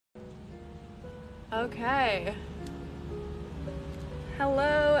Okay.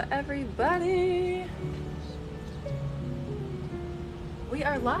 Hello, everybody. We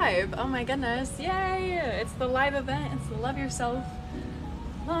are live. Oh my goodness. Yay! It's the live event. It's the Love Yourself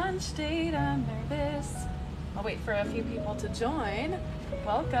launch date. I'm nervous. I'll wait for a few people to join.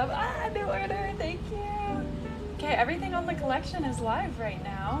 Welcome. New order. Thank you. Okay, everything on the collection is live right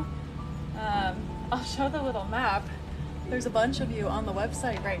now. I'll show the little map. There's a bunch of you on the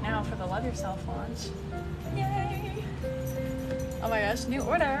website right now for the Love Yourself launch. Yay! Oh my gosh, new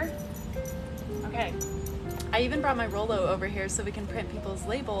order. Okay. I even brought my Rolo over here so we can print people's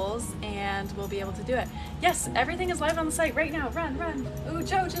labels and we'll be able to do it. Yes, everything is live on the site right now. Run, run. Ooh,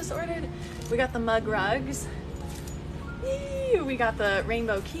 Joe just ordered. We got the mug rugs. Yee! We got the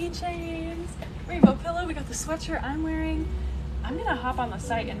rainbow keychains, rainbow pillow. We got the sweatshirt I'm wearing. I'm gonna hop on the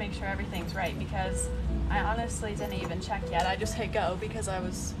site and make sure everything's right because I honestly didn't even check yet. I just hit go because I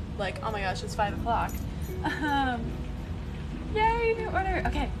was like, oh my gosh, it's 5 o'clock. Yay, new order.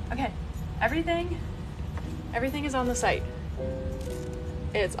 Okay. Everything is on the site.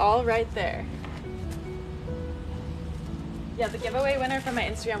 It's all right there. Yeah, the giveaway winner from my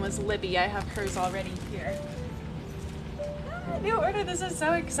Instagram was Libby. I have hers already here. New order, this is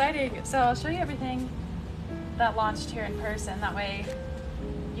so exciting. So I'll show you everything that launched here in person. That way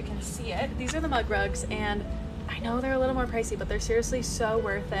you can see it. These are the mug rugs and I know they're a little more pricey, but they're seriously so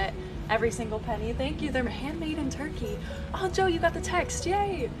worth it. Every single penny. Thank you. They're handmade in Turkey. Oh, Joe, you got the text.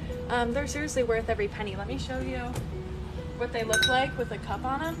 Yay. They're seriously worth every penny. Let me show you what they look like with a cup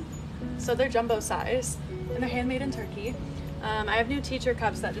on them. So they're jumbo size and they're handmade in Turkey. I have new teacher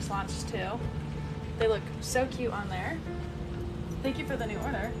cups that just launched too. They look so cute on there. Thank you for the new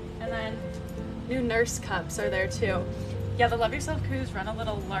order. And then new nurse cups are there too. Yeah, the Love Yourself crews run a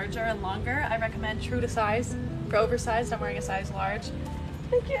little larger and longer. I recommend true to size. For oversized, I'm wearing a size large.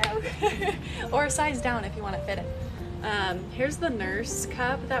 Thank you. Or a size down if you want to fit it. Here's the nurse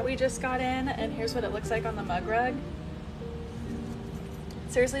cup that we just got in, and here's what it looks like on the mug rug.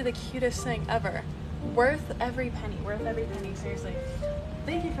 Seriously, the cutest thing ever. Worth every penny, seriously.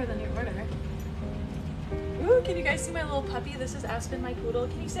 Thank you for the new order. Ooh, can you guys see my little puppy? This is Aspen, my poodle.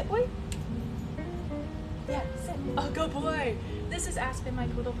 Can you sit, boy? Yeah, sit. Oh, good boy. This is Aspen, my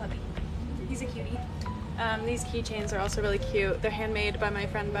poodle puppy. He's a cutie. These keychains are also really cute. They're handmade by my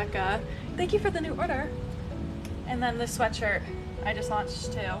friend Becca. Thank you for the new order. And then the sweatshirt I just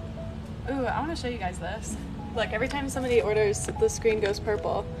launched too. Ooh, I want to show you guys this. Look, every time somebody orders, the screen goes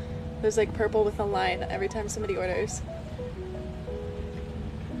purple. There's like purple with a line every time somebody orders.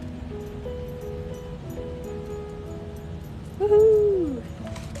 Woohoo!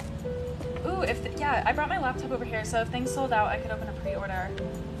 Ooh, yeah, I brought my laptop over here, so if things sold out, I could open a pre-order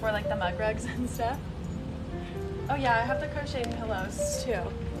for like the mug rugs and stuff. Oh yeah, I have the crochet pillows too.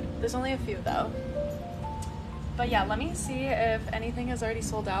 There's only a few though. But yeah, let me see if anything is already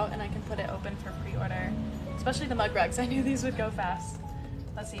sold out and I can put it open for pre-order. Especially the mug rugs. I knew these would go fast.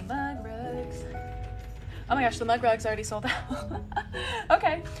 Let's see, mug rugs. Oh my gosh, the mug rugs already sold out.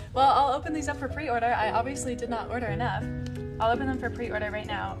 Okay, well, I'll open these up for pre-order. I obviously did not order enough. I'll open them for pre-order right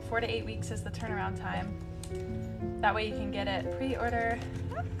now. 4 to 8 weeks is the turnaround time. That way you can get it pre-order.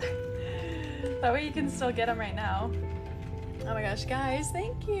 That way you can still get them right now. Oh my gosh, guys,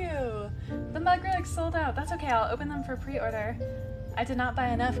 thank you. The mug rugs sold out. That's okay, I'll open them for pre-order. I did not buy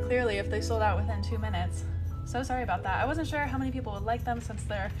enough, clearly, if they sold out within 2 minutes. So sorry about that. I wasn't sure how many people would like them since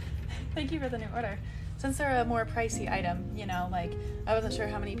they're, thank you for the new order. Since they're a more pricey item, you know, like, I wasn't sure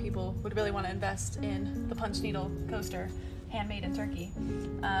how many people would really want to invest in the punch needle coaster, handmade in Turkey.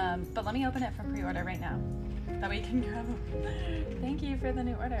 But let me open it for pre-order right now. That way you can grab them. Thank you for the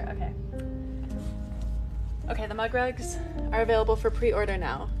new order. Okay. Okay, the mug rugs are available for pre-order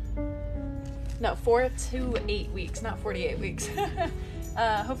now. No, 4 to 8 weeks, not 48 weeks.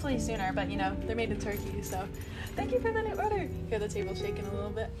 Hopefully sooner, but you know, they're made in Turkey, so thank you for the new order. Hear the table shaking a little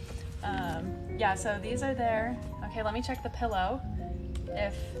bit. Yeah, so these are there. Okay, let me check the pillow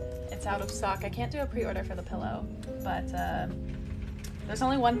if it's out of stock. I can't do a pre-order for the pillow, but there's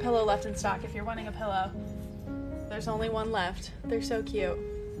only one pillow left in stock. If you're wanting a pillow, there's only one left. They're so cute.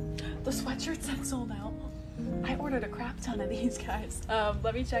 The sweatshirts had sold out. I ordered a crap ton of these, guys.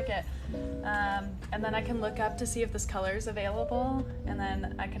 Let me check it. And then I can look up to see if this color is available, and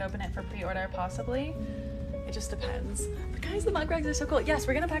then I could open it for pre-order, possibly. It just depends. But guys, the mug rugs are so cool. Yes,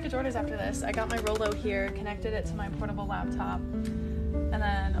 we're gonna package orders after this. I got my Rolo here, connected it to my portable laptop, and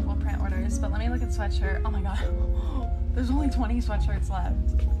then we'll print orders. But let me look at sweatshirt. Oh my god. There's only 20 sweatshirts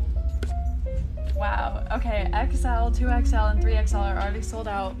left. Wow. Okay, XL, 2XL, and 3XL are already sold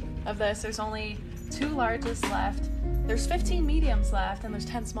out of this. There's only 2 larges left. There's 15 mediums left and there's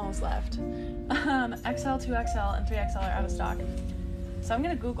 10 smalls left. XL, 2XL, and 3XL are out of stock. So I'm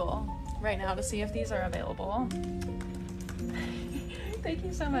gonna Google right now to see if these are available. Thank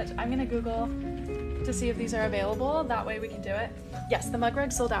you so much. I'm gonna Google to see if these are available. That way we can do it. Yes, the mug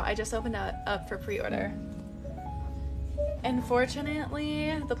rug sold out. I just opened it up for pre-order.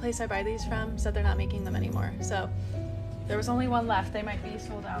 Unfortunately, the place I buy these from said they're not making them anymore. So there was only one left. They might be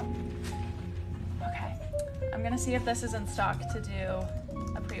sold out. Okay, I'm gonna see if this is in stock to do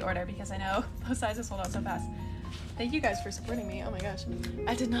a pre-order because I know those sizes sold out so fast. Thank you guys for supporting me. Oh my gosh,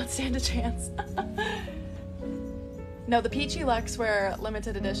 I did not stand a chance. No, the Peachy Luxe were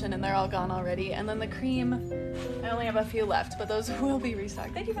limited edition and they're all gone already. And then the cream, I only have a few left, but those will be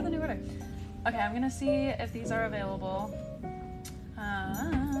restocked. Thank you for the new order. Okay, I'm gonna see if these are available.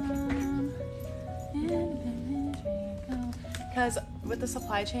 Because with the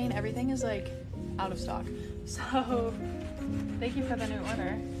supply chain, everything is like out of stock. So thank you for the new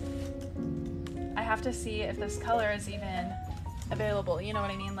order. I have to see if this color is even available. You know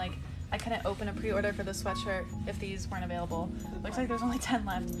what I mean? Like, I couldn't open a pre-order for the sweatshirt if these weren't available. Looks like there's only 10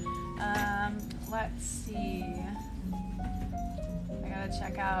 left. Let's see. I gotta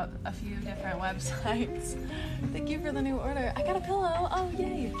check out a few different websites. Thank you for the new order. I got a pillow. Oh,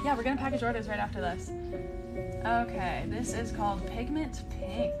 yay. Yeah, we're gonna package orders right after this. Okay, this is called Pigment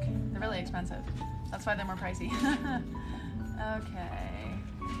Pink. They're really expensive. That's why they're more pricey. Okay.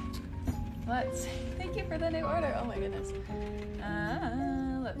 Let's see. Thank you for the new order. Oh my goodness.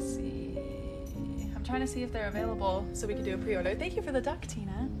 Let's see. I'm trying to see if they're available so we can do a pre-order. Thank you for the duck,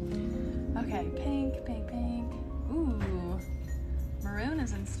 Tina. Okay, pink, pink, pink. Ooh. Maroon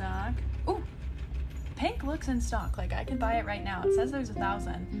is in stock. Ooh. Pink looks in stock. Like, I could buy it right now. It says there's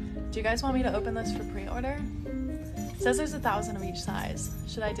 1,000. Do you guys want me to open this for pre-order? It says there's 1,000 of each size.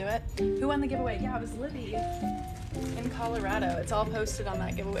 Should I do it? Who won the giveaway? Yeah, it was Libby in Colorado. It's all posted on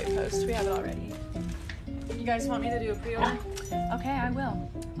that giveaway post. We have it already. You guys want me to do a pre-order? Okay, I will.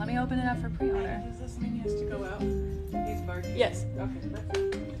 Let me open it up for pre-order. Does this mean he has to go out? He's barking? Yes. Okay, that's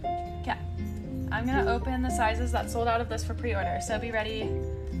it. Okay. I'm gonna open the sizes that sold out of this for pre-order. So be ready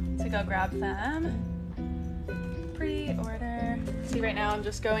to go grab them. Pre-order. See, right now I'm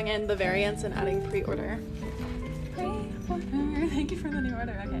just going in the variants and adding pre-order. Pre-order. Thank you for the new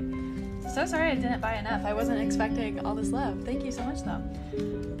order. Okay. So sorry I didn't buy enough. I wasn't expecting all this love. Thank you so much though.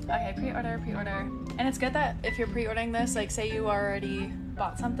 Okay, pre-order, pre-order. And it's good that if you're pre-ordering this, like say you already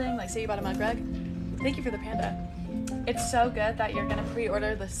bought something, like say you bought a mug rug. Thank you for the panda. It's so good that you're gonna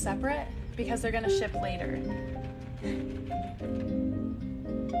pre-order this separate because they're gonna ship later.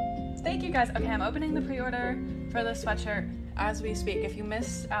 Thank you guys. Okay, I'm opening the pre-order for the sweatshirt as we speak. If you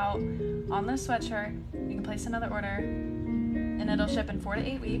missed out on the sweatshirt, you can place another order and it'll ship in 4 to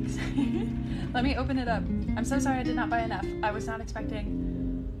 8 weeks. Let me open it up. I'm so sorry I did not buy enough. I was not expecting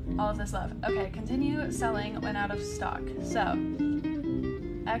all of this love. Okay, continue selling when out of stock. So,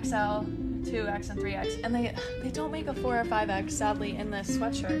 XL, 2X, and 3X. And they don't make a 4 or 5X, sadly, in this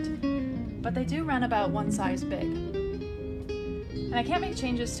sweatshirt. But they do run about one size big. And I can't make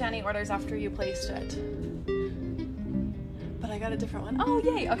changes to any orders after you placed it. But I got a different one. Oh,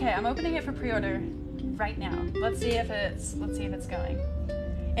 yay! Okay, I'm opening it for pre-order right now. Let's see if it's going.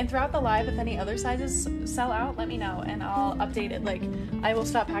 And throughout the live, if any other sizes sell out, let me know and I'll update it. Like, I will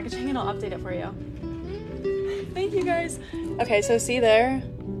stop packaging and I'll update it for you. Thank you guys. Okay, so see there,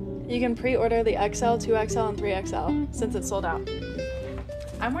 you can pre-order the XL, 2XL, and 3XL since it's sold out.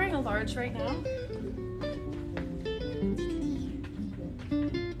 I'm wearing a large right now.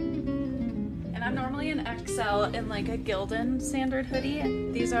 And I'm normally an XL in like a Gildan standard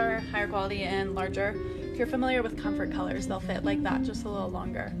hoodie. These are higher quality and larger. If you're familiar with comfort colors, they'll fit like that, just a little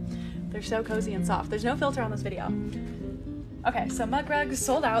longer. They're so cozy and soft. There's no filter on this video. Okay, so mug rugs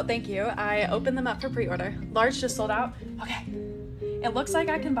sold out, thank you. I opened them up for pre-order. Large just sold out. Okay, it looks like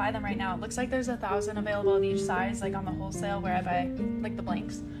I can buy them right now. It looks like there's 1,000 available of each size, like on the wholesale where I buy like the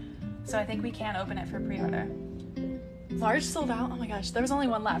blanks. So I think we can open it for pre-order. Large sold out, oh my gosh, there was only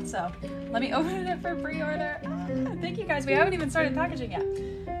one left, so let me open it for pre-order. Thank you guys, we haven't even started packaging yet.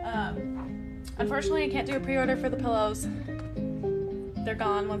 Unfortunately, I can't do a pre-order for the pillows. They're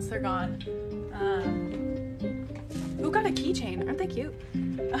gone once they're gone. Who got a keychain? Aren't they cute?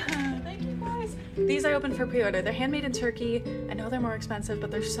 Thank you guys. These I opened for pre-order. They're handmade in Turkey. I know they're more expensive,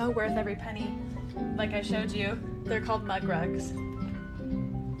 but they're so worth every penny. Like I showed you, they're called mug rugs.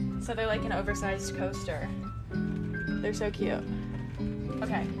 So they're like an oversized coaster. They're so cute.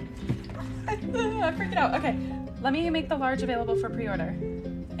 Okay. I'm freaking out. Okay, let me make the large available for pre-order.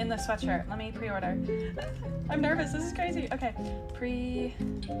 In the sweatshirt. Let me pre-order. I'm nervous. This is crazy. Okay.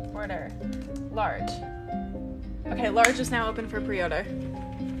 Pre-order. Large. Okay, large is now open for pre-order.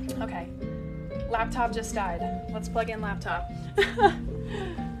 Okay. Laptop just died. Let's plug in laptop.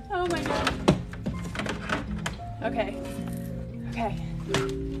 Oh my god. Okay. Okay.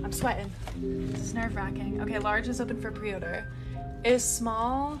 I'm sweating. This is nerve-wracking. Okay, large is open for pre-order. Is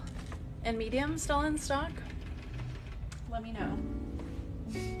small and medium still in stock? Let me know.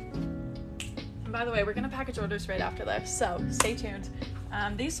 And by the way, we're gonna package orders right after this, so stay tuned.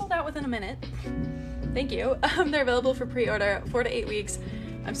 These sold out within a minute. Thank you. They're available for pre-order 4 to 8 weeks.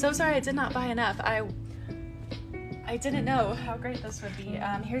 I'm so sorry I did not buy enough. I didn't know how great this would be.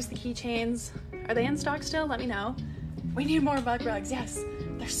 Here's the keychains. Are they in stock still? Let me know. We need more bug rugs. Yes,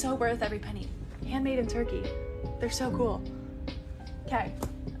 they're so worth every penny. Handmade in Turkey. They're so cool. Okay.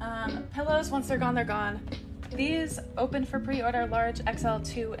 Pillows, once they're gone, they're gone. These open for pre-order large XL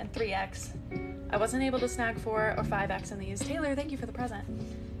 2 and 3X. I wasn't able to snag 4 or 5X in these. Taylor, thank you for the present.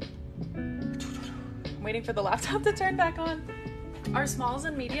 I'm waiting for the laptop to turn back on. Are smalls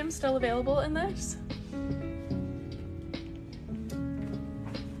and mediums still available in this?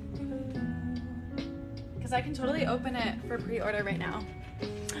 Because I can totally open it for pre-order right now.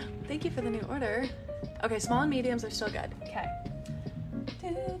 Thank you for the new order. Okay, small and mediums are still good. Okay.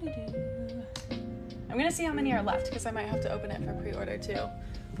 I'm gonna see how many are left because I might have to open it for pre-order too.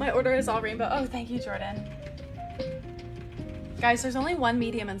 My order is all rainbow. Oh, thank you, Jordan. Guys, there's only one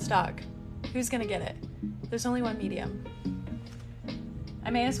medium in stock. Who's gonna get it? There's only one medium. I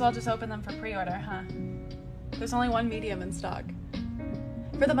may as well just open them for pre-order, huh? There's only one medium in stock.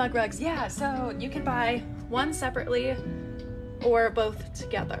 For the mug rugs, yeah, so you can buy one separately or both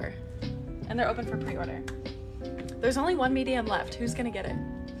together. And they're open for pre-order. There's only one medium left. Who's gonna get it?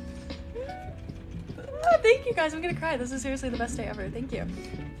 Oh, thank you guys, I'm gonna cry. This is seriously the best day ever, thank you.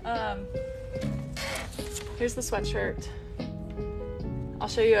 Here's the sweatshirt. I'll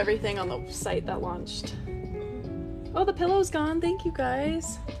show you everything on the site that launched. Oh, the pillow's gone, thank you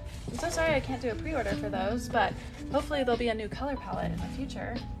guys. I'm so sorry I can't do a pre-order for those, but hopefully there'll be a new color palette in the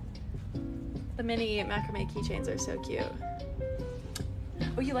future. The mini macrame keychains are so cute.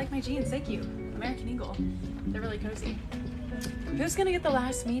 Oh, you like my jeans, thank you. American Eagle, they're really cozy. Who's gonna get the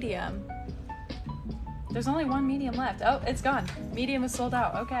last medium? There's only one medium left. Oh, it's gone. Medium is sold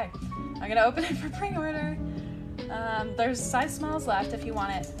out. Okay. I'm gonna open it for pre-order. There's size smalls left if you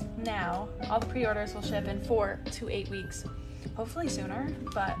want it now. All the pre-orders will ship in 4 to 8 weeks. Hopefully sooner,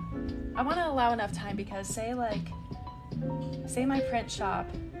 but I wanna allow enough time because say my print shop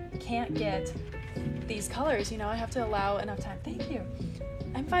can't get these colors, you know, I have to allow enough time. Thank you.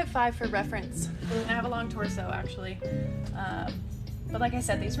 I'm 5'5" for reference. And I have a long torso actually. But like I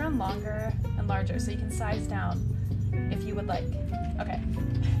said, these run longer and larger, so you can size down if you would like. Okay,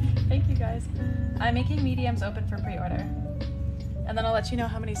 thank you guys. I'm making mediums open for pre-order. And then I'll let you know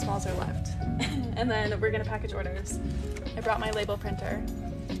how many smalls are left. And then we're gonna package orders. I brought my label printer.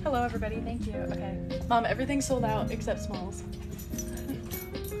 Hello everybody, thank you. Okay, Mom, everything's sold out except smalls.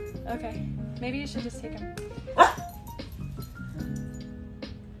 Okay, maybe you should just take them.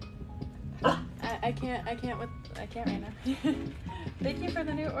 I can't right now. Thank you for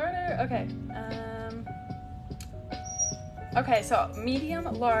the new order. Okay. Okay, so medium,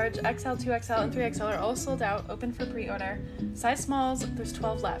 large, XL, 2XL, and 3XL are all sold out, open for pre-order. Size smalls, there's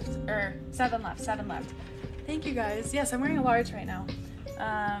 12 left, or 7 left. Thank you guys. Yes, I'm wearing a large right now.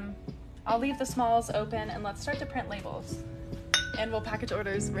 I'll leave the smalls open and let's start to print labels. And we'll package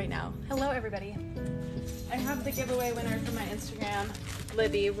orders right now. Hello, everybody. I have the giveaway winner from my Instagram.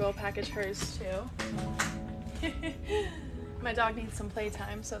 Libby will package hers too. My dog needs some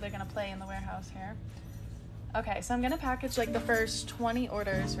playtime, so they're gonna play in the warehouse here. Okay, so I'm gonna package like the first 20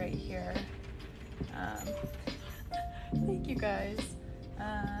 orders right here. Thank you guys.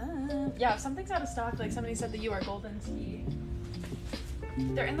 Yeah, if something's out of stock, like somebody said the You Are Golden tea,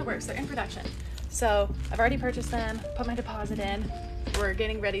 they're in the works, they're in production. So I've already purchased them, put my deposit in, we're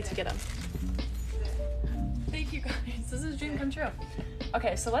getting ready to get them. Thank you guys, this is a dream come true.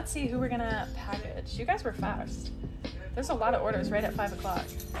 Okay, so let's see who we're gonna package. You guys were fast. There's a lot of orders right at 5 o'clock.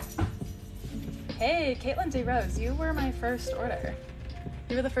 Hey, Caitlin D. Rose, you were my first order.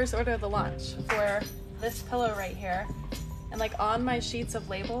 You were the first order of the launch for this pillow right here. And like on my sheets of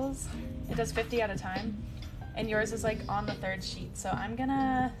labels, it does 50 at a time. And yours is like on the 3rd sheet. So I'm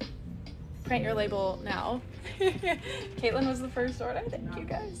gonna print your label now. Caitlin was the first order, thank you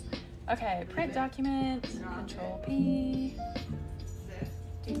guys. Okay, print document, Control P.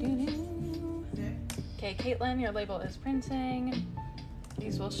 Okay, Caitlin, your label is printing.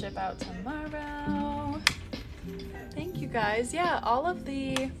 These will ship out tomorrow. Thank you guys. Yeah, all of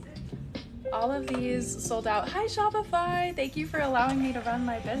these sold out. Hi Shopify, thank you for allowing me to run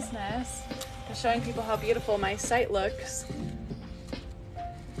my business. Just showing people how beautiful my site looks.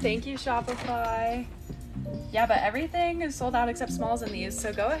 Thank you, Shopify. Yeah, but everything is sold out except smalls in these,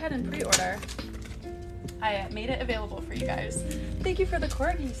 so go ahead and pre-order. I made it available for you guys. Thank you for the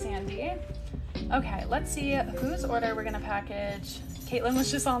corgi, Sandy. Okay, let's see whose order we're gonna package. Caitlin was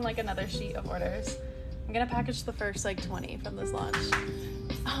just on like another sheet of orders. I'm gonna package the first like 20 from this launch.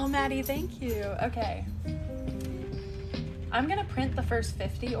 Oh, Maddie, thank you. Okay. I'm gonna print the first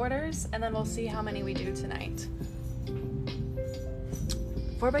 50 orders and then we'll see how many we do tonight.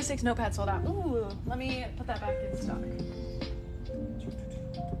 4x6 notepad sold out. Ooh, let me put that back in stock.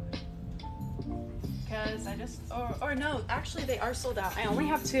 Because I just, or no, actually they are sold out. I only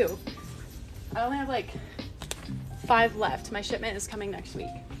have 2. I only have like 5 left. My shipment is coming next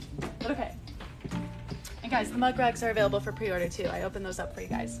week. But okay. And guys, the mug rags are available for pre-order too. I opened those up for you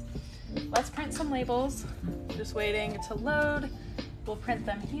guys. Let's print some labels. Just waiting to load. We'll print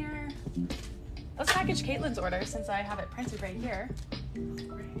them here. Let's package Caitlin's order since I have it printed right here.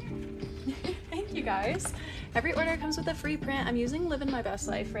 Thank you guys. Every order comes with a free print. I'm using Living My Best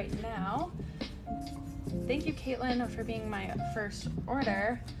Life right now. Thank you, Caitlin, for being my first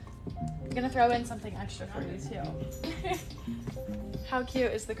order. I'm gonna throw in something extra for you too. How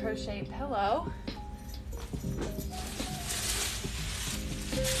cute is the crochet pillow?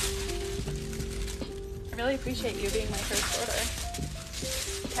 I really appreciate you being my first order.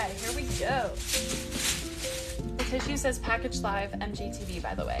 Okay, here we go. The tissue says package live MGTV,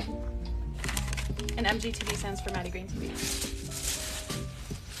 by the way. And MGTV stands for Maddie Green TV.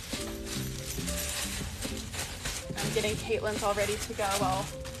 I'm getting Caitlin's all ready to go while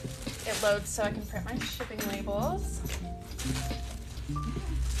it loads so I can print my shipping labels.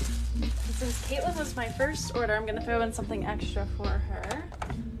 And since Caitlin was my first order, I'm gonna throw in something extra for her.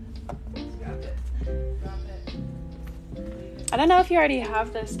 I don't know if you already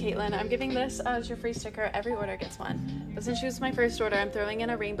have this, Caitlin. I'm giving this as your free sticker. Every order gets one. But since she was my first order, I'm throwing in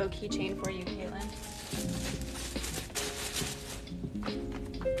a rainbow keychain for you, Caitlin.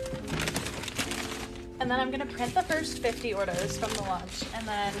 And then I'm gonna print the first 50 orders from the launch, and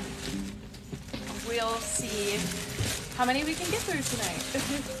then we'll see how many we can get through tonight.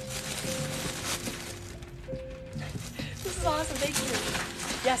 This is awesome, thank you.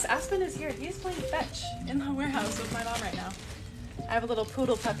 Yes, Aspen is here. He's playing fetch in the warehouse with my mom right now. I have a little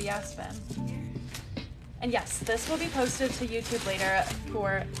poodle puppy, Aspen. And yes, this will be posted to YouTube later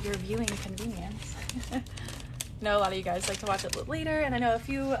for your viewing convenience. I know a lot of you guys like to watch it later, and I know a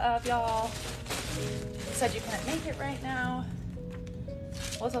few of y'all said you couldn't make it right now.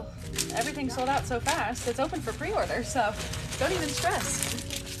 Well, everything's sold out so fast. It's open for pre-order, so don't even stress.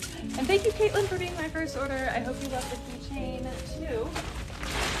 And thank you, Caitlin, for being my first order. I hope you love the keychain too.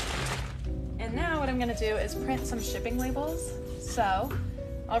 And now what I'm gonna do is print some shipping labels. So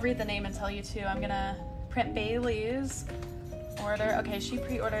I'll read the name and tell you too. I'm gonna print Bailey's order. Okay, she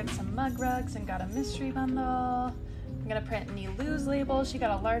pre-ordered some mug rugs and got a mystery bundle. I'm gonna print Nilou's label. She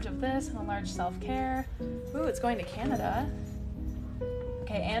got a large of this and a large self-care. Ooh, it's going to Canada.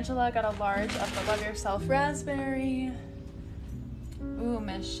 Okay, Angela got a large of the Love Yourself raspberry. Ooh,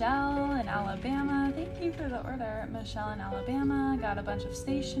 Michelle in Alabama. Thank you for the order. Michelle in Alabama got a bunch of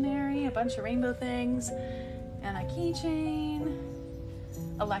stationery, a bunch of rainbow things, and a keychain.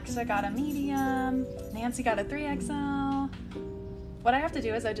 Alexa got a medium. Nancy got a 3XL. What I have to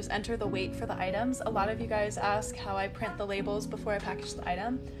do is I just enter the weight for the items. A lot of you guys ask how I print the labels before I package the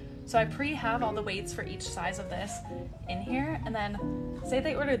item. So I pre-have all the weights for each size of this in here, and then say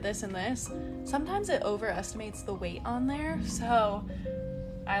they ordered this and this, sometimes it overestimates the weight on there, so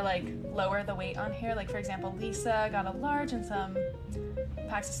I like lower the weight on here. Like for example, Lisa got a large and some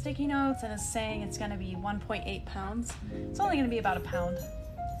packs of sticky notes and is saying it's gonna be 1.8 pounds. It's only gonna be about a pound.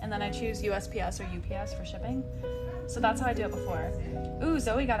 And then I choose USPS or UPS for shipping. So that's how I do it before. Ooh,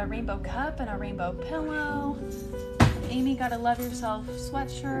 Zoe got a rainbow cup and a rainbow pillow. Amy got a Love Yourself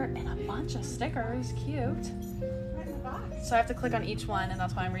sweatshirt and a bunch of stickers. Cute. So I have to click on each one, and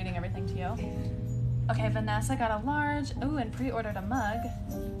that's why I'm reading everything to you. Okay, Vanessa got a large. Ooh, and pre-ordered a mug.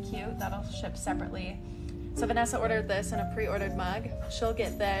 Cute. That'll ship separately. So Vanessa ordered this in a pre-ordered mug. She'll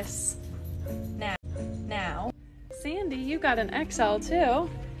get this now. Sandy, you got an XL too.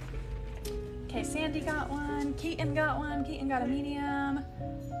 Okay, Sandy got one. Keaton got one. Keaton got a medium.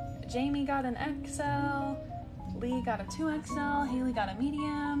 Jamie got an XL. Lee got a 2XL. Haley got a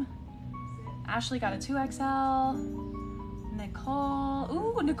medium. Ashley got a 2XL. Nicole.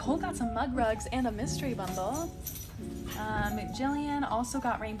 Ooh, Nicole got some mug rugs and a mystery bundle. Jillian also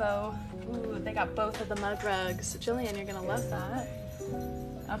got rainbow. Ooh, they got both of the mug rugs. Jillian, you're gonna love that.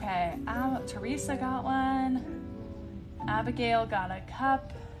 Okay, Teresa got one. Abigail got a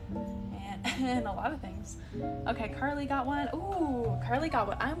cup. And and a lot of things. Okay, Carly got one. Ooh, Carly got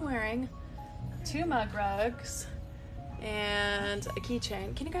what I'm wearing. 2 mug rugs and a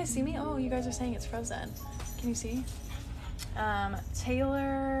keychain. Can you guys see me? Oh, you guys are saying it's frozen. Can you see?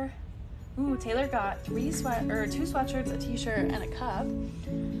 Taylor. Ooh, Taylor got 2 sweatshirts, a t-shirt, and a cup.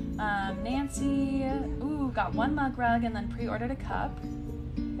 Nancy, ooh, got 1 mug rug and then pre-ordered a cup.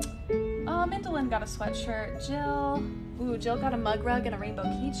 Mindalyn got a sweatshirt. Jill, ooh, Jill got a mug rug and a rainbow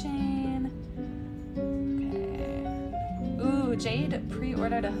keychain. Okay. Ooh, Jade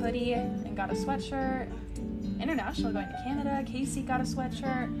pre-ordered a hoodie and got a sweatshirt. International going to Canada. Casey got a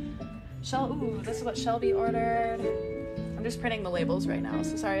sweatshirt. Ooh, this is what Shelby ordered. I'm just printing the labels right now,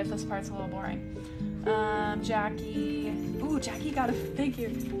 so sorry if this part's a little boring. Jackie. Ooh, Jackie got a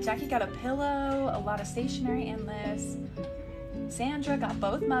figure. Jackie got a pillow, a lot of stationery, and this. Sandra got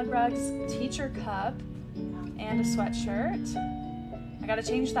both mug rugs, teacher cup, and a sweatshirt. I gotta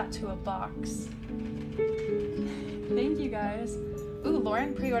change that to a box. Thank you guys. Ooh,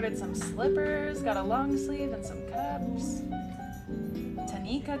 Lauren pre-ordered some slippers, got a long sleeve and some cups.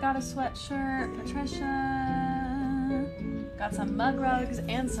 Tanika got a sweatshirt. Patricia got some mug rugs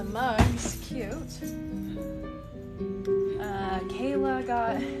and some mugs. Cute. Kayla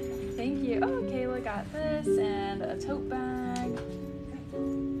got, thank you. Oh, Kayla got this and a tote bag.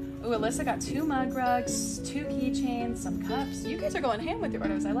 Ooh, Alyssa got 2 mug rugs, 2 keychains, some cups. You guys are going ham with your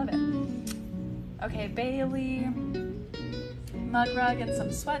orders. I love it. Okay, Bailey, mug rug and some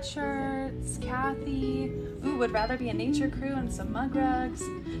sweatshirts. Kathy, ooh, would rather be a nature crew and some mug rugs.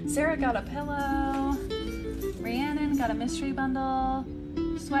 Sarah got a pillow. Rhiannon got a mystery bundle,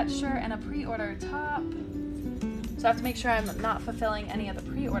 sweatshirt, and a pre-order top. So I have to make sure I'm not fulfilling any of the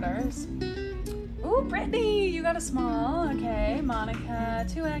pre-orders. Ooh, Brittany, you got a small. Okay, Monica,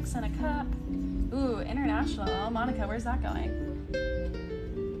 2X and a cup. Ooh, international. Monica, where's that going?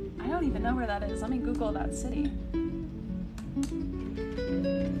 I don't even know where that is. Let me Google that city.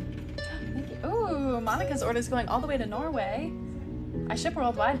 Thank you. Ooh, Monica's order is going all the way to Norway. I ship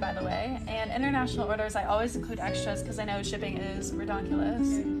worldwide, by the way, and international orders I always include extras because I know shipping is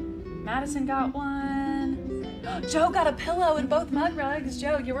ridiculous. Madison got one. Joe got a pillow and both mug rugs.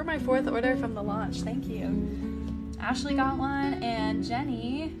 Joe, you were my 4th order from the launch. Thank you. Ashley got one, and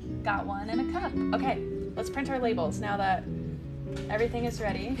Jenny got one and a cup. Okay, let's print our labels now that everything is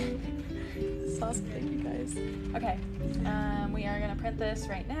ready. Sauce, thank you guys. Okay, we are gonna print this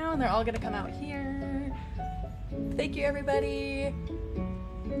right now, and they're all gonna come out here. Thank you, everybody.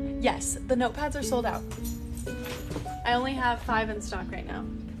 Yes, the notepads are sold out. I only have 5 in stock right now,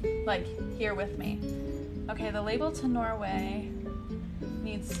 like here with me. Okay, the label to Norway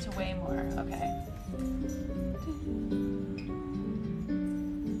needs to weigh more. Okay.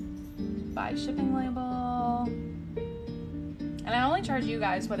 Buy shipping label. And I only charge you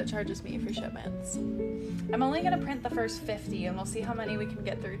guys what it charges me for shipments. I'm only gonna print the first 50 and we'll see how many we can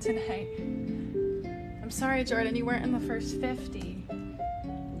get through tonight. I'm sorry, Jordan, you weren't in the first 50.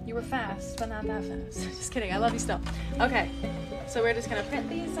 You were fast, but not that fast. Just kidding, I love you still. Okay, so we're just gonna print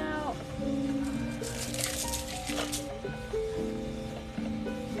these out.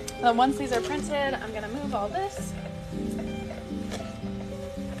 Then once these are printed, I'm gonna move all this.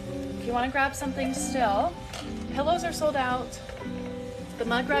 If you wanna grab something still, pillows are sold out. The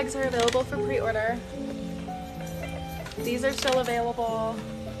mug rugs are available for pre-order. These are still available.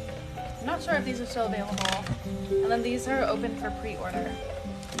 I'm not sure if these are still available. And then these are open for pre-order.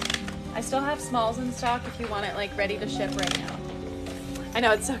 I still have smalls in stock if you want it like ready to ship right now. I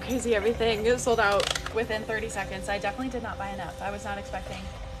know, it's so crazy, everything is sold out within 30 seconds. I definitely did not buy enough. I was not expecting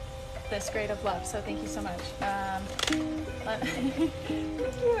this grade of love, so thank you so much.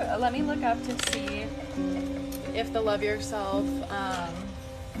 Let me look up to see if the Love Yourself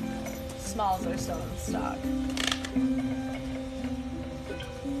smalls are still in stock.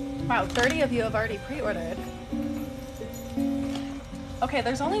 Wow, 30 of you have already pre-ordered. Okay,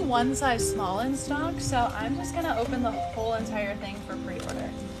 there's only one size small in stock, so I'm just gonna open the whole entire thing for pre-order.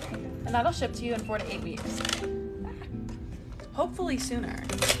 And that'll ship to you in 4 to 8 weeks. Hopefully sooner.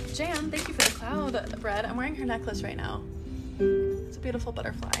 Jan, thank you for the cloud bread. I'm wearing her necklace right now. It's a beautiful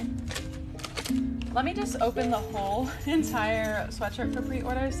butterfly. Let me just open the whole entire sweatshirt for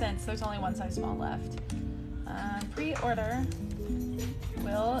pre-order since there's only one size small left. Pre-order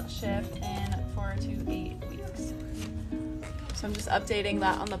will ship in 4 to 8 weeks. So I'm just updating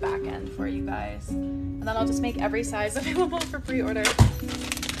that on the back end for you guys. And then I'll just make every size available for pre-order.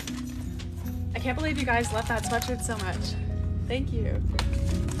 I can't believe you guys love that sweatshirt so much. Thank you.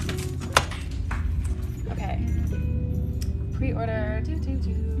 Okay. Pre-order.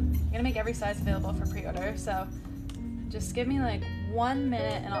 I'm gonna make every size available for pre-order. So just give me like 1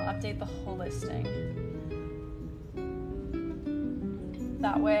 minute and I'll update the whole listing.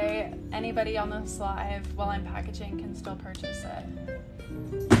 That way, anybody on this live while I'm packaging can still purchase it.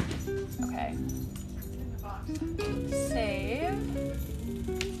 Okay. Save.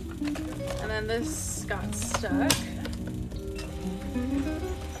 And then this got stuck.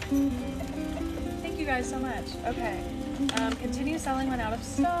 Thank you guys so much. Okay. Continue selling when out of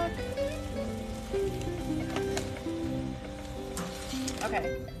stock.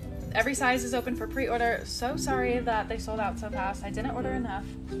 Okay. Every size is open for pre-order. So sorry that they sold out so fast. I didn't order enough.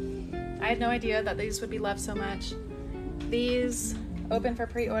 I had no idea that these would be loved so much. These open for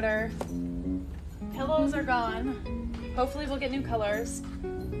pre-order. Pillows are gone. Hopefully we'll get new colors.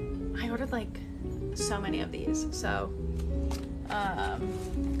 I ordered like so many of these, so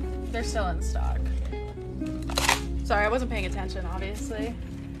they're still in stock. Sorry, I wasn't paying attention, obviously.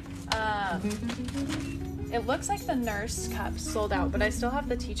 It looks like the nurse cups sold out, but I still have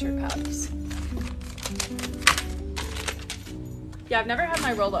the teacher cups. Yeah, I've never had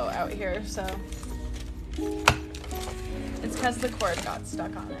my Rolo out here, so it's because the cord got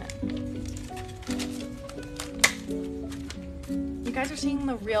stuck on it. You guys are seeing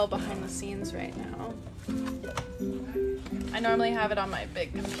the real behind the scenes right now. I normally have it on my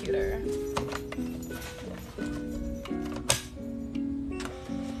big computer.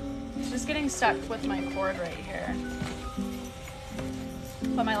 Just getting stuck with my cord right here.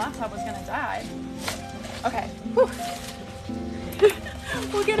 But my laptop was gonna die. Okay, whew.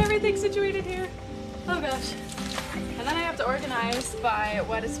 We'll get everything situated here. Oh gosh. And then I have to organize by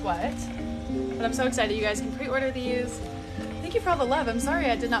what is what. But I'm so excited you guys can pre-order these. Thank you for all the love. I'm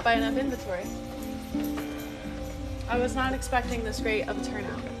sorry I did not buy enough inventory. I was not expecting this great of a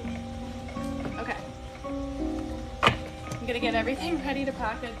turnout. Okay. I'm gonna get everything ready to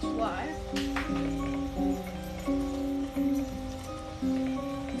package live.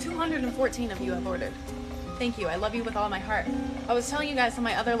 214 of you have ordered. Thank you. I love you with all my heart. I was telling you guys on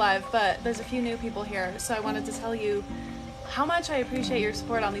my other live, but there's a few new people here, so I wanted to tell you how much I appreciate your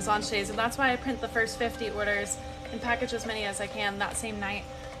support on these launch days, and that's why I print the first 50 orders and package as many as I can that same night,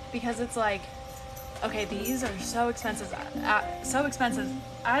 because it's like, okay, these are so expensive,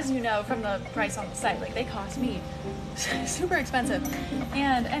 as you know from the price on the site. Like, they cost me super expensive.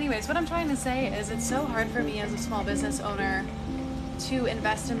 And anyways, what I'm trying to say is it's so hard for me as a small business owner to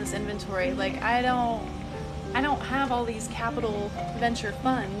invest in this inventory. Like, I don't have all these capital venture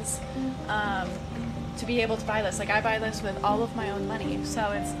funds to be able to buy this. Like, I buy this with all of my own money,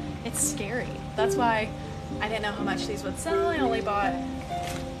 so it's scary. That's why I didn't know how much these would sell. I only bought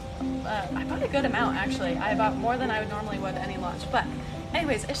I bought a good amount, actually. I bought more than I would normally would any launch. But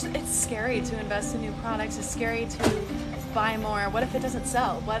anyways, it's scary to invest in new products. It's scary to buy more. What if it doesn't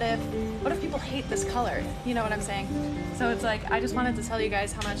sell? What if people hate this color? You know what I'm saying? So it's like, I just wanted to tell you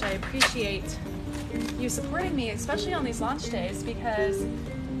guys how much I appreciate you supporting me, especially on these launch days, because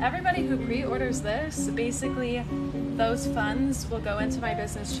everybody who pre-orders this, basically those funds will go into my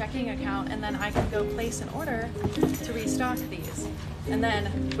business checking account, and then I can go place an order to restock these. And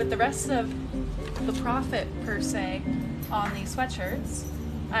then with the rest of the profit, per se, on these sweatshirts,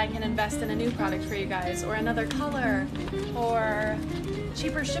 I can invest in a new product for you guys, or another color, or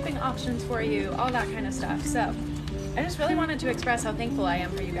cheaper shipping options for you, all that kind of stuff. So I just really wanted to express how thankful I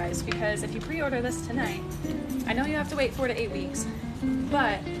am for you guys, because if you pre-order this tonight, I know you have to wait 4 to 8 weeks,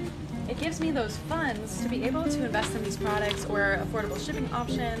 but it gives me those funds to be able to invest in these products or affordable shipping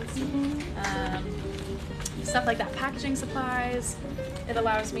options, stuff like that, packaging supplies. It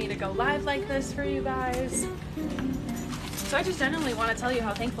allows me to go live like this for you guys. So I just genuinely want to tell you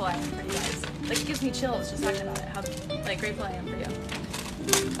how thankful I am for you guys. Like, it gives me chills just talking about it, how grateful I am for you.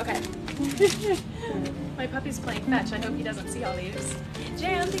 Okay. My puppy's playing fetch. I hope he doesn't see all these.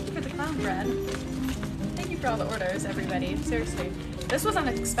 Jan, thank you for the clown bread. Thank you for all the orders, everybody. Seriously. This was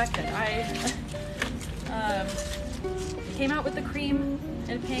unexpected. I came out with the cream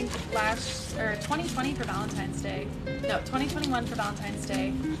in pink 2020 for Valentine's Day. No, 2021 for Valentine's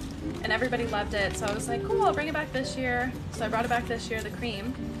Day. And everybody loved it. So I was like, cool, I'll bring it back this year. So I brought it back this year, the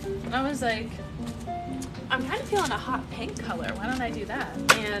cream. And I was like, I'm kind of feeling a hot pink color. Why don't I do that?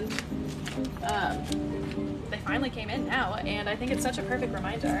 And they finally came in now. And I think it's such a perfect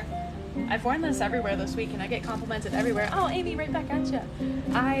reminder. I've worn this everywhere this week, and I get complimented everywhere. Oh, Amy, right back at you.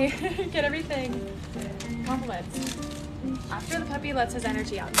 I get everything compliments. After the puppy lets his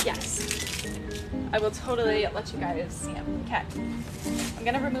energy out. Yes. I will totally let you guys see him. Okay. I'm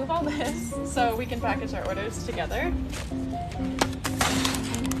going to remove all this so we can package our orders together.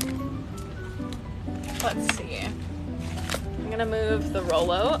 Let's see. I'm going to move the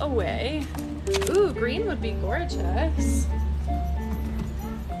Rolo away. Ooh, green would be gorgeous.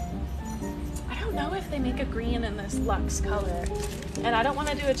 know if they make a green in this luxe color. And I don't want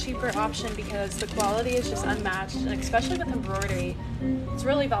to do a cheaper option because the quality is just unmatched, and especially with embroidery, it's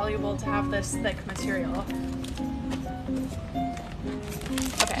really valuable to have this thick material.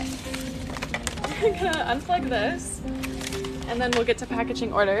 Okay. I'm gonna unplug this, and then we'll get to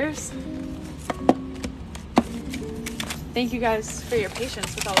packaging orders. Thank you guys for your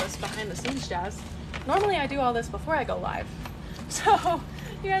patience with all this behind the scenes jazz. Normally I do all this before I go live, so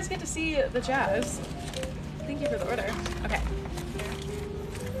you guys get to see the jazz. Thank you for the order. Okay.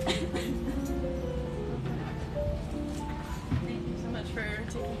 Thank you so much for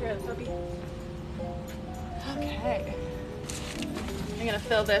taking care of the puppy. Okay. I'm gonna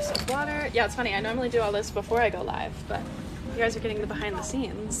fill this with water. Yeah, it's funny, I normally do all this before I go live, but you guys are getting the behind the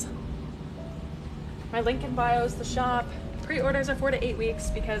scenes. My link in bio is the shop. Pre-orders are 4 to 8 weeks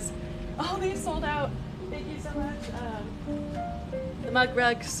because all these sold out. Thank you so much. The mug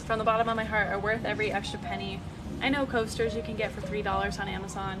rugs from the bottom of my heart are worth every extra penny. I know coasters you can get for $3 on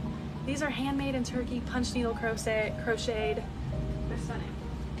Amazon. These are handmade in Turkey, punch needle crocheted. They're stunning.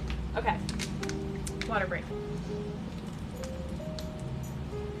 Okay, water break.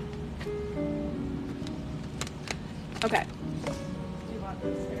 Okay. Do you want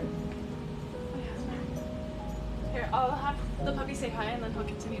this here? Here, I'll have the puppy say hi and then he'll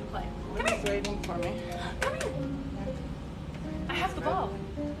continue to play. Come here. He's waiting for me. Come here. I have the ball.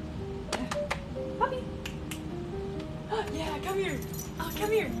 Puppy. Yeah, come here. Oh,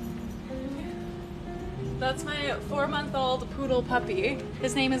 come here. That's my 4-month-old poodle puppy.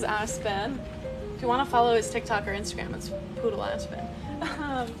 His name is Aspen. If you want to follow his TikTok or Instagram, it's Poodle Aspen.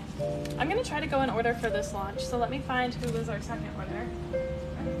 I'm gonna try to go in order for this launch, so let me find who was our second order.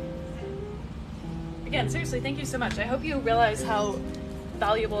 Again, seriously, thank you so much. I hope you realize how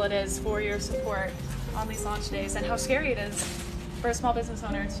valuable it is for your support on these launch days and how scary it is for a small business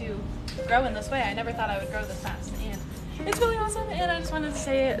owner to grow in this way. I never thought I would grow this fast, and it's really awesome, and I just wanted to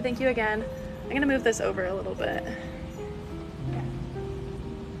say thank you again. I'm gonna move this over a little bit. Okay.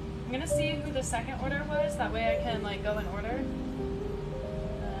 I'm gonna see who the second order was, that way I can like go in order.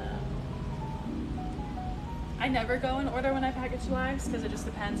 I never go in order when I package lives because it just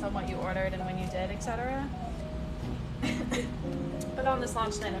depends on what you ordered and when you did, etc. But on this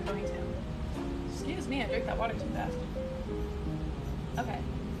launch night, I'm going to. Excuse me, I drank that water too fast. Okay.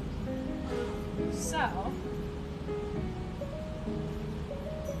 So.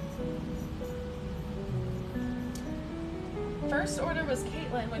 First order was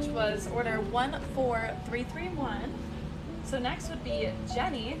Caitlin, which was order 14331. So next would be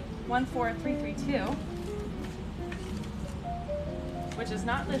Jenny, 14332. Which is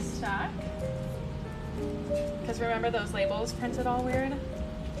not this stack. Because remember those labels printed all weird?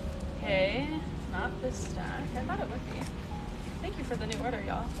 Okay, not this stack. I thought it would be. Thank you for the new order,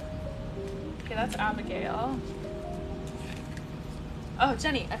 y'all. Okay, that's Abigail. Oh,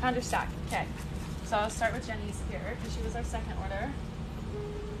 Jenny, I found your stack. Okay, so I'll start with Jenny's here because she was our second order.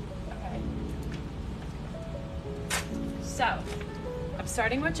 Okay. So, I'm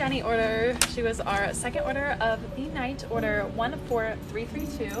starting with Jenny order. She was our second order of the night, order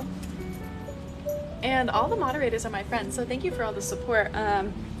 14332. And all the moderators are my friends, so thank you for all the support.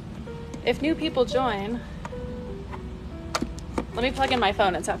 If new people join, let me plug in my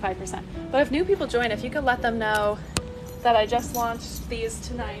phone, it's at 5%. But if new people join, if you could let them know that I just launched these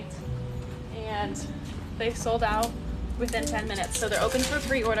tonight and they sold out within 10 minutes. So they're open for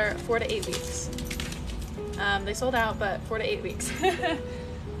pre-order 4 to 8 weeks. They sold out, but 4 to 8 weeks.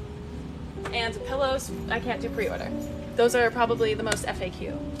 And pillows, I can't do pre-order. Those are probably the most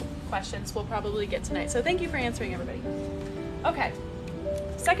FAQ questions we'll probably get tonight. So thank you for answering, everybody. Okay,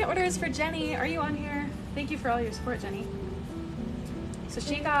 second order is for Jenny. Are you on here? Thank you for all your support, Jenny. So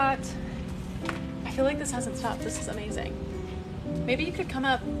she got, I feel like this hasn't stopped. This is amazing. Maybe you could come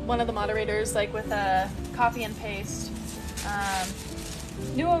up, one of the moderators, like with a copy and paste.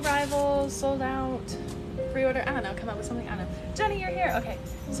 New arrivals, sold out. Pre-order, I don't know, come up with something, I don't know. Jenny, you're here. Okay,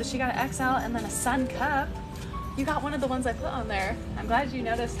 so she got an XL and then a Sun cup. You got one of the ones I put on there. I'm glad you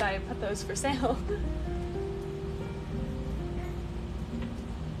noticed I put those for sale.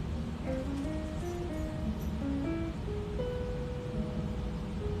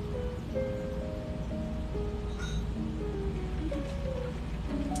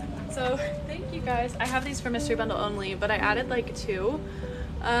 So thank you guys. I have these for mystery bundle only, but I added like two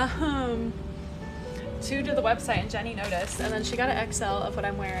to the website, and Jenny noticed, and then she got an XL of what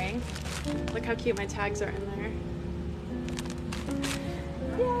I'm wearing. Look how cute my tags are in there.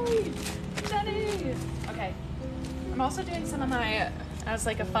 Yay, Jenny! Okay, I'm also doing some of my, as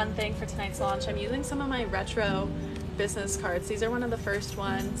like a fun thing for tonight's launch, I'm using some of my retro business cards. These are one of the first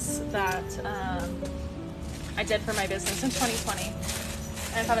ones that I did for my business in 2020.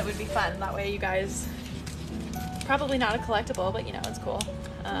 And I thought it would be fun. That way you guys, probably not a collectible, but you know, it's cool.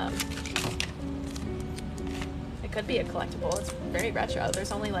 It could be a collectible. It's very retro.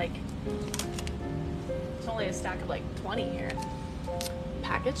 There's only a stack of like 20 here.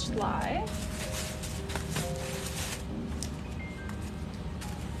 Packaged live.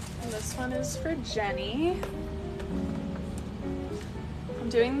 And this one is for Jenny. I'm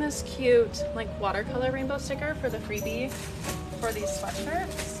doing this cute like watercolor rainbow sticker for the freebie for these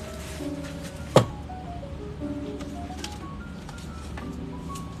sweatshirts.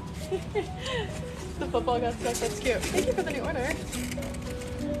 The football got stuck. That's cute. Thank you for the new order.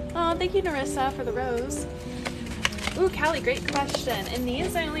 Oh, thank you, Narissa, for the rose. Ooh, Callie, great question. In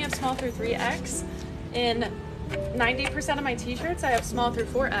these, I only have small through 3X. In 90% of my t-shirts, I have small through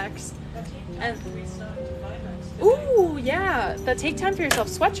 4X. And ooh, yeah. The Take Time for Yourself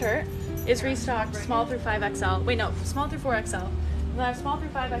sweatshirt is restocked small through 5XL. Wait, no, small through 4XL. And then I have small through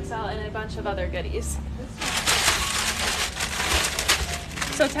 5XL and a bunch of other goodies.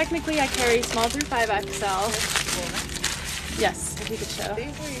 So technically I carry small through 5XL. Yes, if you could show.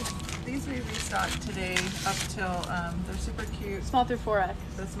 These we restocked today up till, they're super cute. Small through 4X.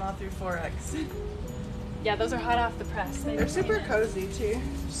 The small through 4X. Yeah, those are hot off the press. They're super cozy too.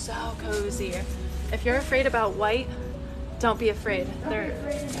 So cozy. If you're afraid about white, don't be afraid.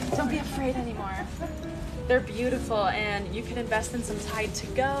 Don't be afraid anymore. They're beautiful and you can invest in some Tide to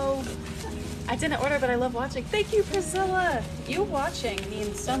go. I didn't order, but I love watching. Thank you, Priscilla. You watching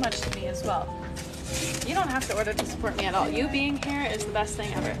means so much to me as well. You don't have to order to support me at all. You being here is the best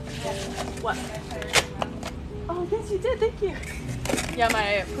thing ever. What? Oh, yes, you did. Thank you. Yeah,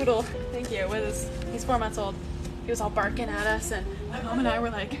 my poodle, thank you, he's 4 months old. He was all barking at us, and my mom and I were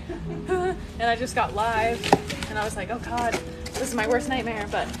like, and I just got live, and I was like, oh God, this is my worst nightmare,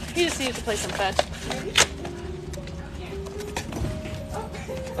 but he just needed to play some fetch.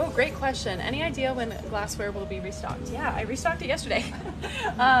 Oh, great question. Any idea when glassware will be restocked? Yeah, I restocked it yesterday.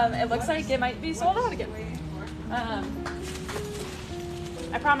 It looks like it might be sold out again.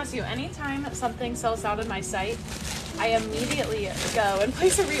 I promise you, anytime something sells out on my site, I immediately go and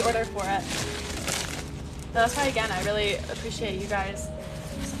place a reorder for it. That's why, again, I really appreciate you guys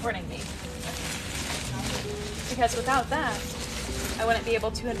supporting me. Because without that, I wouldn't be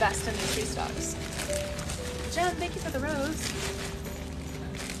able to invest in these restocks. Jen, thank you for the rose.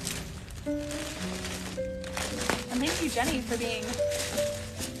 And thank you, Jenny, for being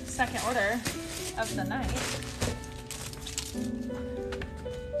second order of the night.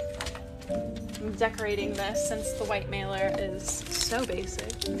 I'm decorating this since the white mailer is so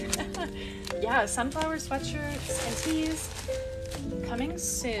basic. Yeah, sunflower sweatshirts and tees coming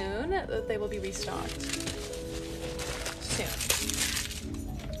soon. They will be restocked soon.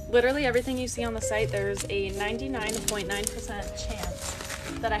 Literally everything you see on the site, there's a 99.9% chance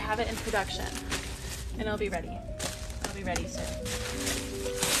that I have it in production, and it'll be ready. It'll be ready soon.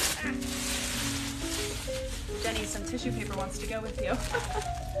 Jenny, some tissue paper wants to go with you.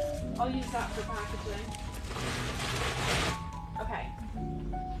 I'll use that for packaging. Okay.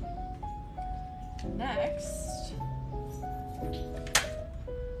 Next.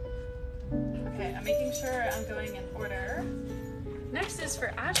 Okay, I'm making sure I'm going in order. Next is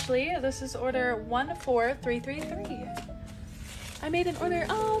for Ashley. This is order 14333. I made an order.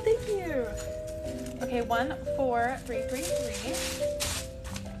 Oh, thank you. Okay,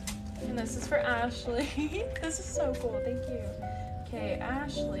 14333. And this is for Ashley. This is so cool. Thank you. Okay,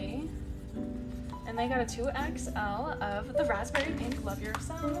 Ashley. And they got a 2XL of the raspberry pink Love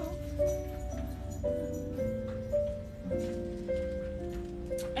Yourself.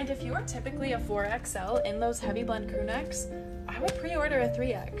 And if you are typically a 4XL in those heavy blend crew necks, I would pre-order a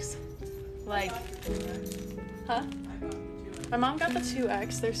 3X. Like, huh? My mom got the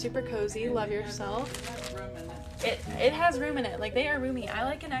 2X. They're super cozy. Love Yourself. It has room in it. Like, they are roomy. I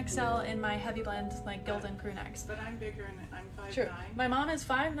like an XL in my heavy blend, like, Gildan crew necks. But I'm bigger and I'm 5'9". True. My mom is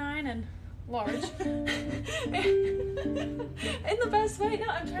 5'9" and large. In the best way. No,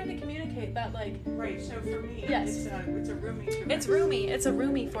 I'm trying to communicate that, like... Right, so for me, yes. it's a roomy crew It's roomy. It's a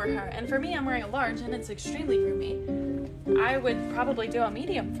roomy for her. And for me, I'm wearing a large and it's extremely roomy. I would probably do a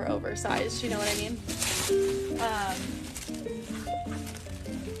medium for oversized, you know what I mean?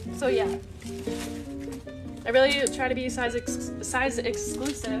 So yeah. I really try to be size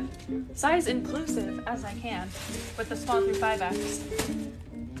inclusive as I can with the small through 5X.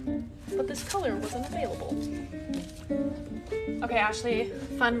 But this color wasn't available. Okay, Ashley,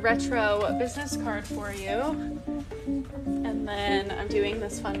 fun retro business card for you. And And then I'm doing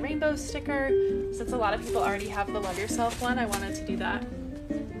this fun rainbow sticker. Since a lot of people already have the Love Yourself one, I wanted to do that.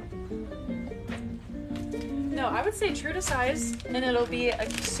 No, I would say true to size, and it'll be a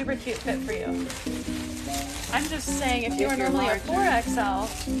super cute fit for you. I'm just saying if you are normally a 4XL,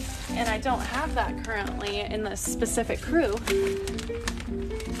 and I don't have that currently in this specific crew,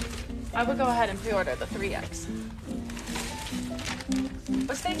 I would go ahead and pre-order the 3X.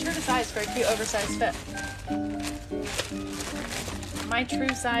 But stay true to size for a cute oversized fit. My true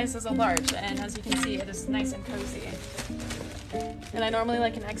size is a large, and as you can see, it is nice and cozy. And I normally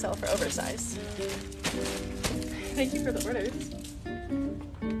like an XL for oversized. Thank you for the orders.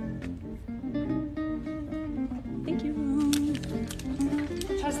 Thank you.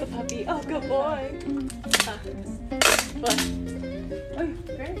 How's the puppy? Oh, good boy. What? Oh,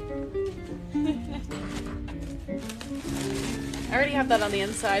 great. I already have that on the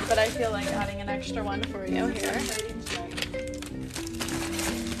inside, but I feel like adding an extra one for you here.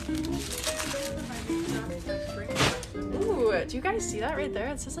 Ooh, do you guys see that right there?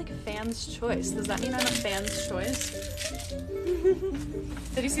 It says like fan's choice. Does that mean I'm a fan's choice?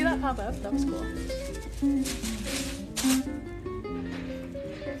 Did you see that pop up? That was cool.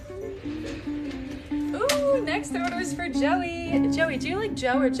 Ooh, next order is for Joey. Joey, do you like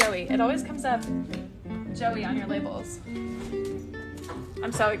Joe or Joey? It always comes up Joey on your labels.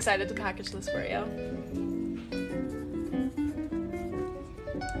 I'm so excited to package this for you.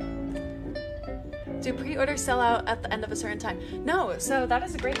 Do pre-orders sell out at the end of a certain time? No, so that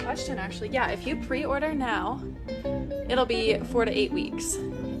is a great question actually. Yeah, if you pre-order now, it'll be 4 to 8 weeks.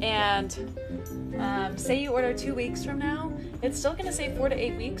 And say you order 2 weeks from now, it's still gonna say 4 to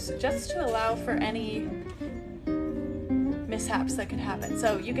 8 weeks just to allow for any mishaps that could happen.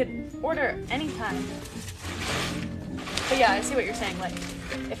 So you could order anytime. But yeah, I see what you're saying. Like,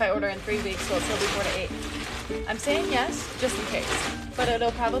 if I order in 3 weeks, will it still be 4 to 8? I'm saying yes, just in case. But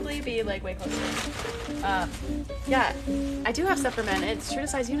it'll probably be like way closer. Yeah, I do have stuff for men. It's true to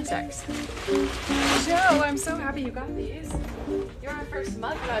size unisex. Joe, I'm so happy you got these. You're our first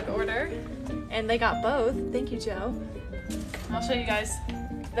mug rug order, and they got both. Thank you, Joe. I'll show you guys.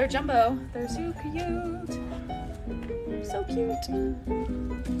 They're jumbo. They're so cute. So cute.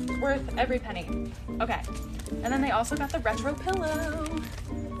 Worth every penny. Okay. And then they also got the retro pillow,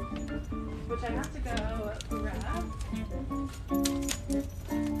 which I have to go grab.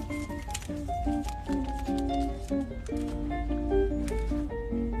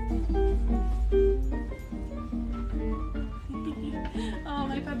 Oh,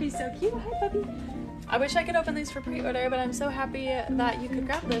 my puppy's so cute. Hi, puppy. I wish I could open these for pre-order, but I'm so happy that you could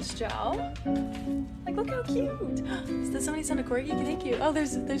grab this, Joe. Like, look how cute. Did somebody send a corgi? Thank you. Oh,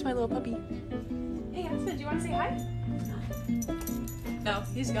 there's my little puppy. Hey, Aspen, do you want to say hi? No,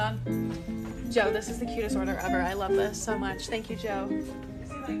 he's gone. Joe, this is the cutest order ever. I love this so much. Thank you, Joe. Is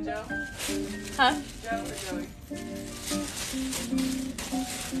he like Joe? Huh? Joe or Joey?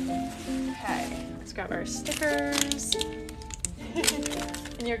 Okay, let's grab our stickers.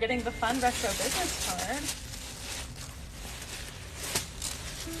 And you're getting the fun retro business card.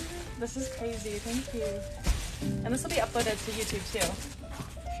 This is crazy, thank you. And this will be uploaded to YouTube too.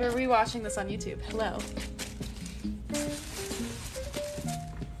 If you're rewatching this on YouTube, hello.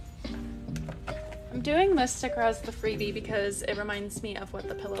 I'm doing this sticker as the freebie because it reminds me of what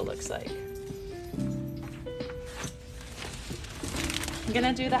the pillow looks like. I'm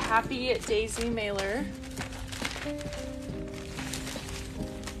gonna do the Happy Daisy mailer.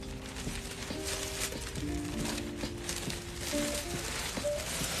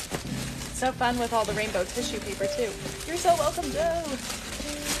 So fun with all the rainbow tissue paper too. You're so welcome, Joe.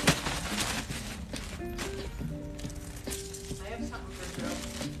 I have something for Joe.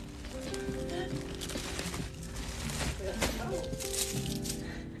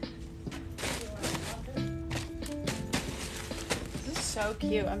 This is so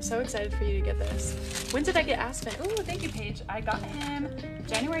cute. I'm so excited for you to get this. When did I get Aspen? Oh, thank you, Paige. I got him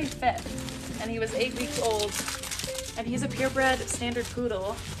January 5th, and he was 8 weeks old, and he's a purebred standard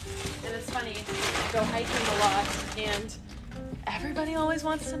poodle. And it's funny, I go hiking a lot, and everybody always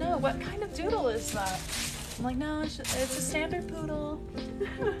wants to know, what kind of doodle is that? I'm like, no, it's a standard poodle.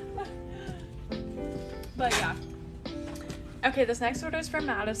 But yeah. Okay, this next order is from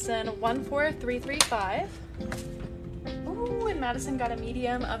Madison, 14335. Ooh, and Madison got a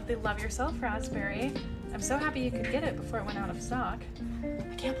medium of the Love Yourself raspberry. I'm so happy you could get it before it went out of stock.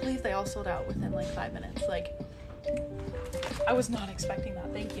 I can't believe they all sold out within like 5 minutes. Like, I was not expecting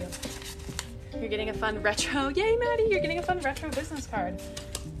that. Thank you. You're getting a fun retro. Yay, Maddie! You're getting a fun retro business card.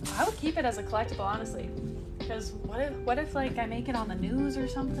 I would keep it as a collectible, honestly. Because what if like I make it on the news or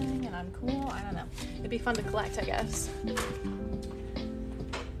something and I'm cool? I don't know. It'd be fun to collect, I guess.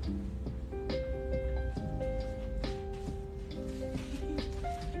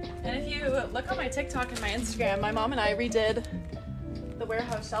 And if you look on my TikTok and my Instagram, my mom and I redid the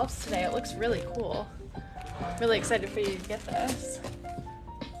warehouse shelves today. It looks really cool. Really excited for you to get this.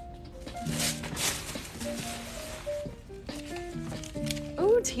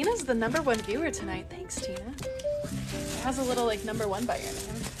 Ooh, Tina's the #1 viewer tonight. Thanks, Tina. It has a little like #1 by your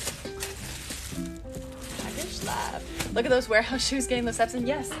name. Package lab. Look at those warehouse shoes getting the steps in.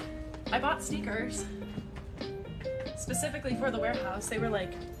 Yes, I bought sneakers specifically for the warehouse. They were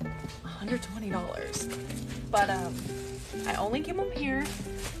like $120, but I only keep them here,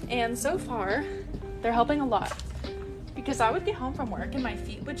 and so far they're helping a lot because I would get home from work and my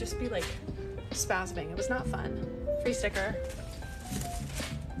feet would just be like spasming. It was not fun. Free sticker.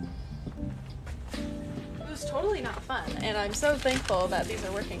 It was totally not fun, and I'm so thankful that these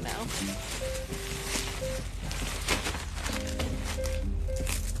are working now.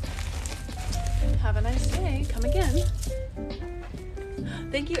 Have a nice day. Come again.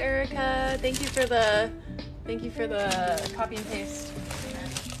 Thank you, Erica. Thank you for the copy and paste.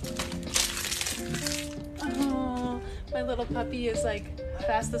 Oh, my little puppy is like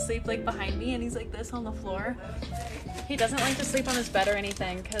fast asleep like behind me, and he's like this on the floor. He doesn't like to sleep on his bed or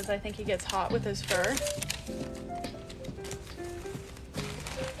anything because I think he gets hot with his fur.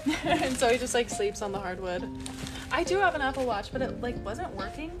 And so he just like sleeps on the hardwood. I do have an Apple Watch, but it like wasn't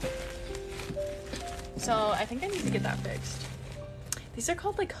working. So I think I need to get that fixed. These are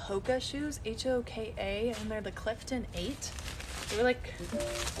called like Hoka shoes, Hoka, and they're the Clifton 8. They were like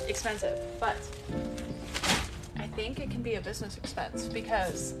expensive, but I think it can be a business expense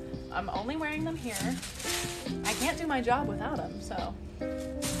because I'm only wearing them here. I can't do my job without them, so.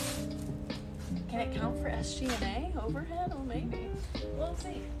 Can it count for SG&A overhead? Oh, maybe. We'll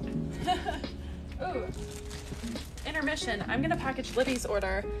see. Ooh. Intermission. I'm gonna package Libby's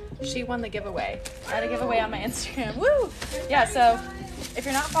order. She won the giveaway. I had a giveaway on my Instagram. Woo! Yeah, so if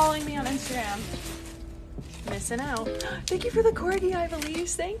you're not following me on Instagram, missing out. Thank you for the corgi, I believe.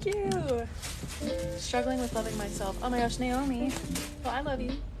 Thank you. Struggling with loving myself. Oh my gosh, Naomi. Well, I love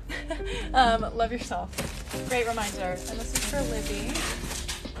you. Love yourself. Great reminder. And this is for Libby.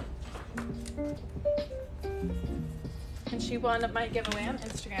 And she won my giveaway on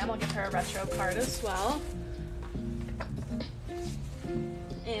Instagram. I'll give her a retro card as well.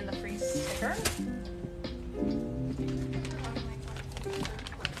 And the free sticker.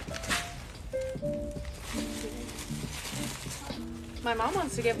 My mom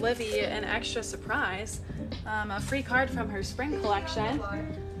wants to give Livy an extra surprise, a free card from her spring collection.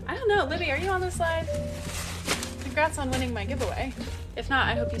 I don't know, Livy, are you on this live? Congrats on winning my giveaway. If not,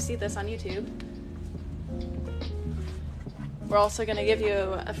 I hope you see this on YouTube. We're also gonna give you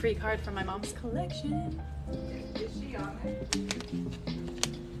a free card from my mom's collection. Is she on it?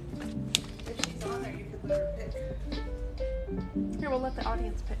 If she's on there, you could let her pick. Here, we'll let the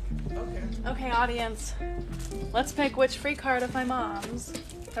audience pick. Okay. Okay, audience. Let's pick which free card of my mom's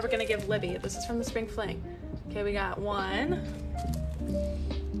that we're gonna give Libby. This is from the Spring Fling. Okay, we got 1,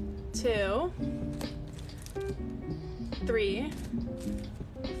 2, 3,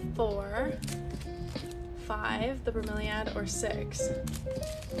 4, 5, the bromeliad, or 6.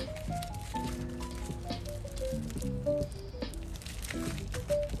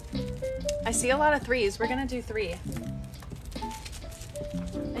 I see a lot of 3s. We're gonna do 3.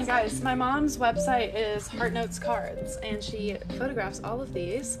 And guys, my mom's website is Heart Notes Cards, and she photographs all of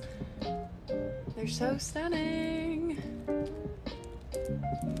these. They're so stunning.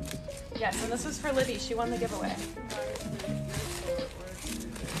 Yes, and this was for Libby. She won the giveaway.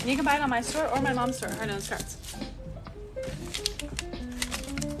 And you can buy it on my store or my mom's store, Heart Notes Cards.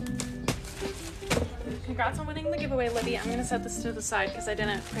 Congrats on winning the giveaway, Libby. I'm gonna set this to the side because I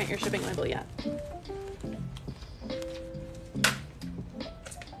didn't print your shipping label yet.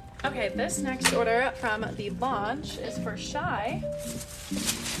 Okay, this next order from the launch is for Shy.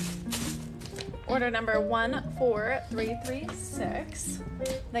 Order number 14336.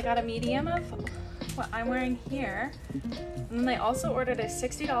 They got a medium of what I'm wearing here. And then they also ordered a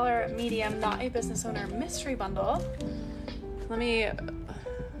 $60 medium, not a business owner mystery bundle. Let me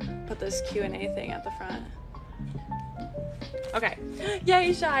put this Q&A thing at the front. Okay.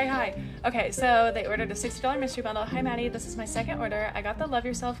 Yay, Shy, hi. Okay, so they ordered a $60 mystery bundle. Hi, Maddie. This is my second order. I got the Love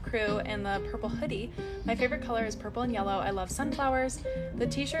Yourself crew in the purple hoodie. My favorite color is purple and yellow. I love sunflowers. The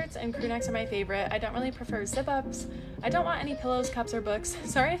t-shirts and crew necks are my favorite. I don't really prefer zip-ups. I don't want any pillows, cups, or books.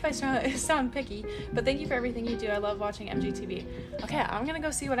 Sorry if I sound picky, but thank you for everything you do. I love watching MGTV. Okay, I'm gonna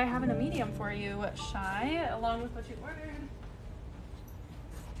go see what I have in a medium for you, Shy, along with what you ordered.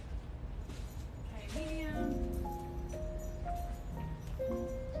 Okay, medium.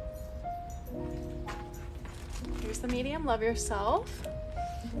 Here's the medium, Love Yourself.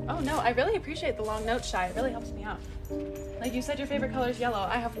 Oh no, I really appreciate the long note, Shy. It really helps me out. Like you said, your favorite color is yellow.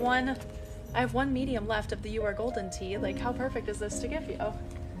 I have one medium left of the You Are Golden tee. Like, how perfect is this to give you?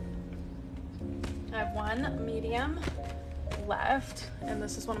 I have one medium left, and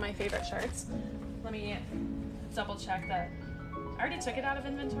this is one of my favorite shirts. Let me double check that. I already took it out of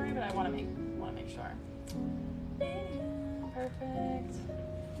inventory, but I want to make sure. Perfect.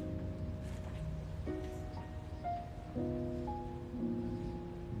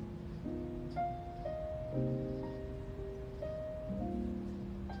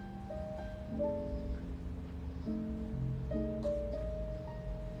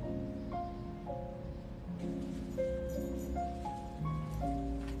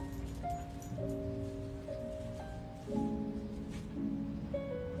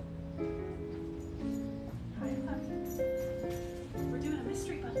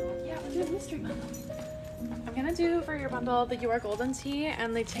 I'm gonna do for your bundle the You Are Golden tee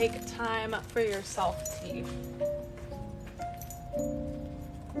and the Take Time for Yourself tee,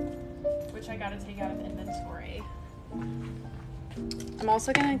 which I gotta take out of inventory. I'm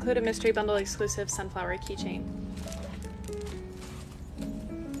also gonna include a mystery bundle exclusive sunflower keychain.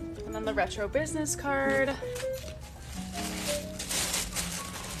 And then the retro business card.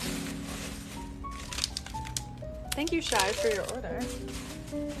 Thank you, Shy, for your order.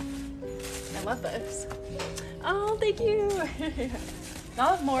 I love this. Oh, thank you.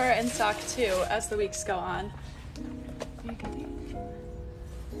 I'll have more in stock too as the weeks go on.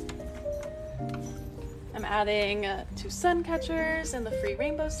 I'm adding 2 sun catchers and the free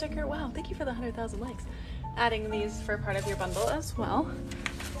rainbow sticker. Wow, thank you for the 100,000 likes. Adding these for part of your bundle as well.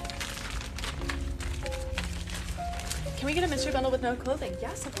 Can we get a mystery bundle with no clothing?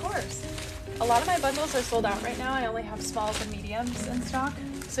 Yes, of course. A lot of my bundles are sold out right now. I only have smalls and mediums in stock.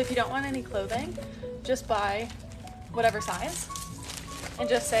 So if you don't want any clothing, just buy whatever size and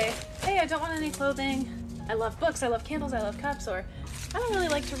just say, hey, I don't want any clothing. I love books, I love candles, I love cups, or I don't really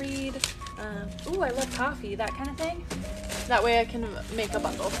like to read. Ooh, I love coffee, that kind of thing. That way I can make a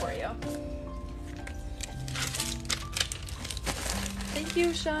bundle for you. Thank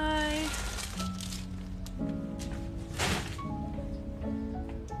you, Shy.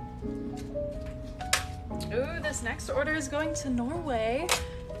 Ooh, this next order is going to Norway.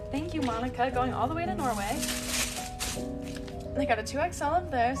 Thank you, Monica, going all the way to Norway. I got a 2XL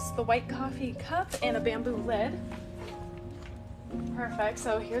of this, the white coffee cup, and a bamboo lid. Perfect,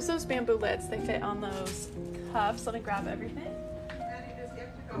 so here's those bamboo lids. They fit on those cups. Let me grab everything. Maddie, does he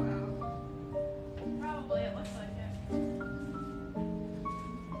have to go out? Probably, it looks like it.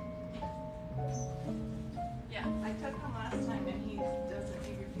 Yeah. I took him last time and he refuses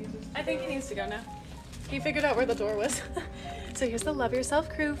to I think he needs to go now. He figured out where the door was. So here's the Love Yourself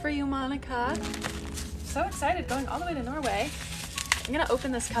crew for you, Monica. So excited, going all the way to Norway. I'm gonna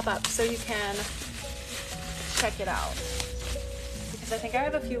open this cup up so you can check it out, because I think I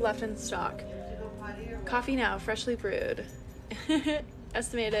have a few left in stock. Coffee now, freshly brewed.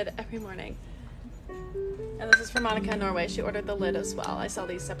 Estimated every morning. And this is for Monica in Norway. She ordered the lid as well. I sell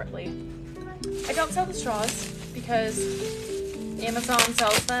these separately. I don't sell the straws because Amazon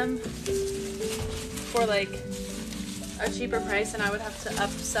sells them for like a cheaper price, and I would have to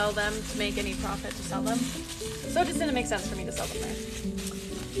upsell them to make any profit to sell them. So it just didn't make sense for me to sell them there.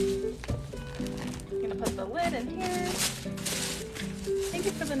 I'm gonna put the lid in here. Thank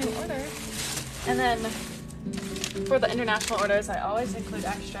you for the new order. And then for the international orders, I always include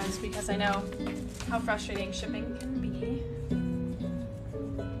extras because I know how frustrating shipping can be.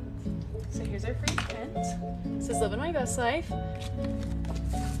 So here's our free print. This is Living My Best Life.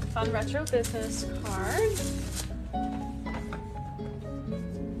 Fun retro business card.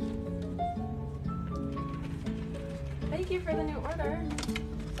 Thank you for the new order.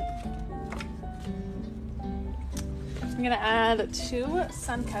 I'm gonna add 2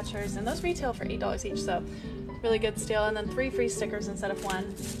 sun catchers, and those retail for $8 each, so really good steal. And then 3 free stickers instead of 1. I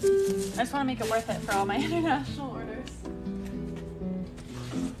just want to make it worth it for all my international orders.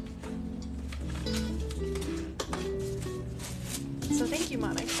 So thank you,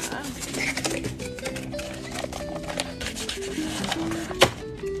 Monica.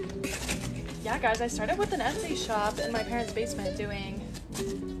 Yeah, guys, I started with an Etsy shop in my parents' basement doing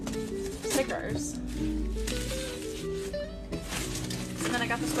stickers. And then I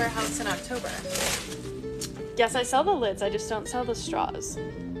got this warehouse in October. Yes, I sell the lids, I just don't sell the straws.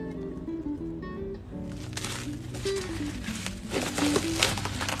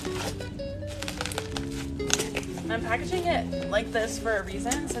 I'm packaging it like this for a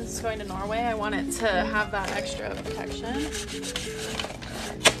reason. Since it's going to Norway, I want it to have that extra protection.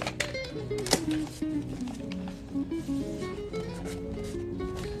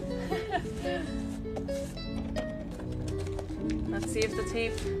 Let's see if the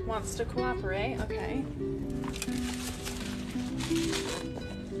tape wants to cooperate. Okay.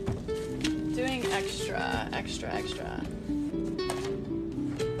 Doing extra.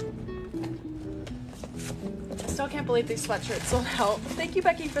 Still can't believe these sweatshirts sold out. Thank you,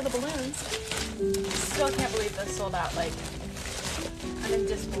 Becky, for the balloons. Still can't believe this sold out. Like, I'm in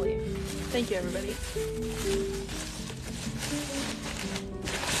disbelief. Thank you, everybody.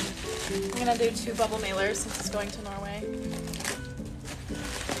 I'm gonna do 2 bubble mailers since it's going to Norway.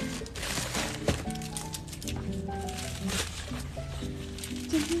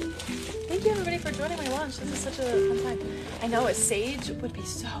 Thank you, everybody, for joining my lunch. This is such a fun time. I know a sage would be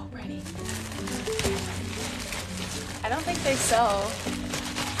so pretty. I don't think they sell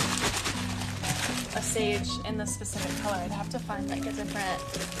a sage in this specific color. I'd have to find like a different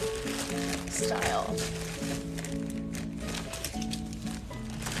style.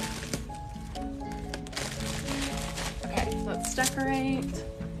 Okay, let's decorate.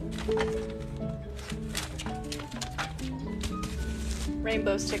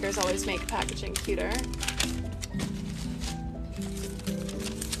 Rainbow stickers always make packaging cuter.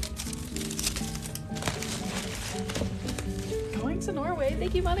 To Norway.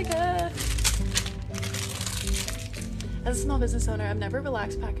 Thank you, Monica. As a small business owner, I've never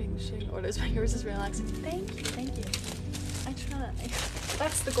relaxed packaging orders, but yours is relaxing. Thank you. I try.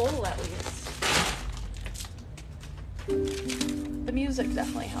 That's the goal, at least. The music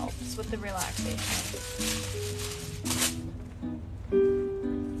definitely helps with the relaxation.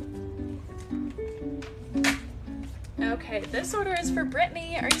 Okay, this order is for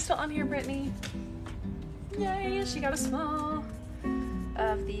Brittany. Are you still on here, Brittany? Yay, she got a small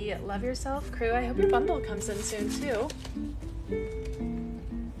of the Love Yourself crew. I hope your bundle comes in soon too.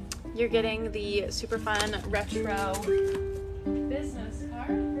 You're getting the super fun retro business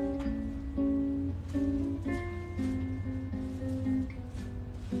card.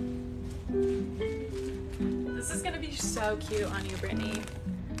 This is gonna be so cute on you, Brittany.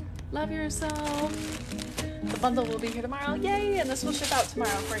 Love yourself. The bundle will be here tomorrow. Yay! And this will ship out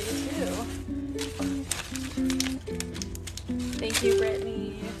tomorrow for you too. Thank you,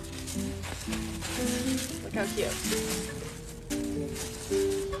 Brittany. Look how cute.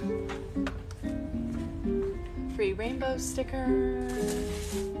 Free rainbow sticker.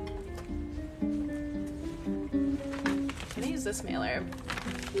 I'm gonna use this mailer.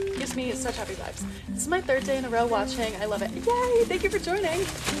 Gives me such happy vibes. This is my 3rd day in a row watching. I love it. Yay! Thank you for joining.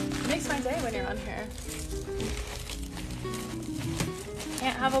 It makes my day when you're on here.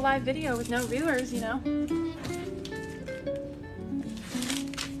 Can't have a live video with no viewers, you know?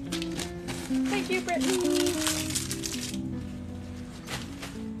 Thank you, Brittany.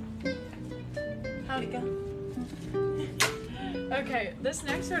 How'd it go? Okay, this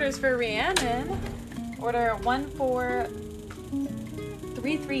next order is for Rhiannon. Order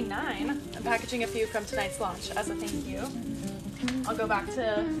 14339. I'm packaging a few from tonight's launch as a thank you. I'll go back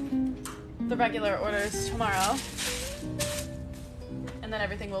to the regular orders tomorrow. And then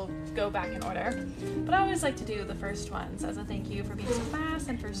everything will go back in order. But I always like to do the first ones as a thank you for being so fast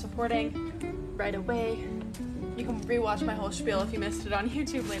and for supporting right away. You can rewatch my whole spiel if you missed it on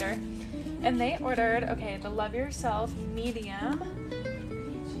YouTube later. And they ordered, okay, the Love Yourself medium.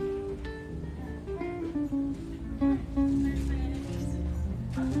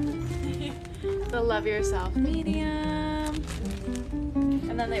 The Love Yourself medium.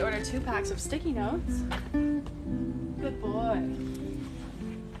 And then they ordered 2 packs of sticky notes. Good boy.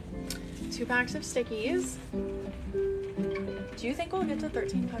 2 packs of stickies. Do you think we'll get to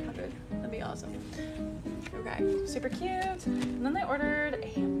 13,500? That'd be awesome. Okay, super cute. And then they ordered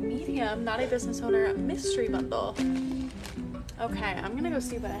a medium, not a business owner, mystery bundle. Okay, I'm gonna go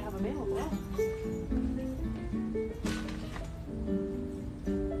see what I have available.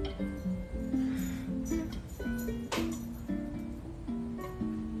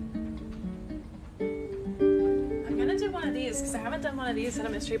 I'm gonna do one of these because I haven't done one of these in a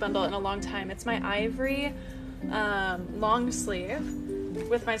mystery bundle in a long time. It's my ivory long sleeve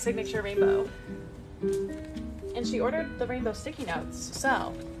with my signature rainbow. And she ordered the rainbow sticky notes,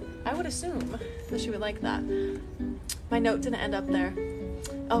 so I would assume that she would like that. My note didn't end up there.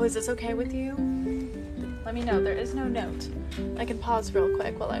 Oh, is this okay with you? Let me know. There is no note. I can pause real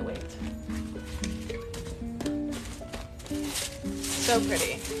quick while I wait. So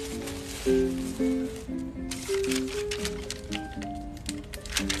pretty.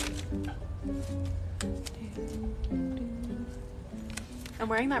 I'm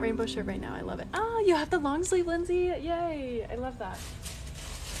wearing that rainbow shirt right now. I love it. Oh, you have the long sleeve, Lindsay. Yay. I love that.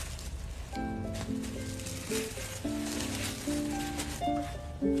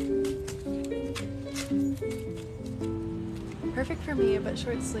 Perfect for me, but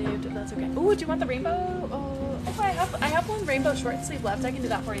short sleeved, if that's okay. Oh, do you want the rainbow? Oh, I have one rainbow short sleeve left. I can do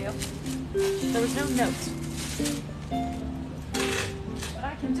that for you. There was no note, but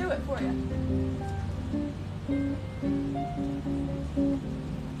I can do it for you.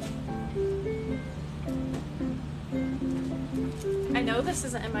 I know this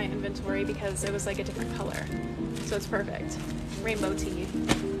isn't in my inventory because it was like a different color, so it's perfect. Rainbow tee.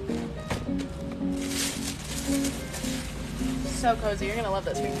 So cozy. You're gonna love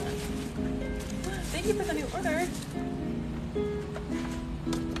this treatment. Thank you for the new order.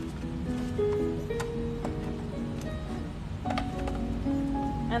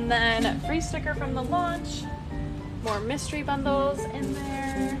 And then free sticker from the launch. More mystery bundles in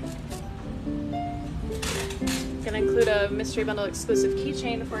there. Gonna include a mystery bundle exclusive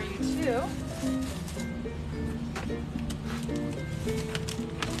keychain for you too.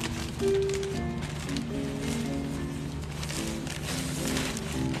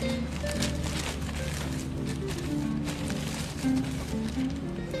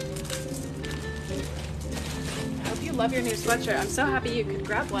 Love your new sweatshirt. I'm so happy you could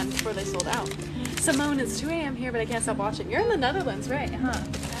grab one before they sold out. Simone, it's 2 a.m. here, but I can't stop watching. You're in the Netherlands, right? Huh?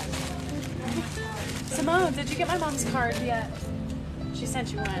 Simone, did you get my mom's card yet? She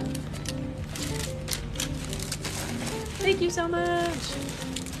sent you one. Thank you so much.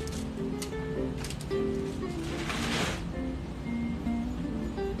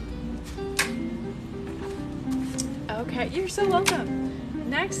 Okay, you're so welcome.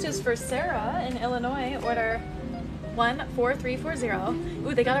 Next is for Sarah in Illinois. Order 14340.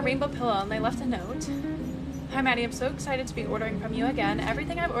 Ooh, they got a rainbow pillow and they left a note. Hi Maddie, I'm so excited to be ordering from you again.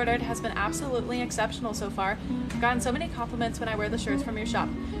 Everything I've ordered has been absolutely exceptional so far. I've gotten so many compliments when I wear the shirts from your shop.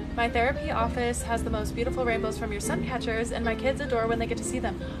 My therapy office has the most beautiful rainbows from your sun catchers, and my kids adore when they get to see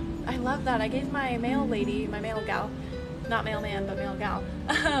them. I love that. I gave my mail lady, my mail gal, not mailman, but mail gal,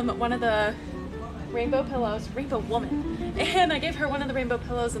 one of the rainbow pillows, rainbow woman, and I gave her one of the rainbow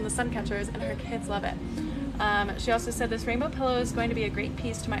pillows and the sun catchers, and her kids love it. She also said this rainbow pillow is going to be a great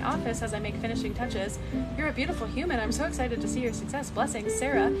piece to my office as I make finishing touches. You're a beautiful human. I'm so excited to see your success. Blessings,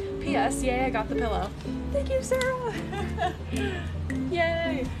 Sarah. P.S. Yay, I got the pillow. Thank you, Sarah.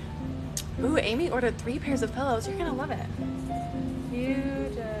 Yay. Ooh, Amy ordered 3 pairs of pillows. You're gonna love it.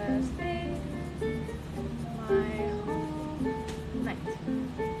 You just made my whole night.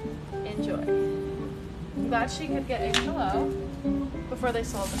 Enjoy. I'm glad she could get a pillow before they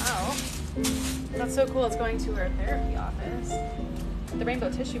sold out. That's so cool. It's going to her therapy office. The rainbow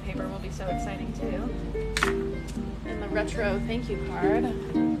tissue paper will be so exciting too. And the retro thank you card.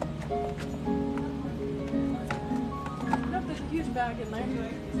 Nope, there's a huge bag in there.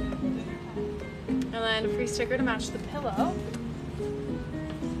 And then a free sticker to match the pillow.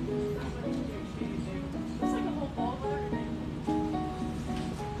 Looks like a whole ball bag.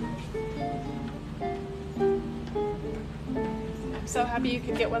 I'm so happy you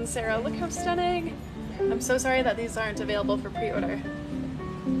could get one, Sarah. Look how stunning. I'm so sorry that these aren't available for pre-order.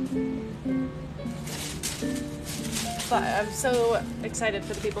 But I'm so excited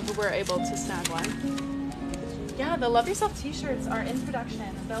for the people who were able to snag one. Yeah, the Love Yourself t-shirts are in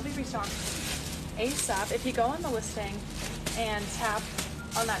production. They'll be restocked ASAP. If you go on the listing and tap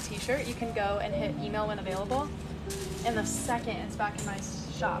on that t-shirt, you can go and hit email when available. And the second it's back in my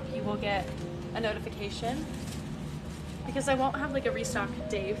shop, you will get a notification, because I won't have like a restock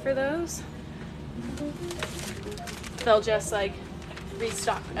day for those. They'll just like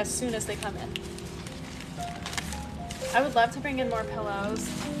restock as soon as they come in. I would love to bring in more pillows,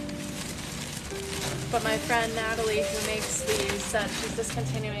 but my friend Natalie, who makes these, said she's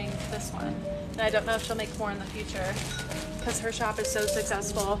discontinuing this one. And I don't know if she'll make more in the future because her shop is so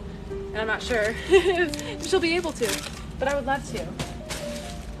successful, and I'm not sure if she'll be able to, but I would love to.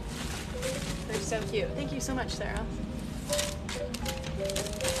 They're so cute. Thank you so much, Sarah.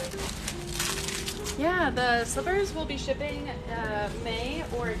 Yeah, the slippers will be shipping May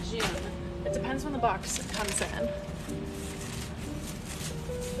or June. It depends when the box comes in.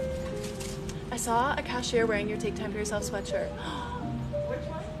 I saw a cashier wearing your Take Time for Yourself sweatshirt. Which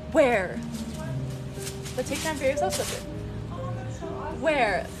one? Where? But take time for yourself, sister. Oh, that's so awesome.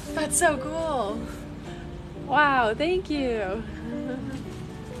 Where? That's so cool. Wow, thank you.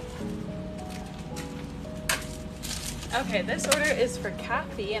 Okay, this order is for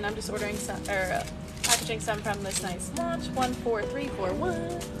Kathy, and I'm just ordering some, or packaging some from this nice launch,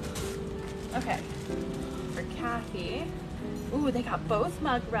 14341. Okay, for Kathy. Ooh, they got both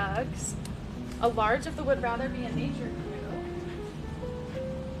mug rugs. A large of the Would Rather Be in Nature crew.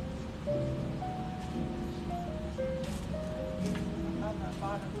 On the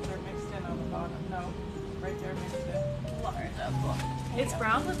bottom, they're mixed in on the bottom. No, right there mixed in. Large of them. It's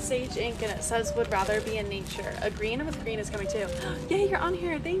brown with sage ink and it says Would Rather Be in Nature. A green with green is coming too. Yay, you're on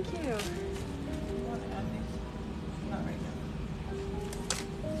here. Thank you. You want to add these? Not right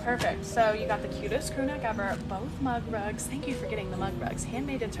now. Perfect. So you got the cutest crew neck ever. Both mug rugs. Thank you for getting the mug rugs.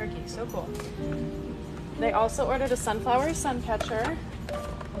 Handmade in Turkey. So cool. They also ordered a sunflower sun catcher.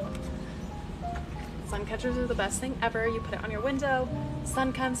 Sun catchers are the best thing ever. You put it on your window,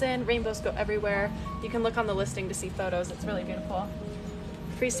 sun comes in, rainbows go everywhere. You can look on the listing to see photos. It's really beautiful.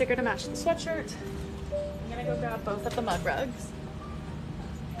 Free sticker to match the sweatshirt. I'm gonna go grab both of the mug rugs.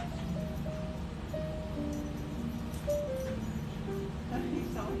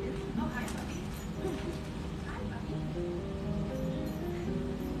 He's all here. Oh, hi, puppy. Hi,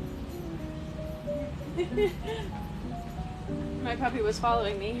 puppy. My puppy was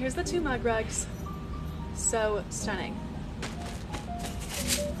following me. Here's the two mug rugs. So stunning.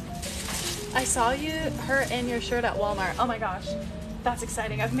 I saw her in your shirt at Walmart. Oh my gosh, that's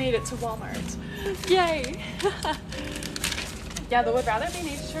exciting. I've made it to Walmart. Yay! Yeah, the Would Rather Be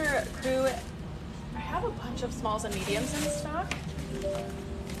Nature crew, I have a bunch of smalls and mediums in stock.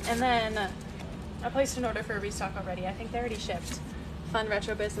 And then I placed an order for a restock already. I think they already shipped. Fun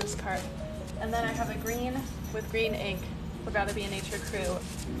retro business card. And then I have a green with green ink, Would Rather Be a Nature crew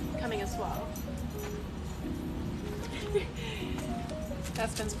coming as well.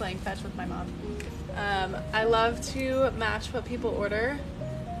 Aspen's playing fetch with my mom. I love to match what people order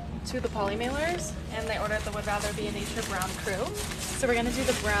to the poly mailers, and they ordered the Would Rather Be a Nature brown crew. So we're gonna do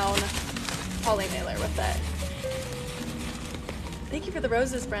the brown poly mailer with it. Thank you for the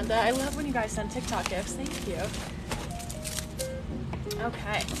roses, Brenda. I love when you guys send TikTok gifts. Thank you.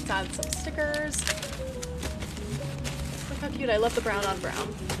 Okay, got some stickers. Look how cute. I love the brown on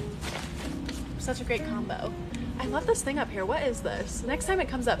brown. Such a great combo. I love this thing up here. What is this? Next time it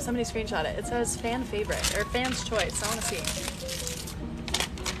comes up, somebody screenshot it. It says fan favorite or fan's choice. I want to see.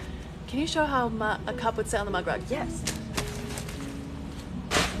 Can you show how a cup would sit on the mug rug? Yes.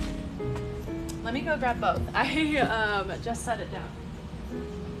 Let me go grab both. I just set it down.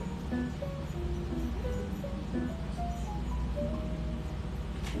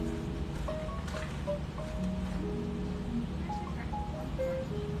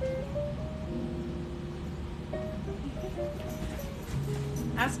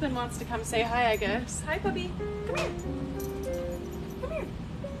 Aspen wants to come say hi, I guess. Hi, puppy. Come here. Come here.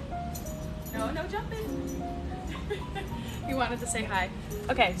 No jumping. He wanted to say hi.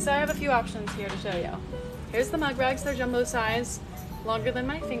 Okay, so I have a few options here to show you. Here's the mug rugs. They're jumbo size, longer than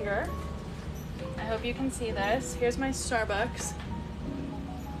my finger. I hope you can see this. Here's my Starbucks.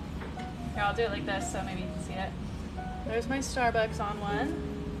 Here, I'll do it like this so maybe you can see it. There's my Starbucks on one.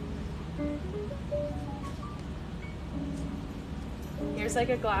 Here's like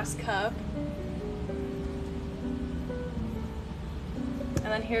a glass cup.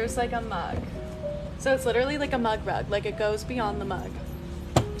 And then here's like a mug. So it's literally like a mug rug, like it goes beyond the mug.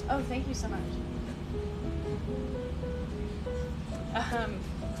 Oh, thank you so much.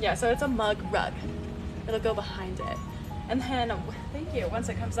 Yeah, so it's a mug rug. It'll go behind it. And then, thank you, once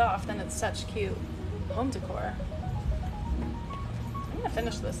it comes off, then it's such cute home decor. I'm gonna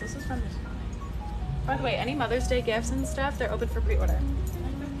finish this. This is from this morning. By the way, any Mother's Day gifts and stuff, they're open for pre-order. I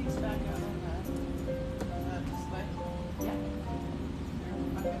put these back out on that display. Yeah.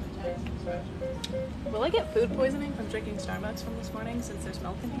 I'm gonna tag some sweatshirts. Will I get food poisoning from drinking Starbucks from this morning since there's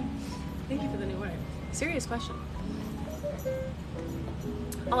milk in here? Thank you for the new order. Serious question.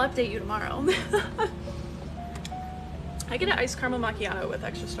 I'll update you tomorrow. I get an iced caramel macchiato with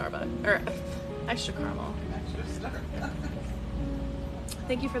extra Starbucks, or extra caramel. Extra Starbucks.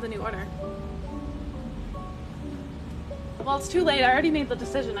 Thank you for the new order. Well, it's too late. I already made the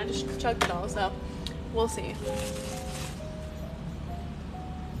decision. I just chugged it all, so we'll see.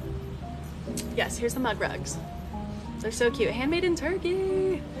 Yes, here's the mug rugs. They're so cute. Handmade in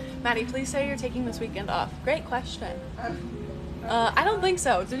Turkey. Maddie, please say you're taking this weekend off. Great question. I don't think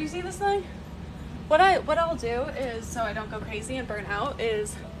so. Did you see this thing? What I'll do is, so I don't go crazy and burn out,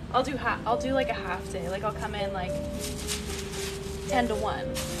 is I'll do like a half day. Like I'll come in like 10 to 1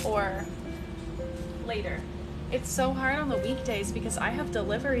 or later. It's so hard on the weekdays because I have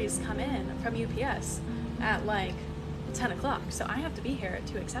deliveries come in from UPS at like 10 o'clock, so I have to be here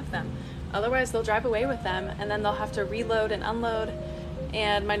to accept them. Otherwise they'll drive away with them and then they'll have to reload and unload.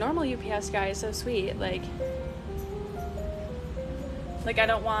 And my normal UPS guy is so sweet, like I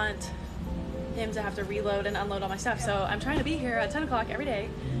don't want him to have to reload and unload all my stuff, so I'm trying to be here at 10 o'clock every day.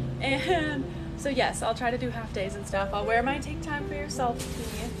 And so yes, I'll try to do half days and stuff. I'll wear my take time for yourself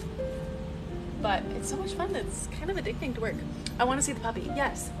tee, but it's so much fun. It's kind of addicting to work. I want to see the puppy.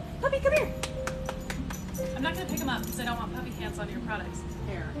 Yes, puppy, come here. I'm not gonna pick him up because I don't want puppy hands on your products.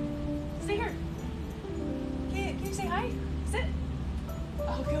 Here, stay here. Can you say hi? Sit.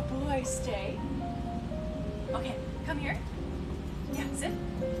 Oh, good boy. Stay. Okay, come here. Yeah, sit.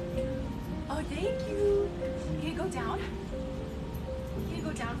 Oh, thank you. Can you go down? Can you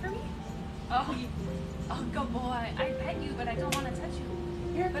go down for me? Oh, oh, good boy. I pet you, but I don't want to touch you.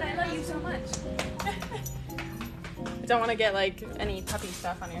 Here, but I love you so much. I don't want to get like any puppy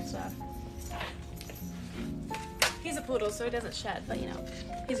stuff on your stuff. He's a poodle, so he doesn't shed, but you know,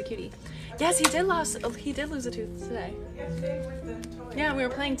 he's a cutie. Yes, he did lose a tooth today. Yesterday with the toy. Yeah, we were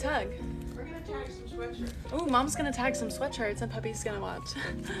playing tug. We're gonna tag some sweatshirts. Oh, Mom's gonna tag some sweatshirts and Puppy's gonna watch.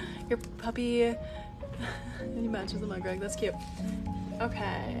 Your puppy, he matches the mug rug. That's cute.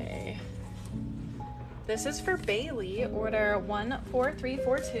 Okay. This is for Bailey. Order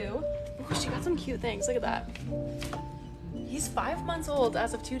 14342. Oh, she got some cute things. Look at that. He's 5 months old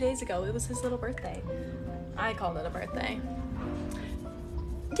as of 2 days ago. It was his little birthday. I called it a birthday.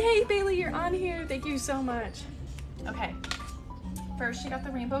 Yay, Bailey, you're on here. Thank you so much. Okay. First, she got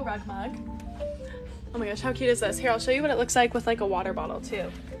the rainbow rug mug. Oh my gosh, how cute is this? Here, I'll show you what it looks like with like a water bottle too.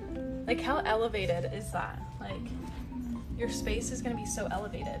 Like, how elevated is that? Like, your space is gonna be so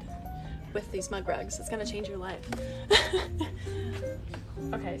elevated with these mug rugs. It's gonna change your life.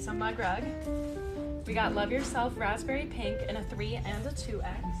 Okay, so mug rug. We got Love Yourself Raspberry Pink in a 3 and a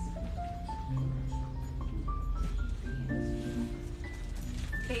 2X.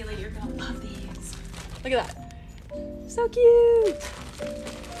 Bailey, you're gonna love these. Look at that. So cute.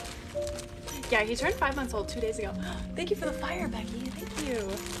 Yeah, he turned 5 months old 2 days ago. Thank you for the fire, Becky. Thank you.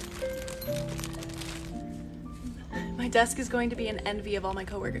 My desk is going to be an envy of all my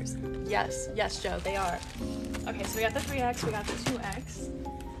coworkers. Yes, yes, Joe, they are. Okay, so we got the 3X, we got the 2X.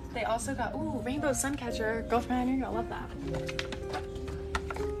 They also got, ooh, rainbow sun catcher. Girlfriend, you're gonna love that.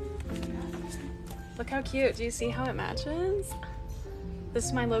 Look how cute. Do you see how it matches? This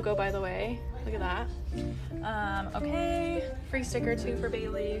is my logo, by the way. Look at that. Okay, free sticker too for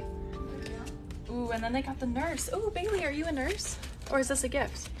Bailey. Ooh, and then they got the nurse. Ooh, Bailey, are you a nurse? Or is this a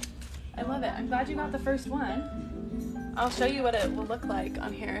gift? I love it. I'm glad you got the first one. I'll show you what it will look like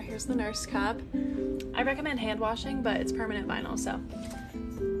on here. Here's the nurse cup. I recommend hand washing, but it's permanent vinyl, so.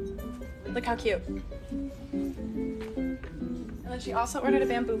 Look how cute. And then she also ordered a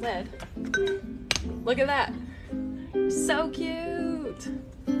bamboo lid. Look at that. So cute.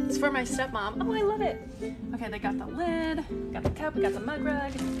 It's for my stepmom. Oh, I love it. Okay, they got the lid, got the cup, we got the mug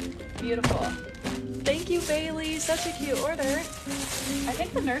rug. Beautiful. Thank you, Bailey. Such a cute order. I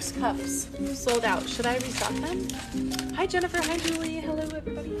think the nurse cups sold out. Should I restock them? Hi, Jennifer. Hi, Julie. Hello,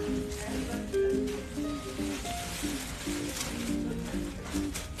 everybody.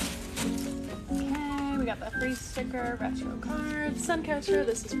 Okay, we got the free sticker, retro card, sun catcher.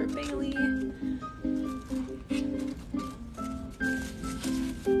 This is for Bailey.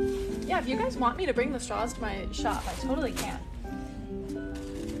 Yeah, if you guys want me to bring the straws to my shop, I totally can.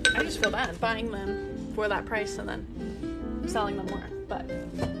 I just feel bad buying them for that price and then selling them more, but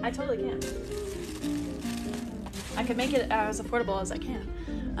I totally can. I could make it as affordable as I can.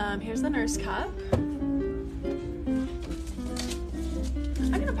 Here's the nurse cup. I'm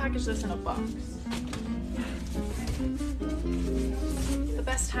gonna package this in a box. The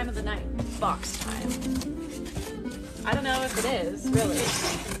best time of the night, box time. I don't know if it is, really,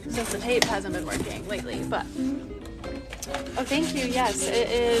 since the tape hasn't been working lately, but... Oh, thank you. Yes,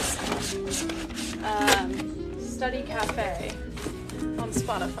 it is Study Cafe on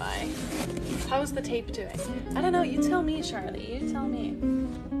Spotify. How's the tape doing? I don't know. You tell me, Charlie. You tell me.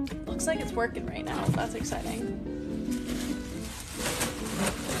 Looks like it's working right now. That's exciting.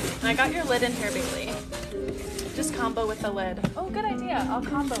 And I got your lid in here, Bailey. Just combo with the lid. Oh, good idea. I'll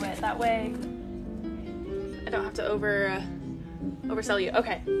combo it. That way I don't have to oversell you.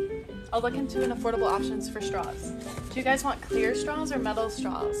 Okay. I'll look into an affordable options for straws. Do you guys want clear straws or metal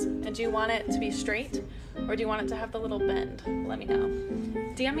straws? And do you want it to be straight or do you want it to have the little bend? Let me know.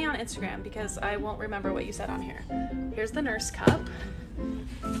 DM me on Instagram because I won't remember what you said on here. Here's the nurse cup.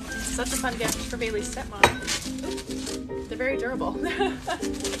 Such a fun gift for Bailey's stepmom. Oops. They're very durable.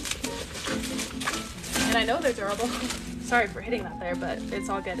 And I know they're durable. Sorry for hitting that there, but it's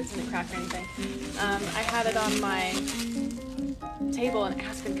all good. It didn't crack or anything. I had it on my table and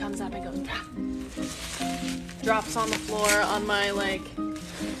Aspen comes up and goes, "Rah." Drops on the floor on my like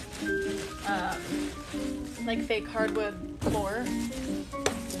fake hardwood floor.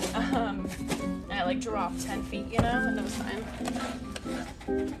 And I like dropped 10 feet, you know, and it was fine.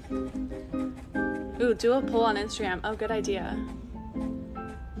 Ooh, do a poll on Instagram. Oh, good idea.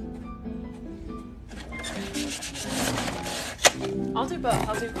 I'll do both.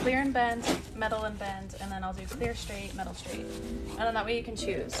 I'll do clear and bend, metal and bend, and then I'll do clear straight, metal straight. And then that way you can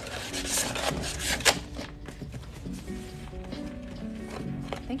choose.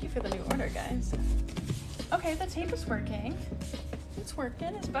 Thank you for the new order, guys. Okay, the tape is working. It's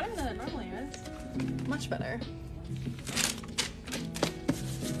working. It's better than it normally is. Much better.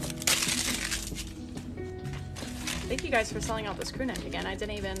 Thank you guys for selling out this crew neck again. I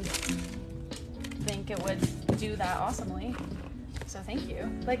didn't even think it would do that awesomely. So thank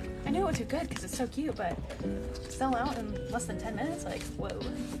you. Like, I knew it would do good because it's so cute, but sell out in less than 10 minutes? Like, whoa.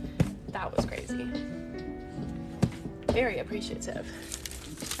 That was crazy. Very appreciative.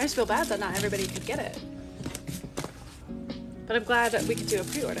 I just feel bad that not everybody could get it. But I'm glad that we could do a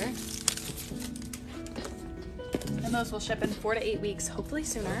pre-order. And those will ship in 4 to 8 weeks, hopefully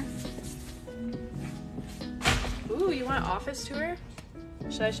sooner. Ooh, you want an office tour?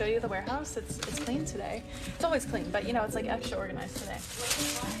 Should I show you the warehouse? It's clean today. It's always clean, but you know, it's like extra organized today.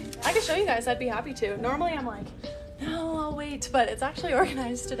 I could show you guys, I'd be happy to. Normally I'm like, no, I'll wait, but it's actually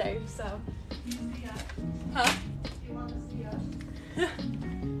organized today, so. Huh? You want to see us?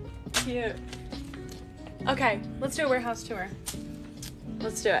 Cute. Okay, let's do a warehouse tour.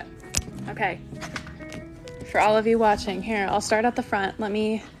 Let's do it. Okay. For all of you watching, here, I'll start at the front. Let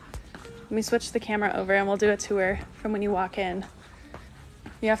me switch the camera over and we'll do a tour from when you walk in.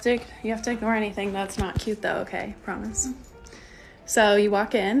 You have to ignore anything that's not cute though, okay? Promise. So you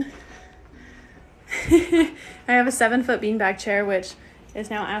walk in. I have a 7-foot beanbag chair, which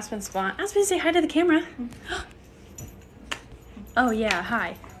is now Aspen's spot. Aspen, say hi to the camera. Oh yeah,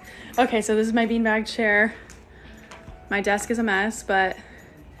 hi. Okay, so this is my beanbag chair. My desk is a mess, but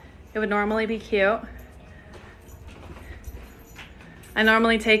it would normally be cute. I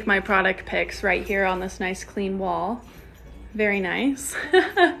normally take my product pics right here on this nice clean wall. Very nice.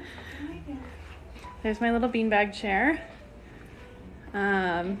 There's my little beanbag chair.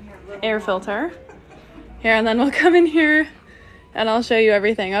 Air filter. Here, and then we'll come in here and I'll show you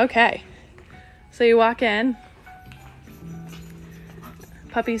everything. Okay. So you walk in.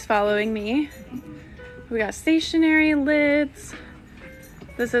 Puppy's following me. We got stationery, lids.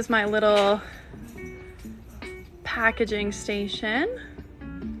 This is my little packaging station.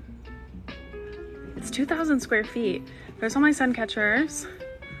 It's 2,000 square feet. There's all my sun catchers,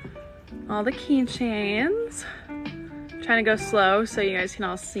 all the keychains. Trying to go slow so you guys can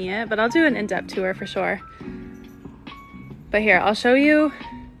all see it, but I'll do an in-depth tour for sure. But here, I'll show you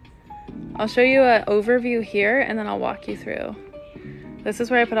an overview here and then I'll walk you through. This is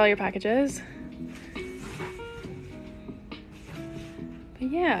where I put all your packages.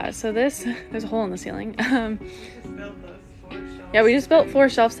 But yeah, so there's a hole in the ceiling. Yeah, we just built 4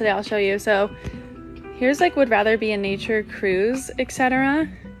 shelves today. I'll show you. So here's like would rather be a nature cruise, etc.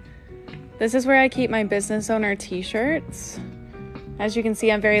 This is where I keep my business owner t-shirts. As you can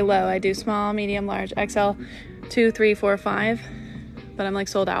see, I'm very low. I do small, medium, large, XL, 2, 3, 4, 5, but I'm like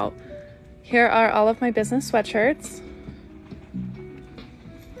sold out. Here are all of my business sweatshirts.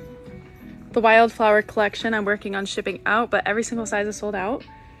 The wildflower collection I'm working on shipping out, but every single size is sold out.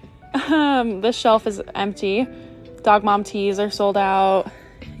 This shelf is empty. Dog mom tees are sold out.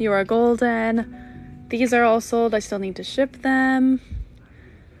 You are golden. These are all sold. I still need to ship them.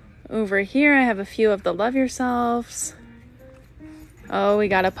 Over here, I have a few of the love yourselves. Oh, we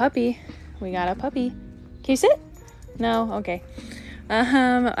got a puppy. We got a puppy. Can you sit? No? Okay. I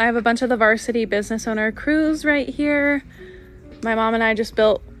have a bunch of the varsity business owner crews right here. My mom and I just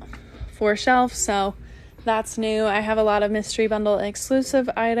built 4 shelves, so that's new. I have a lot of mystery bundle exclusive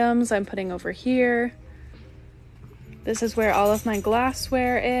items I'm putting over here. This is where all of my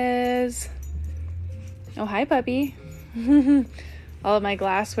glassware is. Oh, hi, puppy. All of my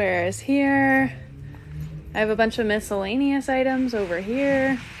glassware is here. I have a bunch of miscellaneous items over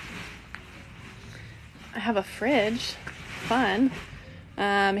here. I have a fridge. Fun.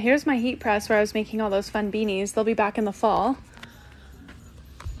 Here's my heat press where I was making all those fun beanies. They'll be back in the fall.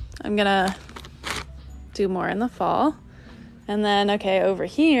 I'm gonna do more in the fall. And then, okay, over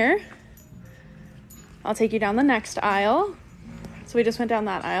here, I'll take you down the next aisle. So we just went down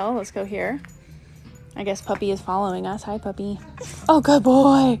that aisle. Let's go here. I guess Puppy is following us. Hi, Puppy. Oh, good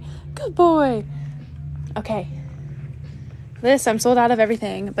boy. Good boy. Okay. I'm sold out of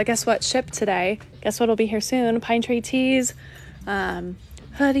everything. But guess what? Shipped today. Guess what'll be here soon? Pine tree tees,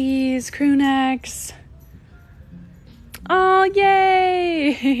 hoodies, crew necks. Oh,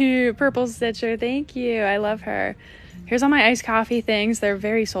 yay! Purple Stitcher. Thank you. I love her. Here's all my iced coffee things. They're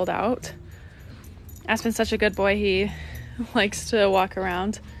very sold out. Aspen's such a good boy. He likes to walk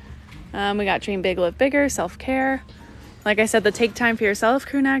around. We got Dream Big, Live Bigger, self-care. Like I said, the Take Time for Yourself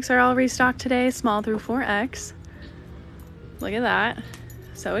crew necks are all restocked today, small through 4X. Look at that.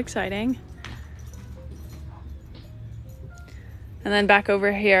 So exciting. And then back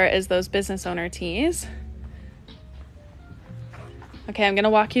over here is those business owner tees. Okay, I'm going to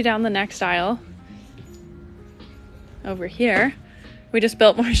walk you down the next aisle. Over here. We just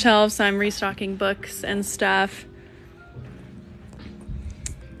built more shelves, so I'm restocking books and stuff.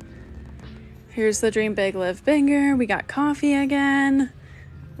 Here's the Dream Big, Live Bigger. We got coffee again.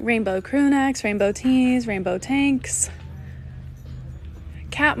 Rainbow crew necks, rainbow tees, rainbow tanks.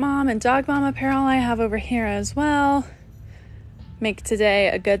 Cat mom and dog mom apparel I have over here as well. Make today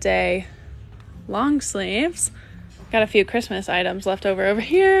a good day. Long sleeves. Got a few Christmas items left over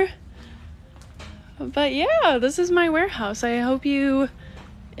here. But yeah, this is my warehouse. I hope you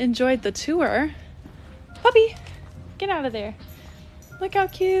enjoyed the tour. Puppy, get out of there. Look how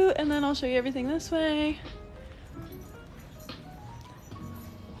cute. And then I'll show you everything this way.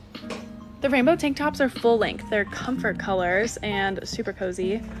 The rainbow tank tops are full length. They're comfort colors and super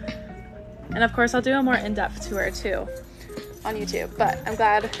cozy. And of course, I'll do a more in-depth tour too on YouTube, but I'm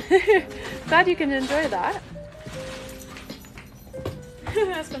glad, glad you can enjoy that.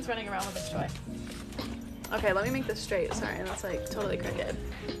 Aspen's running around with his toy. Okay, let me make this straight. Sorry, that's like totally crooked.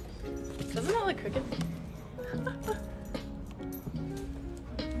 Doesn't that look crooked?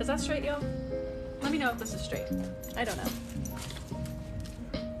 Is that straight, yo? Let me know if this is straight. I don't know.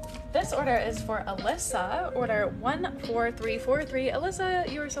 This order is for Alyssa. Order 14343.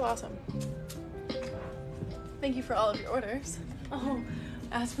 Alyssa, you are so awesome. Thank you for all of your orders. Oh,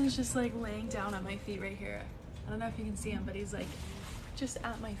 Aspen's just like laying down at my feet right here. I don't know if you can see him, but he's like just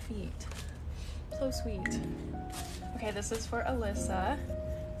at my feet. So sweet. Okay, this is for Alyssa.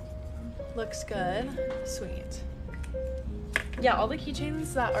 Looks good. Sweet. Yeah, all the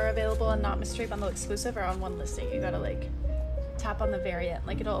keychains that are available and not mystery bundle exclusive are on one listing. You gotta like tap on the variant.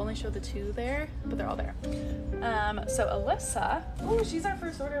 Like it'll only show the 2 there, but they're all there. So Alyssa, oh, she's our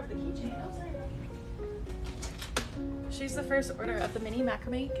first order of the keychain. Oh, sorry. She's the first order of the mini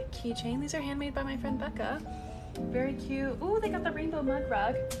macrame keychain. These are handmade by my friend Becca. Very cute. Ooh, they got the rainbow mug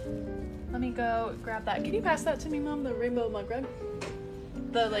rug. Let me go grab that. Can you pass that to me, Mom? The rainbow mug rug?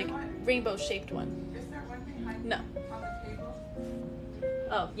 The like rainbow shaped one. Is there one behind No. on the table?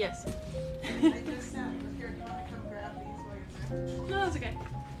 Oh, yes. I just sat with here. Do you want to come grab these while you're there? No, that's okay.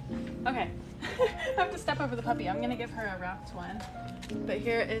 Okay. I have to step over the puppy. I'm gonna give her a wrapped one. But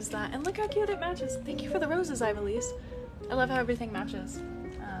here is that. And look how cute it matches. Thank you for the roses, Ivelisse. I love how everything matches.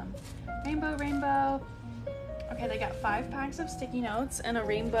 Rainbow, rainbow. Okay, they got 5 packs of sticky notes and a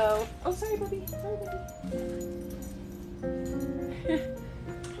rainbow. Oh, sorry, puppy. Sorry, puppy.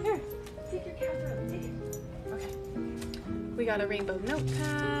 Here, take your cat throat. Take it. Okay. We got a rainbow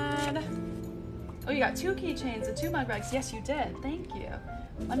notepad. Oh, you got 2 keychains and 2 mug bags. Yes, you did. Thank you.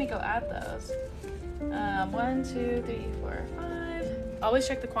 Let me go add those. 1, 2, 3, 4, 5. Always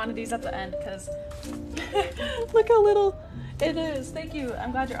check the quantities at the end because look how little it is. Thank you.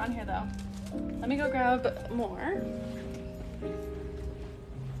 I'm glad you're on here though. Let me go grab more.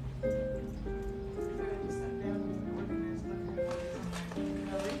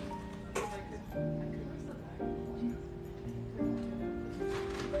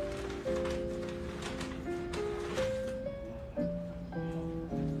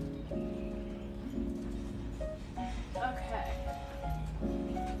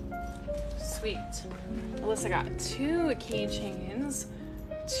 Sweet. Alyssa got 2 keychains,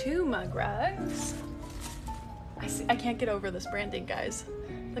 2 mug rugs. I can't get over this branding, guys.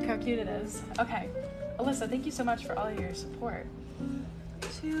 Look how cute it is. Okay, Alyssa, thank you so much for all of your support.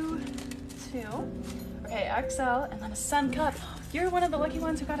 2, 2. Okay, XL, and then a sun cup. You're one of the lucky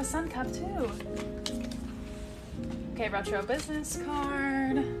ones who got a sun cup too. Okay, retro business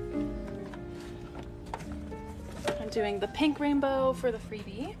card. I'm doing the pink rainbow for the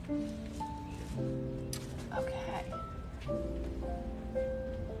freebie. Okay.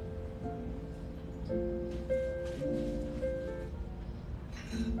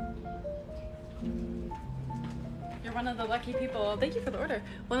 You're one of the lucky people. Thank you for the order.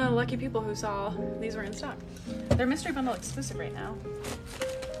 One of the lucky people who saw these were in stock. They're mystery bundle exclusive right now.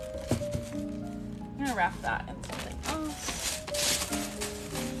 I'm gonna wrap that in something else.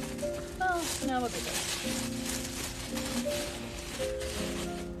 Oh, no, we'll do this.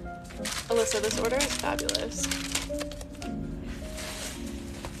 Alyssa, this order is fabulous.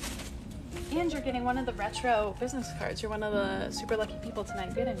 And you're getting one of the retro business cards. You're one of the super lucky people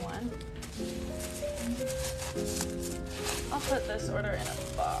tonight getting one. I'll put this order in a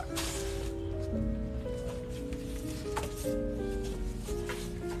box.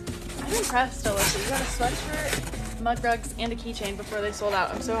 I'm impressed, Alyssa. You got a sweatshirt, mug rugs, and a keychain before they sold out.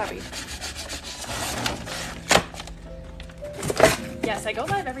 I'm so happy. Yes, I go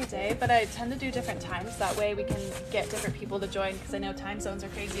live every day, but I tend to do different times. That way we can get different people to join, because I know time zones are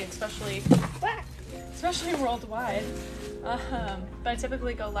crazy, especially worldwide. But I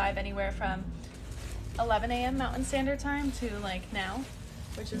typically go live anywhere from 11 a.m. Mountain Standard Time to like now,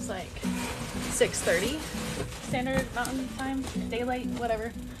 which is like 6:30 Standard Mountain Time, daylight,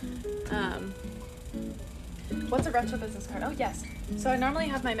 whatever. What's a retro business card? Oh yes. So I normally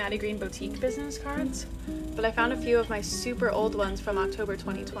have my Maddie Green Boutique business cards, but I found a few of my super old ones from October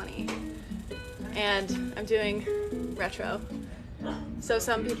 2020, and I'm doing retro. So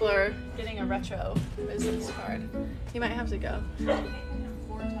some people are getting a retro business card. You might have to go.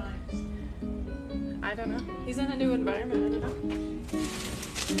 4 times. I don't know. He's in a new environment. I don't know.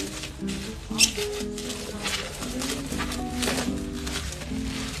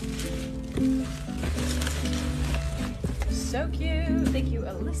 So cute. Thank you,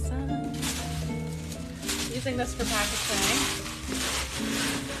 Alyssa. Using this for packaging.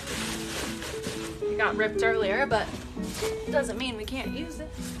 It got ripped earlier, but it doesn't mean we can't use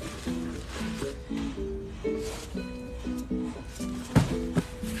it.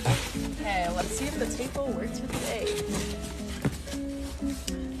 Okay, let's see if the tape will work today.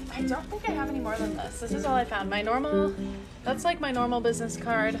 I don't think I have any more than this. This is all I found. My normal, that's like my normal business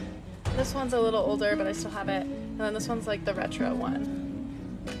card. This one's a little older, but I still have it. And then this one's like the retro one.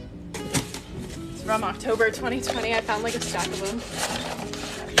 It's from October 2020. I found like a stack of them.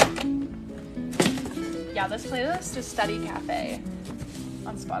 Yeah, this playlist is Study Cafe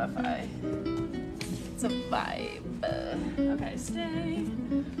on Spotify. It's a vibe. Okay, stay.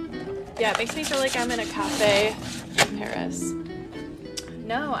 Yeah, it makes me feel like I'm in a cafe in Paris.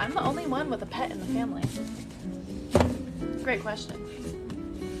 No, I'm the only one with a pet in the family. Great question.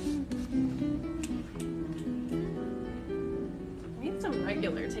 I need some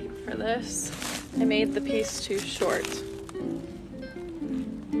regular tape for this. I made the piece too short.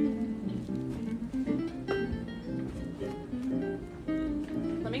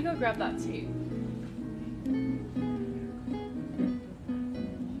 Let me go grab that tape.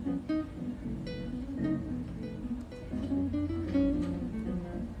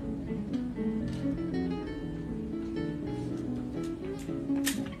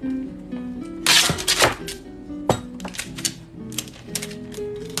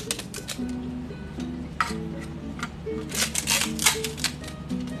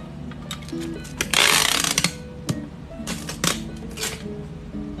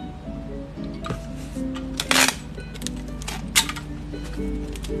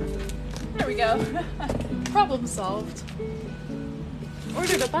 There we go. Problem solved.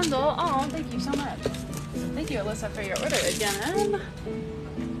 Ordered a bundle. Oh, thank you so much. Thank you, Alyssa, for your order again.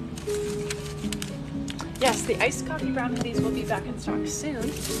 Yes, the iced coffee brown hoodies will be back in stock soon.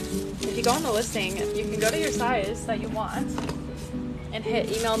 If you go on the listing, you can go to your size that you want and hit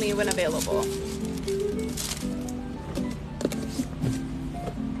email me when available.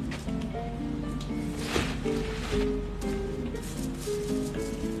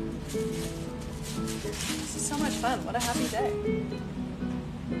 This is so much fun. What a happy day.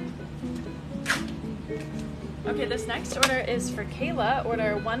 Okay, this next order is for Kayla,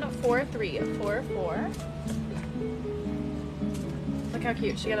 order 14344. Look how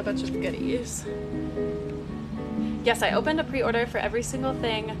cute, she got a bunch of goodies. Yes, I opened a pre-order for every single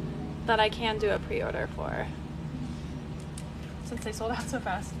thing that I can do a pre-order for, since they sold out so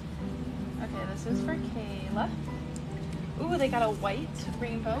fast. Okay, this is for Kayla. Ooh, they got a white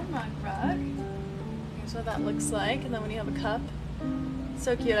rainbow mug rug. Here's what that looks like, and then when you have a cup.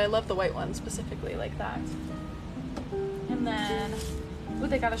 So cute, I love the white one specifically like that. And then, ooh,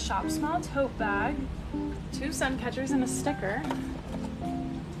 they got a Shop Small tote bag, 2 sun catchers and a sticker.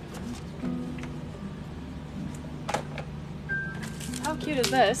 How cute is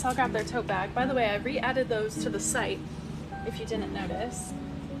this? I'll grab their tote bag. By the way, I re-added those to the site, if you didn't notice.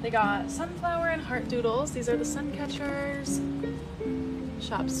 They got sunflower and heart doodles. These are the sun catchers.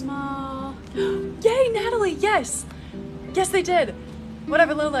 Shop Small. Yay, Natalie, yes! Yes, they did.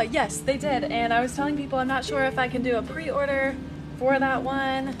 Whatever, Lola, yes, they did. And I was telling people I'm not sure if I can do a pre-order for that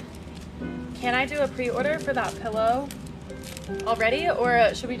one. Can I do a pre-order for that pillow already,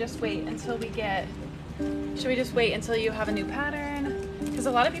 or should we just wait until you have a new pattern? Because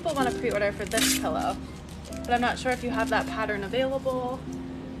a lot of people want to pre-order for this pillow, but I'm not sure if you have that pattern available.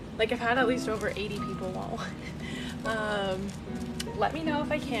 Like, I've had at least over 80 people want one. Let me know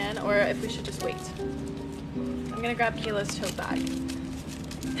if I can, or if we should just wait. I'm gonna grab Kayla's tote bag.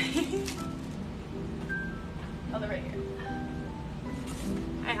 Oh, they're right here.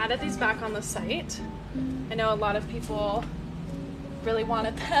 I added these back on the site. I know a lot of people really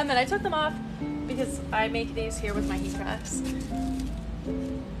wanted them, and I took them off because I make these here with my heat press.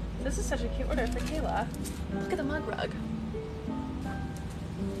 This is such a cute order for Kayla. Look at the mug rug.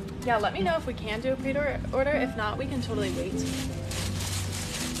 Yeah, let me know if we can do a pre-order. If not, we can totally wait.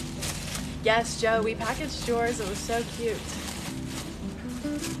 Yes, Joe, we packaged yours. It was so cute.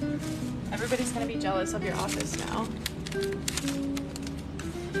 Everybody's gonna be jealous of your office now.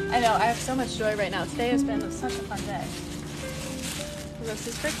 I know, I have so much joy right now. Today has been such a fun day. This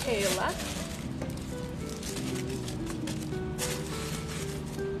is for Kayla.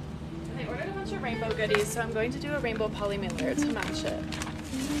 And they ordered a bunch of rainbow goodies, so I'm going to do a rainbow poly mailer to match it.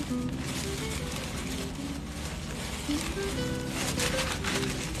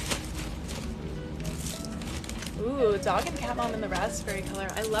 Ooh, dog and cat mom in the raspberry color.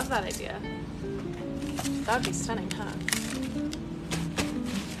 I love that idea. That would be stunning, huh?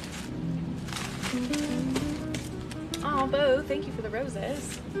 Oh, Bo, thank you for the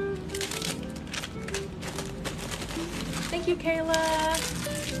roses. Thank you, Kayla.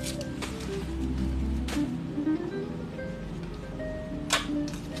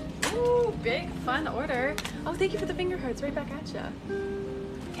 Ooh, big fun order. Oh, thank you for the finger hearts. Right back at ya.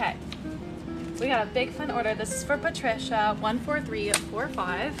 Okay. We got a big fun order. This is for Patricia,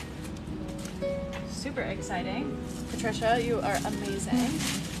 14345. Super exciting. Patricia, you are amazing.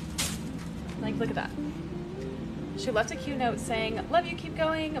 Like, look at that. She left a cute note saying, love you, keep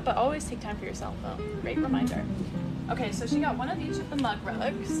going, but always take time for yourself. Oh, great reminder. Okay, so she got one of each of the mug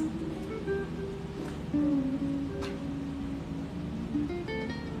rugs.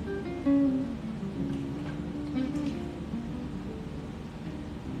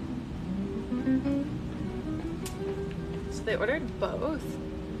 They ordered both.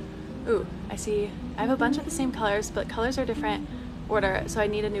 Ooh, I see. I have a bunch of the same colors, but colors are different order, so I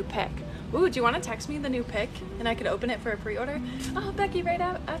need a new pick. Ooh, do you want to text me the new pick and I could open it for a pre-order? Oh, Becky, right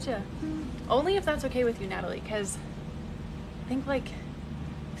out at ya. Only if that's okay with you, Natalie, because I think like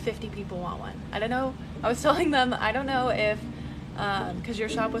 50 people want one. I don't know. I was telling them, I don't know if, because your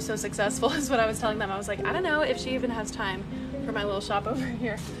shop was so successful is what I was telling them. I was like, I don't know if she even has time for my little shop over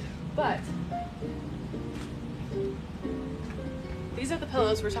here, but these are the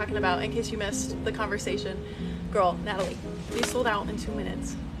pillows we're talking about in case you missed the conversation. Girl, Natalie, these sold out in 2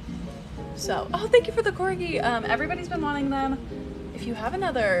 minutes. So, oh, thank you for the corgi. Everybody's been wanting them. If you have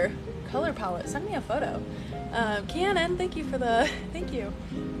another color palette, send me a photo. Cannon, thank you for the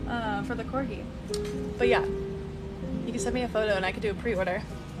corgi. But yeah, you can send me a photo and I could do a pre-order.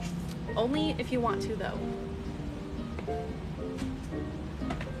 Only if you want to, though.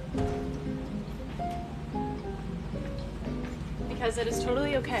 Because it is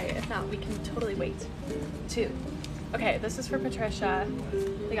totally okay. If not, we can totally wait too. Okay, this is for Patricia.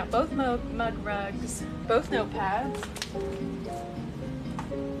 They got both mug rugs, both notepads.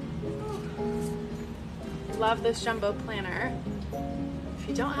 Love this jumbo planner. If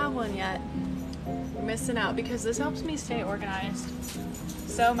you don't have one yet, you're missing out because this helps me stay organized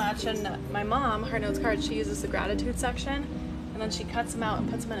so much. And my mom, her notes card, she uses the gratitude section and then she cuts them out and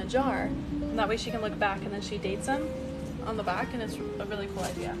puts them in a jar. And that way she can look back and then she dates them on the back, and it's a really cool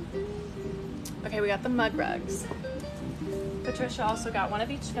idea. Okay, we got the mug rugs. Patricia also got one of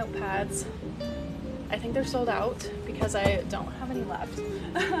each notepads. I think they're sold out because I don't have any left.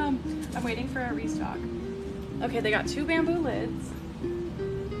 I'm waiting for a restock. Okay, they got 2 bamboo lids.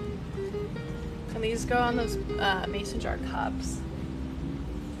 And these go on those mason jar cups.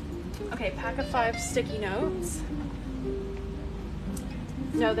 Okay, pack of 5 sticky notes.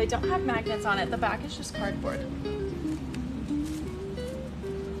 No, they don't have magnets on it. The back is just cardboard.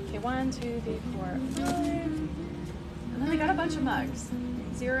 Okay, 1, 2, 3, 4, 5. And then they got a bunch of mugs.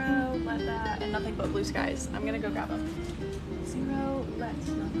 0, let that, and nothing but blue skies. I'm gonna go grab them. 0, let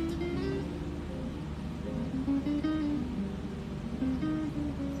nothing.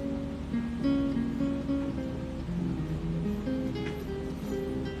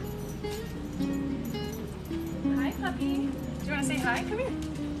 Hi, puppy. Do you want to say hi? Come here.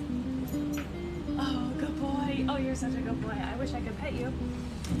 Oh, good boy. Oh, you're such a good boy. I wish I could pet you.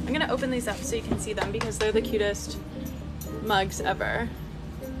 I'm gonna open these up so you can see them because they're the cutest mugs ever.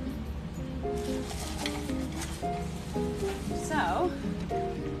 So,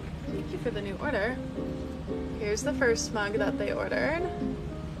 thank you for the new order. Here's the first mug that they ordered.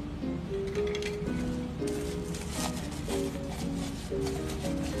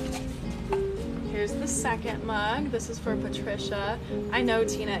 Here's the second mug. This is for Patricia. I know,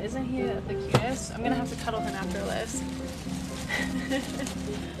 Tina, isn't he the cutest? I'm gonna have to cuddle him after this.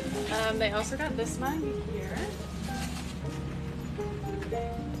 They also got this mug here.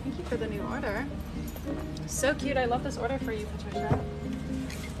 Thank you for the new order. So cute. I love this order for you, Patricia.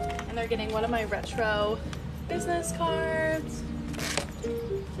 And they're getting one of my retro business cards.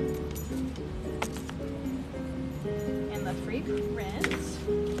 And the free print.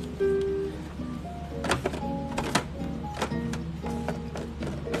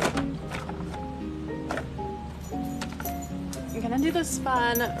 I'm gonna do this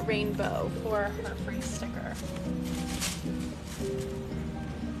fun rainbow for her free sticker.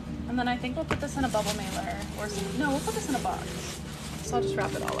 And then I think we'll put this in a bubble mailer or some, no, we'll put this in a box. So I'll just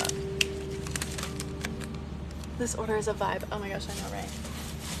wrap it all up. This order is a vibe. Oh my gosh, I know, right?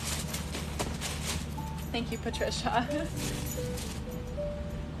 Thank you, Patricia. Okay.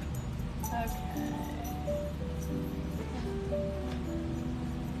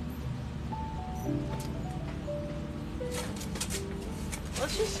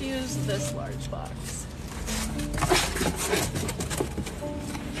 Let's just use this large box.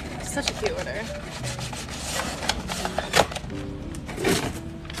 Such a cute order.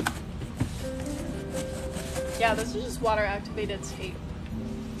 Yeah, this is just water activated tape.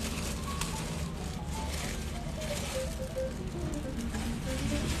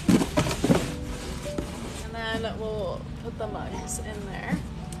 And then we'll put the mugs in there.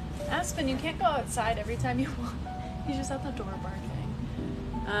 Aspen, you can't go outside every time you want. He's just at the door barking.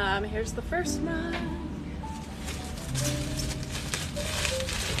 Here's the first mug.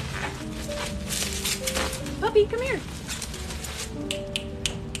 Puppy, come here.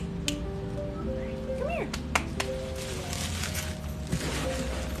 Come here.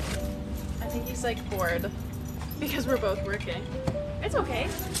 I think he's like bored because we're both working. It's okay.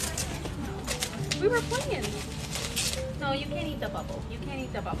 We were playing. No, you can't eat the bubble. You can't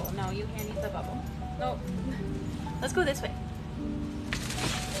eat the bubble. No, you can't eat the bubble. No. Let's go this way.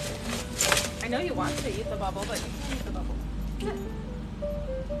 I know you want to eat the bubble, but you can't eat the bubble. Sit.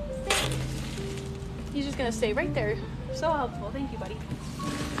 Stay. He's just gonna stay right there. So helpful. Thank you, buddy.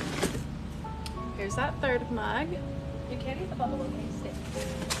 Here's that third mug. You can't eat the bubble, okay? Stay.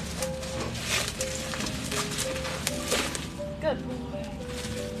 Good boy.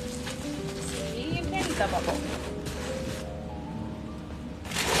 See, you can't eat the bubble.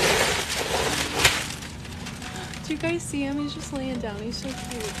 Do you guys see him? He's just laying down. He's so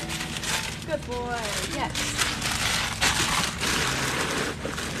cute. Good boy. Yes.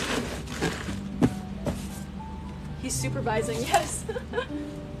 He's supervising. Yes.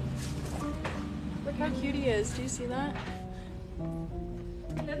 Look how cute he is. Do you see that?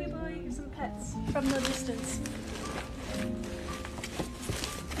 I love you, boy. Here's some pets from the distance.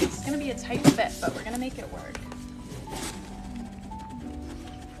 It's gonna be a tight fit, but we're gonna make it work.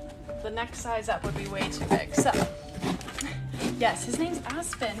 The next size up would be way too big. So, yes, his name's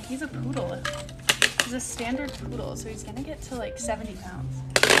Aspen. He's a poodle. He's a standard poodle, so he's gonna get to like 70 pounds.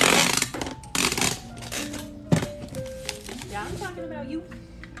 Yeah, I'm talking about you.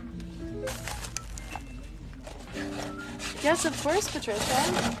 Yes, of course,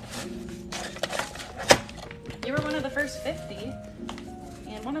 Patricia. You were one of the first 50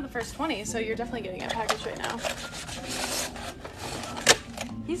 and one of the first 20, so you're definitely getting a package right now.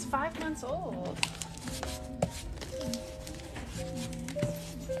 He's 5 months old.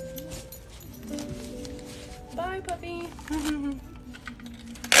 Bye, puppy.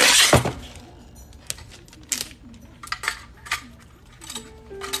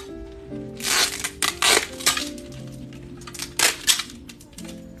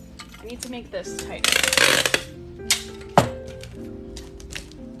 I need to make this tighter.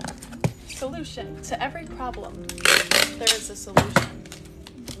 Solution to every problem. There is a solution.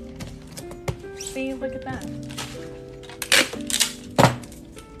 See, look at that.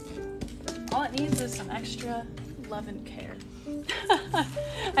 All it needs is some extra love and care.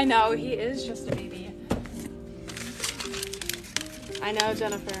 I know, he is just a baby. I know,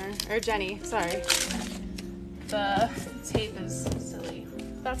 Jennifer, or Jenny, sorry. The tape is silly.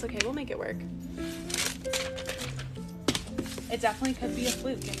 That's okay, we'll make it work. It definitely could be a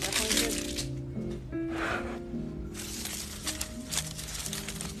fluke, it definitely could.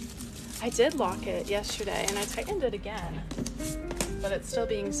 I did lock it yesterday and I tightened it again, but it's still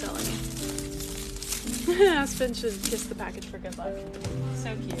being silly. Aspen should kiss the package for good luck.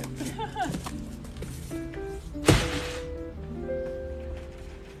 So cute.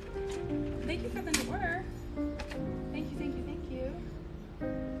 Thank you for the new order. Thank you, thank you, thank you.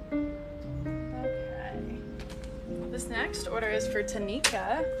 Okay. This next order is for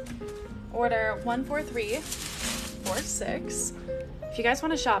Tanika. Order 14346. If you guys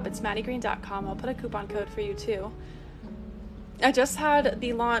want to shop, it's maddiegreen.com. I'll put a coupon code for you too. I just had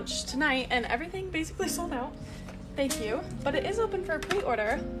the launch tonight and everything basically sold out. Thank you. But it is open for a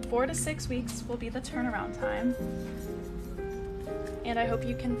pre-order. 4 to 6 weeks will be the turnaround time. And I hope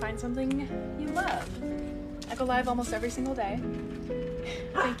you can find something you love. I go live almost every single day.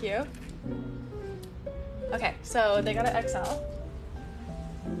 Thank you. Okay, so they got an XL.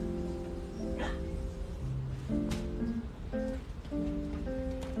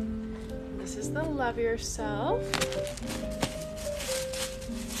 This is the Love Yourself.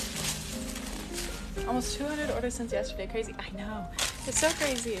 Almost 200 orders since yesterday. Crazy. I know. It's so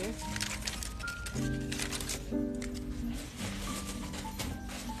crazy.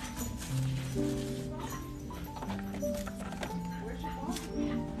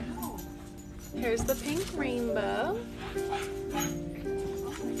 Here's the pink rainbow.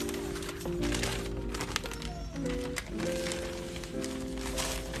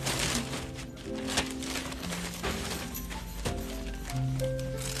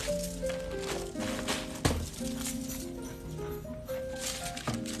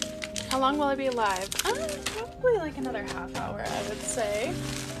 How long will I be live? Probably like another half hour, I would say.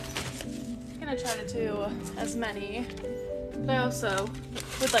 I'm gonna try to do as many, but I also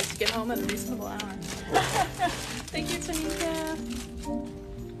would like to get home at a reasonable hour. Thank you, Tanika.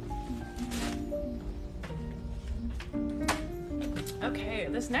 Okay,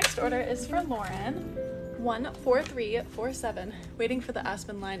 this next order is for Lauren. 14347. Waiting for the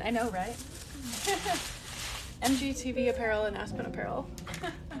Aspen line. I know, right? MGTV apparel and Aspen apparel.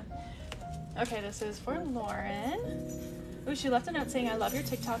 Okay, this is for Lauren. Ooh, she left a note saying, I love your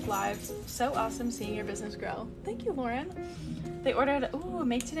TikTok lives. So awesome seeing your business grow. Thank you, Lauren. They ordered, ooh,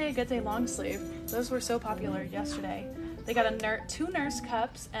 make today a good day long sleeve. Those were so popular yesterday. They got a 2 nurse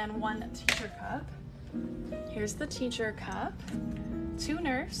cups and 1 teacher cup. Here's the teacher cup. 2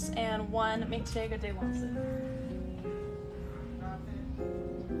 nurse and 1 make today a good day long sleeve.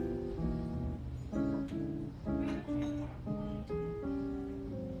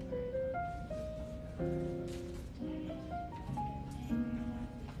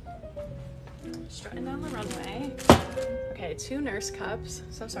 Strutting down the runway. Okay, 2 nurse cups.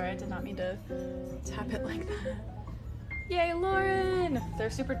 So sorry, I did not mean to tap it like that. Yay, Lauren! They're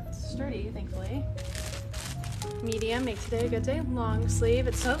super sturdy, thankfully. Medium, make today a good day. Long sleeve.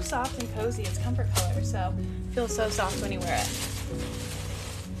 It's so soft and cozy. It's comfort color, so it feels so soft when you wear it.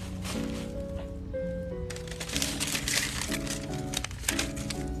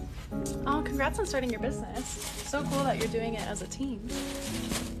 Oh, congrats on starting your business. So cool that you're doing it as a team.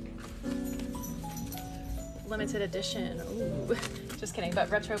 Limited edition. Ooh, just kidding, but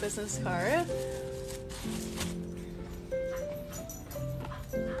retro business card.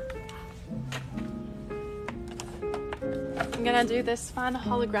 I'm gonna do this fun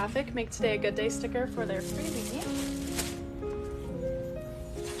holographic make today a good day sticker for their freebie.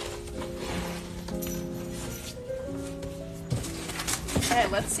 Okay,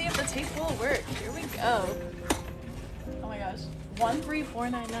 let's see if the tape will work. Here we go. Oh my gosh.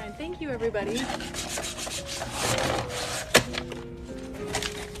 13499. Thank you, everybody.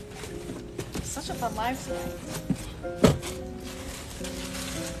 Such a fun live tonight.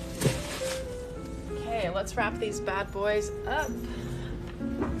 Okay, let's wrap these bad boys up.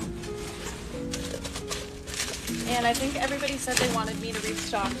 And I think everybody said they wanted me to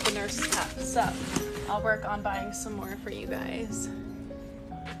restock the nurse cups, so I'll work on buying some more for you guys.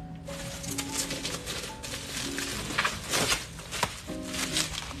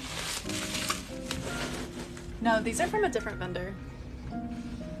 No, these are from a different vendor.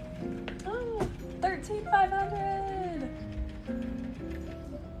 Oh, 13,500!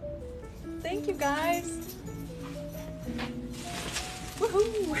 Thank you, guys.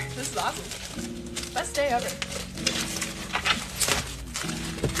 Woohoo! This is awesome. Best day ever.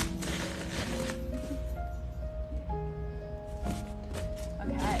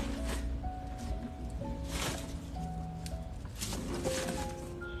 Okay.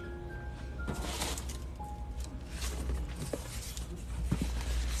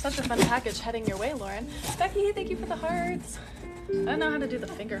 Such a fun package heading your way, Lauren. Becky, thank you for the hearts. I don't know how to do the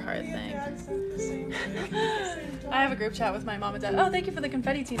finger heart thing. I have a group chat with my mom and dad. Oh, thank you for the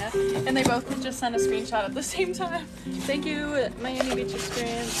confetti, Tina. And they both just sent a screenshot at the same time. Thank you, Miami Beach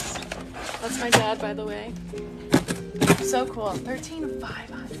Experience. That's my dad, by the way. So cool.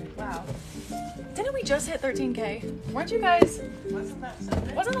 13,500. Wow. Didn't we just hit 13K? Weren't you guys? Wasn't that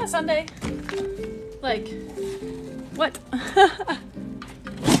Sunday? Wasn't that Sunday? Like, what?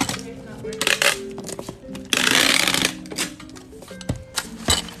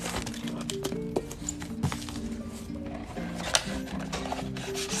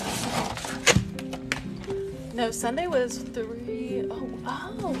 No, Sunday was 3. Oh,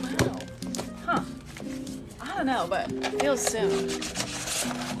 wow. Huh. I don't know, but feels soon.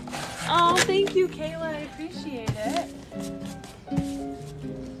 Oh, thank you, Kayla. I appreciate it.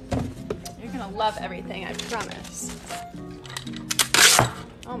 You're gonna love everything, I promise.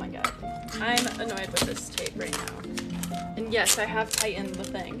 Oh my god. I'm annoyed with this tape right now. And yes, I have tightened the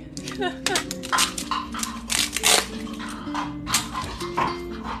thing.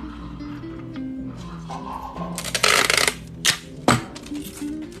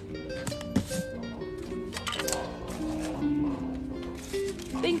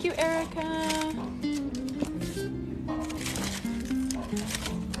 Thank you, Erica.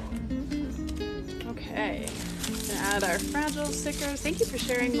 Okay, gonna add our fragile stickers. Thank you for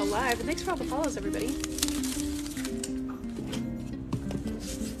sharing the live, and thanks for all the follows, everybody.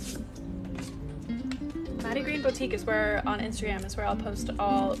 Maddie Green Boutique is where, on Instagram, is where I'll post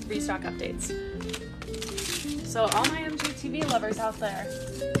all restock updates. So all my MGTV lovers out there,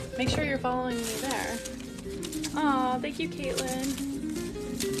 make sure you're following me there. Aw, thank you, Caitlin.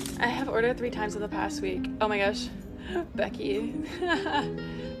 I have ordered 3 times in the past week. Oh my gosh, Becky.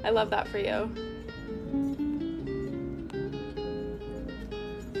 I love that for you.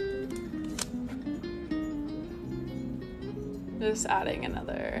 Just adding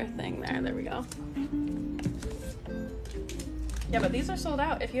another thing there. There we go. Yeah, but these are sold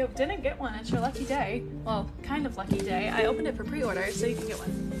out. If you didn't get one, it's your lucky day. Well, kind of lucky day. I opened it for pre-order, so you can get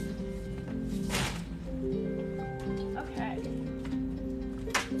one.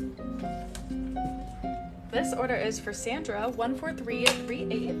 This order is for Sandra,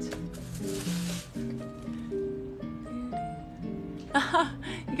 14338.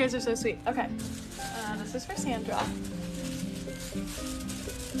 You guys are so sweet. Okay, this is for Sandra.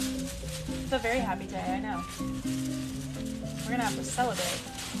 It's a very happy day, I know. We're gonna have to celebrate.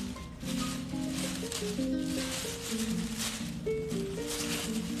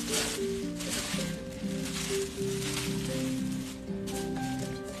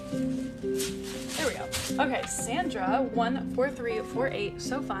 Okay, Sandra, 14348,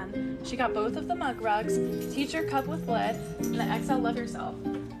 so fun. She got both of the mug rugs, teacher cup with lid, and the XL Love Yourself.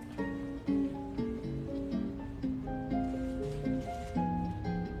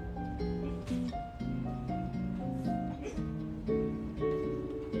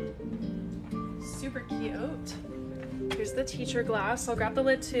 Super cute. Here's the teacher glass. I'll grab the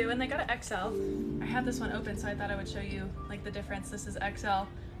lid too, and they got an XL. I had this one open, so I thought I would show you like the difference. This is XL.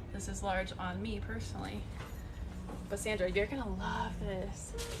 This is large on me personally. But Sandra, you're gonna love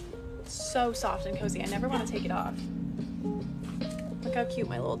this. It's so soft and cozy. I never want to take it off. Look how cute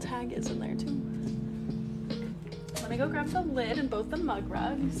my little tag is in there too. Let me go grab the lid and both the mug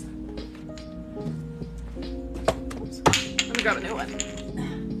rugs. Oops. Let me grab a new one.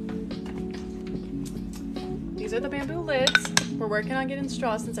 These are the bamboo lids. We're working on getting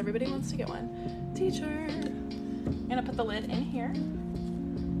straws since everybody wants to get one. Teacher. I'm gonna put the lid in here.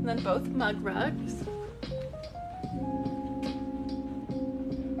 And then both mug rugs.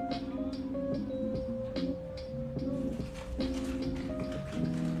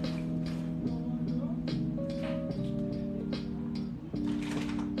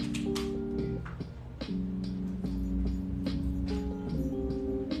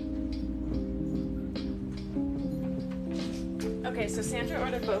 Okay, so Sandra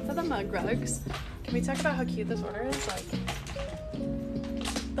ordered both of the mug rugs. Can we talk about how cute this order is? Like,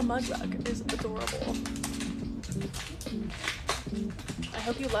 the mug rug is adorable. I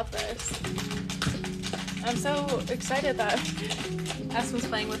hope you love this. I'm so excited that S was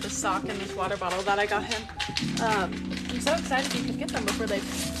playing with this sock and this water bottle that I got him. I'm so excited you could get them before they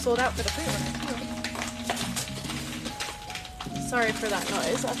sold out for the pre-order. Sorry for that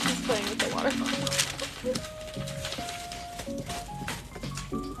noise. S was playing with the water bottle.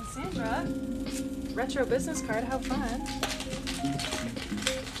 And Sandra, retro business card, how fun.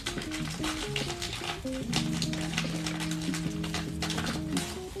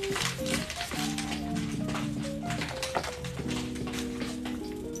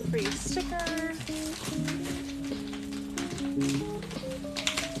 Free sticker.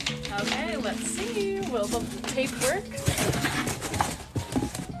 Okay, let's see. Will the tape work?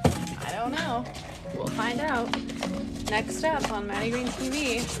 I don't know. We'll find out. Next up on Maddie Green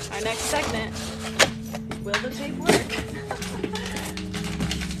TV, our next segment, will the tape work?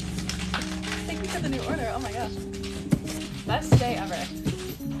 Thank you for the new order, oh my gosh. Best day ever.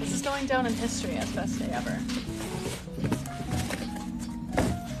 This is going down in history as best day ever.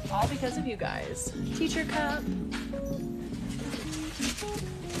 All because of you guys. Teacher cup.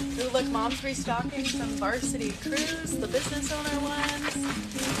 Ooh, look, Mom's restocking some Varsity Cruise, the business owner ones.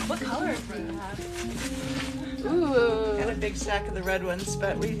 What colors do you have? Ooh. Got a big stack of the red ones,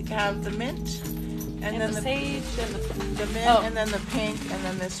 but we have the mint, and then the sage, and the mint, and then the pink, and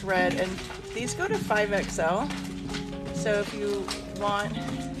then this red. And these go to 5XL. So if you want,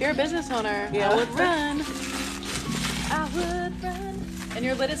 if you're a business owner, yeah. I would run. I would run. And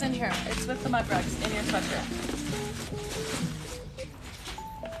your lid is in here. It's with the mud rugs in your sweatshirt.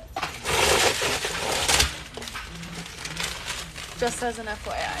 Just as an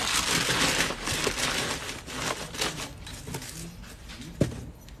FYI.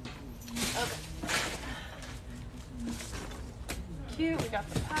 Okay. Cute, we got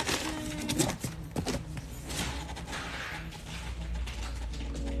the packaging.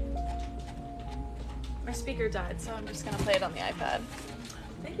 My speaker died, so I'm just gonna play it on the iPad.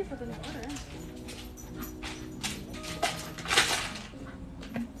 Thank you for the new order.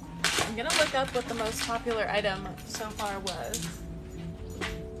 I'm gonna look up what the most popular item so far was.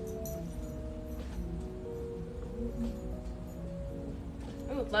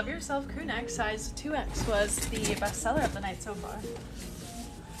 Ooh, Love Yourself crew neck size 2X was the bestseller of the night so far.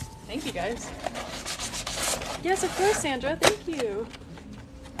 Thank you guys. Yes, of course, Sandra, thank you.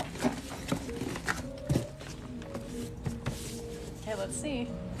 Okay, let's see.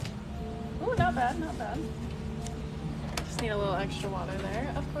 Ooh, not bad, not bad. Just need a little extra water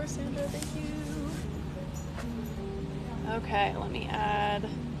there. Of course, Sandra, thank you. Okay, let me add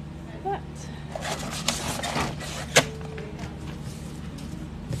that.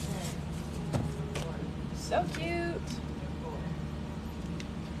 So cute.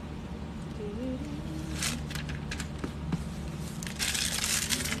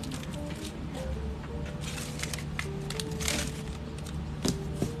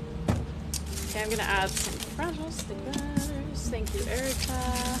 Okay, I'm gonna add some fragile stickers. Thank you, Erica.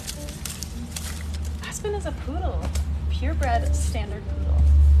 Aspen is a poodle. Purebred standard poodle.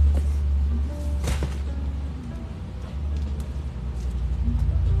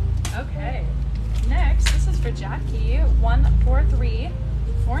 Okay. Next, this is for Jackie,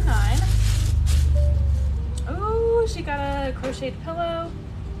 14349. Ooh, she got a crocheted pillow,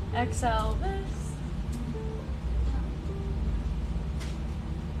 XL this.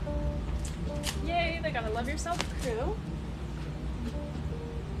 Yay, they got a Love Yourself crew.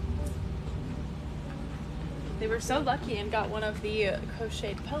 They were so lucky and got one of the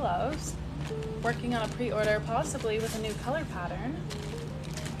crocheted pillows. Working on a pre-order, possibly with a new color pattern.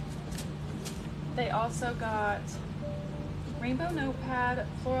 They also got rainbow notepad,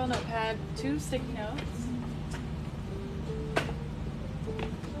 floral notepad, 2 sticky notes.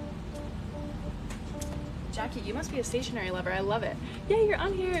 Jackie, you must be a stationery lover. I love it. Yeah, you're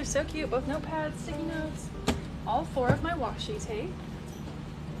on here. So cute. Both notepads, sticky notes, all 4 of my washi tape.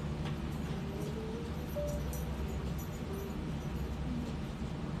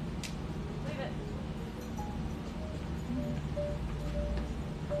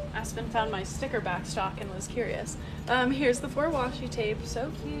 Aspen found my sticker backstock and was curious. Here's the 4 washi tape,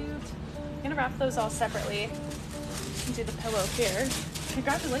 so cute. I'm gonna wrap those all separately and do the pillow here.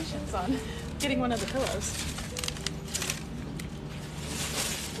 Congratulations on getting one of the pillows.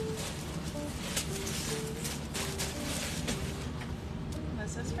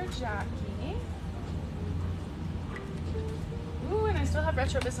 This is for Jackie. Ooh, and I still have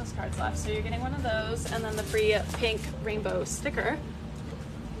retro business cards left, so you're getting one of those, and then the free pink rainbow sticker.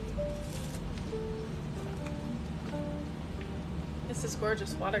 This is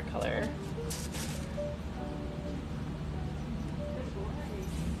gorgeous watercolor.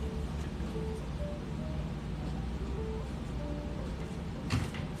 I'm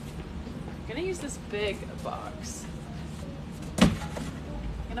gonna use this big box. I'm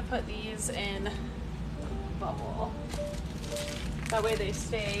gonna put these in bubble. That way they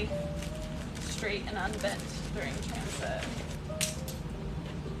stay straight and unbent during transit.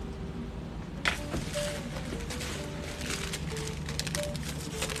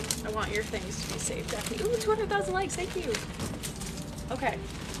 I want your things to be safe, Jackie. Ooh, 200,000 likes, thank you. Okay,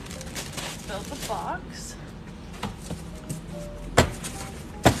 fill the box.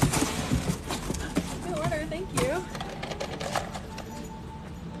 Good order, thank you.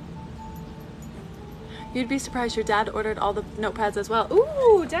 You'd be surprised your dad ordered all the notepads as well.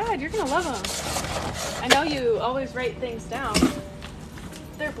 Ooh, Dad, you're gonna love them. I know you always write things down.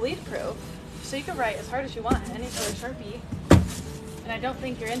 They're bleed proof, so you can write as hard as you want, any sort of Sharpie. And I don't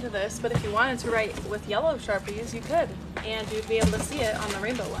think you're into this, but if you wanted to write with yellow Sharpies, you could. And you'd be able to see it on the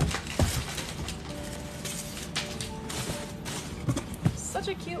rainbow one. Such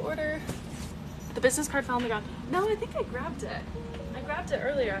a cute order. The business card fell on the ground. No, I think I grabbed it. I grabbed it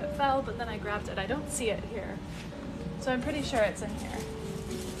earlier. It fell, but then I grabbed it. I don't see it here. So I'm pretty sure it's in here.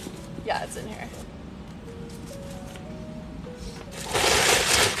 Yeah, it's in here.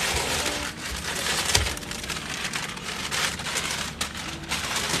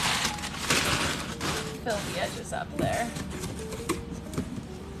 Fill the edges up there.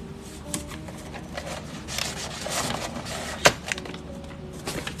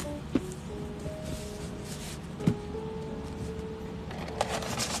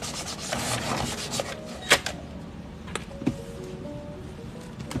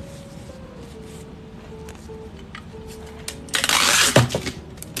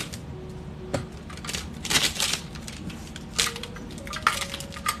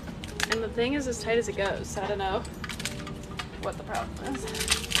 And the thing is as tight as it goes, so I don't know what the problem is.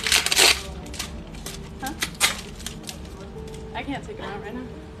 Huh? I can't take it out right now.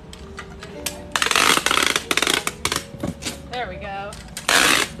 There we go.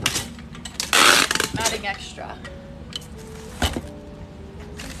 Adding extra.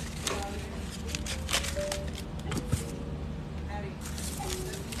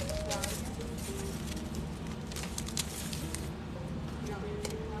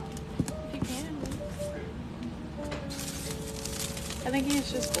 I think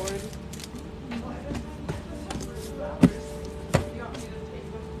he's just bored.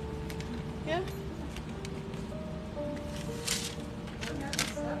 Yeah.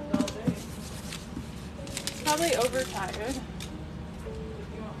 Probably overtired.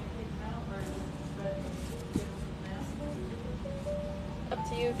 Up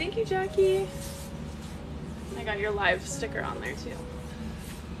to you. Thank you, Jackie. I got your live sticker on there too.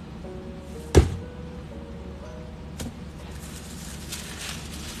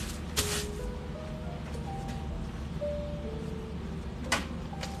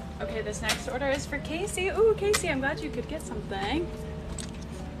 Okay, this next order is for Casey. Ooh, Casey, I'm glad you could get something.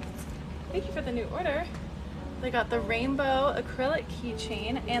 Thank you for the new order. They got the rainbow acrylic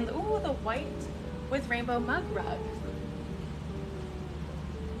keychain and ooh, the white with rainbow mug rug.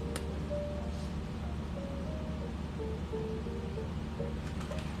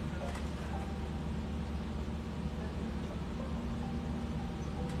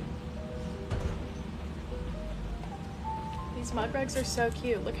 These mug rugs are so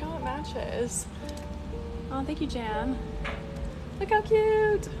cute. Look how it matches. Oh, thank you, Jan. Look how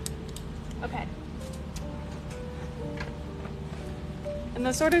cute. Okay. And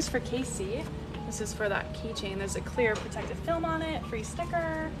this order's for Casey. This is for that keychain. There's a clear protective film on it, free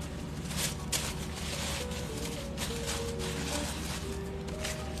sticker.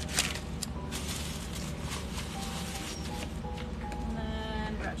 And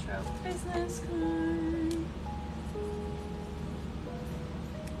then retro business card.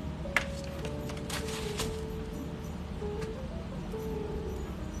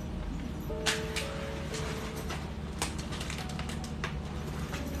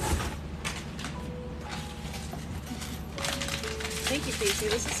 Thank you, Casey.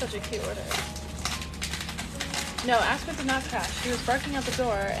 This is such a cute order. No, Aspen did not crash. He was barking out the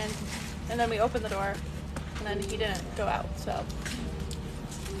door, and then we opened the door, and then he didn't go out, so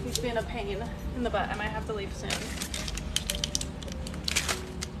he's being a pain in the butt. I might have to leave soon.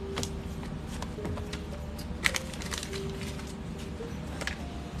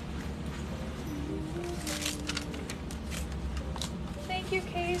 Thank you,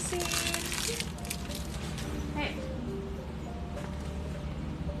 Casey. Hey.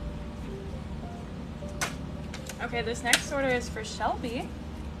 Okay, this next order is for Shelby.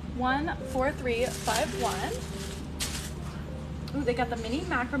 14351. Ooh, they got the mini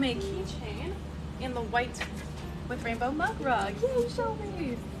macrame keychain and the white with rainbow mug rug. Yay,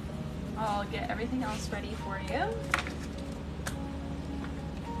 Shelby! I'll get everything else ready for you.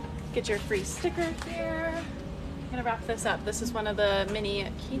 Get your free sticker here. I'm gonna wrap this up. This is one of the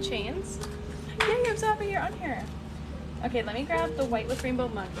mini keychains. Yay, I'm so happy you're on here. Okay, let me grab the white with rainbow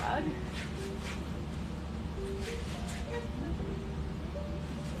mug rug.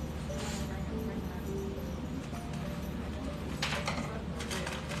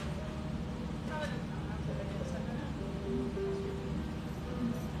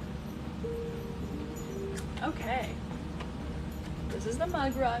 Okay, this is the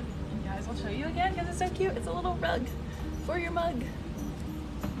mug rug. You guys as well show you again because it's so cute. It's a little rug for your mug.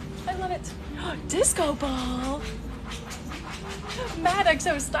 I love it. Disco ball. Mad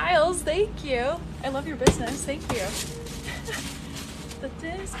XO Styles, thank you. I love your business, thank you. The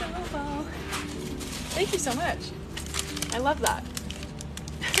disco ball. Thank you so much. I love that.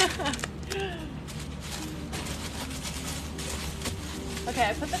 Okay,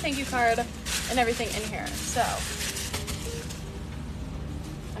 I put the thank you card and everything in here, so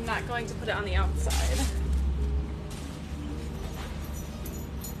I'm not going to put it on the outside.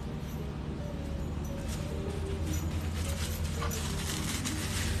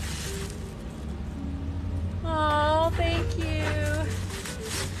 Oh, thank you.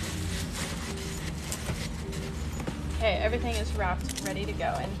 Okay, everything is wrapped, ready to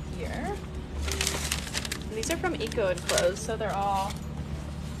go in here. And these are from Eco Enclosed, so they're all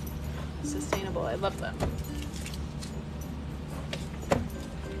sustainable. I love them.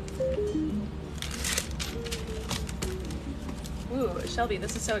 Ooh, Shelby,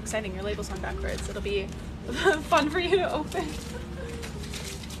 this is so exciting. Your label's on backwards. It'll be fun for you to open.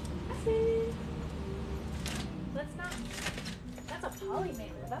 Let's not. That's a poly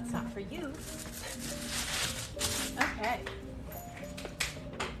mailer. That's not for you. Okay.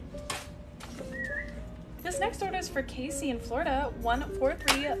 This next order is for Casey in Florida,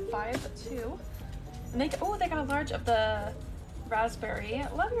 14352. And they got a large of the raspberry.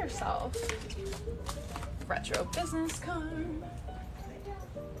 Love yourself. Retro business card.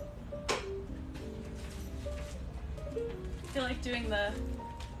 I feel like doing the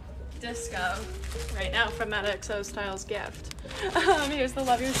disco right now from Maddie XO Styles gift. Here's the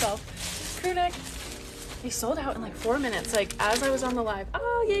love yourself crew neck. They sold out in like 4 minutes, like as I was on the live.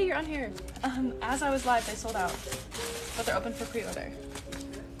 Oh yeah, you're on here. As I was live, they sold out, but they're open for pre-order.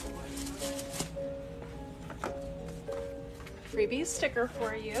 Freebie sticker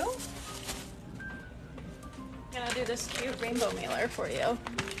for you. I'm gonna do this cute rainbow mailer for you.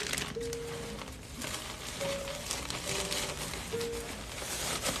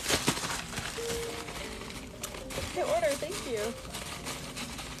 Good order, thank you.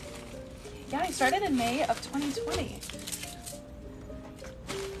 Yeah, I started in May of 2020.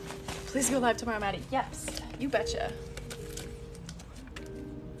 Please go live tomorrow, Maddie. Yes, you betcha.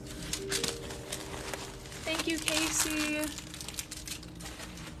 Thank you, Casey.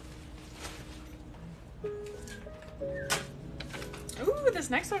 Ooh, this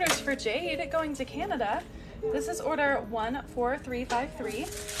next order is for Jade going to Canada. This is order 14353.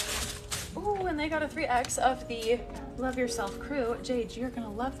 Ooh, and they got a 3X of the Love Yourself crew. Jade, you're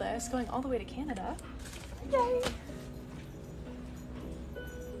gonna love this. Going all the way to Canada. Yay!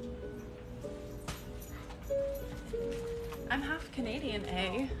 I'm half Canadian,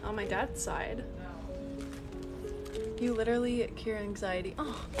 eh? On my dad's side. You literally cure anxiety.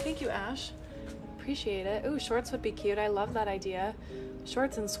 Oh, thank you, Ash. Appreciate it. Ooh, shorts would be cute. I love that idea.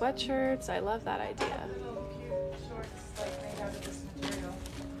 Shorts and sweatshirts. I love that idea.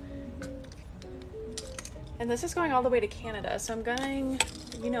 And this is going all the way to Canada, so I'm going,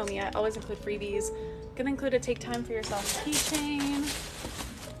 you know me, I always include freebies. I'm gonna include a Take Time for Yourself keychain,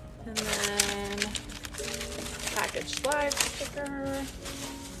 and then packaged live sticker.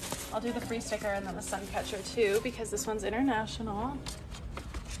 I'll do the free sticker and then the sun catcher too, because this one's international.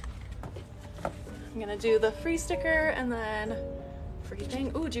 I'm gonna do the free sticker and then free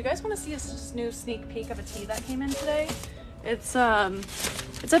thing. Ooh, do you guys wanna see a new sneak peek of a tee that came in today? It's a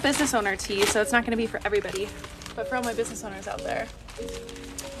business owner tee, so it's not going to be for everybody, but for all my business owners out there. Do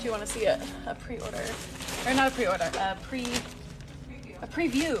you want to see a pre-order, or not a pre-order, a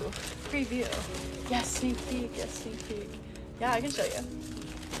preview? Yes, sneak peek. Yes, sneak peek. Yeah, I can show you.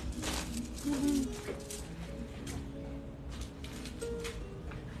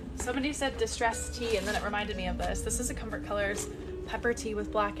 Somebody said distressed tea, and then it reminded me of this. This is a Comfort Colors pepper tea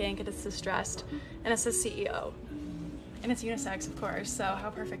with black ink, and it's distressed, and it says CEO. And it's unisex, of course, so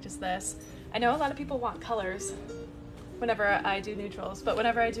how perfect is this? I know a lot of people want colors whenever I do neutrals, but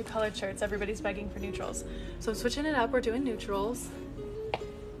whenever I do colored shirts, everybody's begging for neutrals. So I'm switching it up, we're doing neutrals.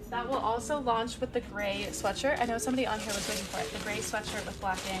 That will also launch with the gray sweatshirt. I know somebody on here was waiting for it. The gray sweatshirt with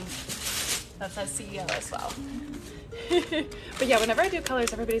black ink that says CEO as well. But yeah, whenever I do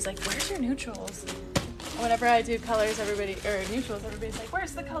colors, everybody's like, where's your neutrals? And whenever I do colors, neutrals, everybody's like,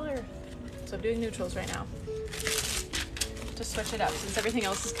 where's the color? So I'm doing neutrals right now. To switch it up since everything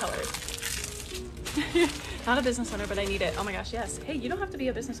else is colored. Not a business owner, but I need it. Oh my gosh, yes. Hey, you don't have to be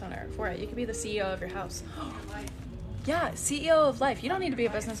a business owner for it. You can be the CEO of your house. Yeah, CEO of life. You don't need to be a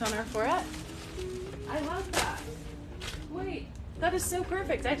business owner for it. I love that. Wait, that is so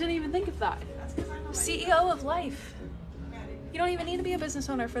perfect. I didn't even think of that. CEO of life. You don't even need to be a business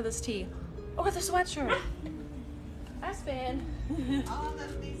owner for this tee. Oh, with a sweatshirt. Aspen. All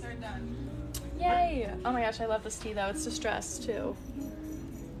of these are done. Yay. Oh my gosh, I love this tee though. It's distressed too.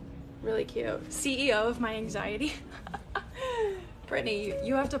 Really cute. CEO of my anxiety. Brittany,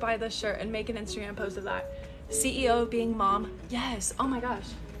 you have to buy this shirt and make an Instagram post of that. CEO of being mom. Yes. Oh my gosh.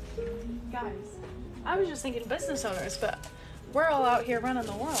 Guys, I was just thinking business owners, but we're all out here running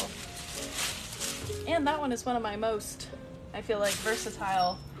the world. And that one is one of my most, I feel like,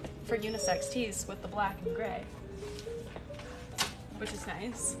 versatile for unisex tees with the black and gray, which is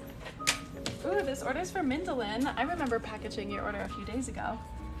nice. Ooh, this order is for Mindolin. I remember packaging your order a few days ago.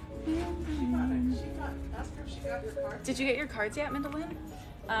 Ask her if she got her card. Did you get your cards yet, Mindolin?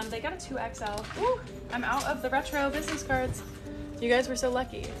 They got a 2XL. Ooh, I'm out of the retro business cards. You guys were so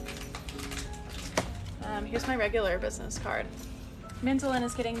lucky. Here's my regular business card. Mindolin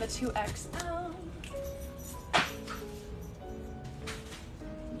is getting the 2XL.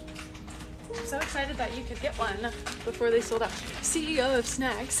 I'm so excited that you could get one before they sold out. CEO of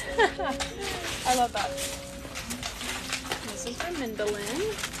snacks. I love that. This is for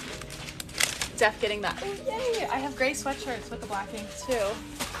Mindolin. Def getting that. Oh, yay! I have gray sweatshirts with the black ink too.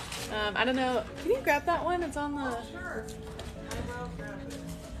 I don't know. Can you grab that one? It's on the. Oh, sure. I will grab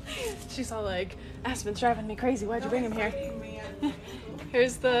it. She's all like, Aspen's driving me crazy. Why'd you bring him here? Man.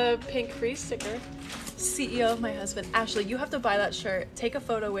 Here's the pink free sticker. CEO of my husband. Ashley, you have to buy that shirt. Take a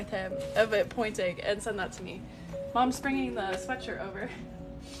photo with him of it pointing and send that to me. Mom's bringing the sweatshirt over.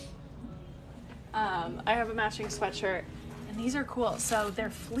 I have a matching sweatshirt, and these are cool. So they're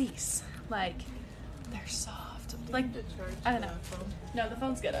fleece. Like, they're soft. Like, I don't know. No, the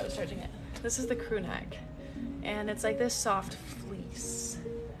phone's good. I was charging it. This is the crew neck, and it's like this soft fleece.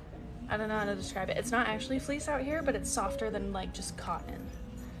 I don't know how to describe it. It's not actually fleece out here, but it's softer than like just cotton.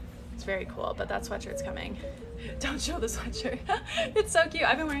 It's very cool, but that sweatshirt's coming. Don't show the sweatshirt. It's so cute.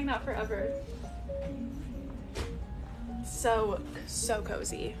 I've been wearing that forever. So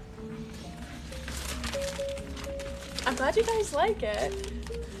cozy. I'm glad you guys like it.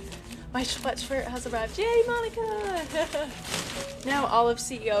 My sweatshirt has arrived. Yay, Monica! Now all of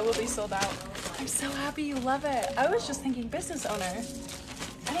CEO will be sold out. I'm so happy you love it. I was just thinking business owner.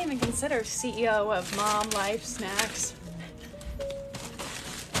 I didn't even consider CEO of Mom Life Snacks.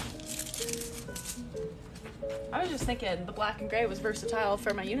 I was just thinking the black and gray was versatile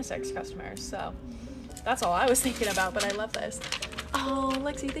for my unisex customers, so that's all I was thinking about, but I love this. Oh,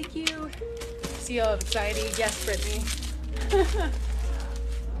 Lexi, thank you. CEO of Anxiety. Yes, Brittany.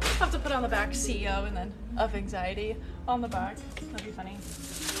 I'll have to put on the back CEO and then of Anxiety on the back. That'd be funny.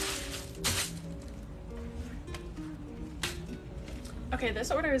 Okay,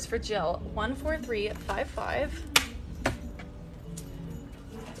 this order is for Jill. 14355.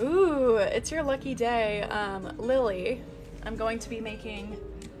 Ooh, it's your lucky day. Lily, I'm going to be making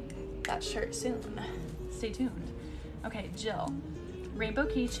that shirt soon. Stay tuned. Okay, Jill. Rainbow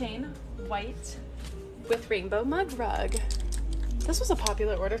keychain, white with rainbow mug rug. This was a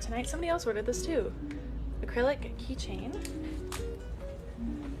popular order tonight. Somebody else ordered this too. Acrylic keychain.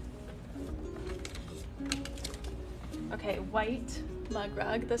 Okay, white mug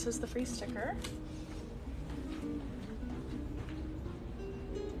rug. This is the free sticker.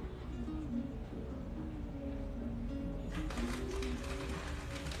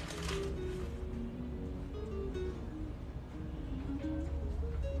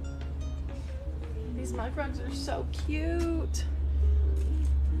 These mug rugs are so cute.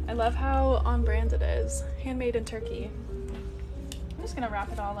 I love how on brand it is. Handmade in Turkey. I'm just gonna wrap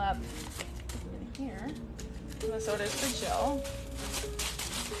it all up in here. And this order's for Jill.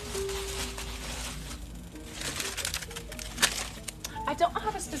 I don't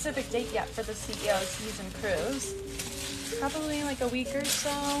have a specific date yet for the CEO season cruise. Probably like a week or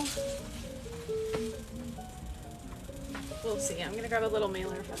so. We'll see. I'm gonna grab a little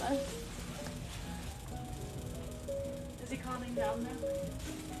mailer for this. Is he calming down now?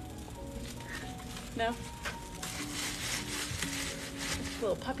 No?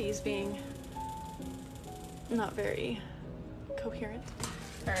 Little puppy's being not very coherent.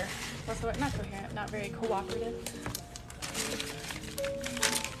 Or, what's the word? Not coherent, not very cooperative.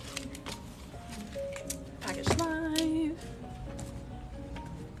 Package live.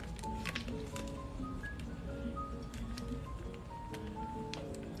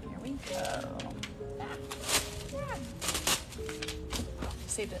 Here we go.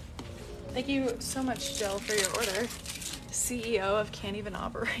 Saved it. Thank you so much, Jill, for your order. CEO of Can't Even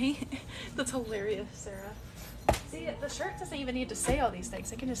Operate. That's hilarious, Sarah. See, the shirt doesn't even need to say all these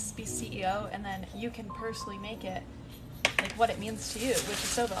things. It can just be CEO, and then you can personally make it like what it means to you, which is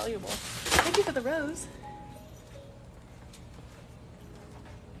so valuable. Thank you for the rose.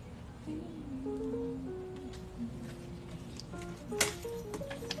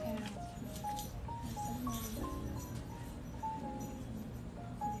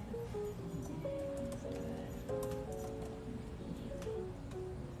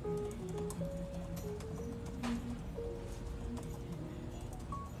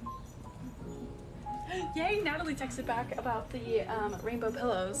 Yay, Natalie texted back about the rainbow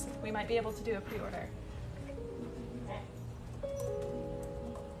pillows. We might be able to do a pre-order.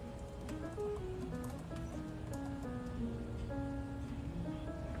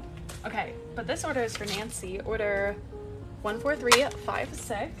 Okay, but this order is for Nancy. Order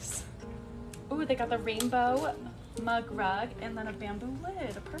 14356. Ooh, they got the rainbow mug rug and then a bamboo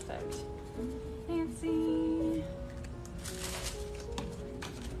lid. Perfect. Nancy.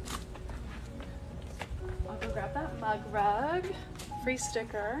 I'll go grab that mug rug. Free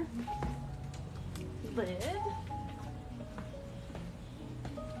sticker. Lid.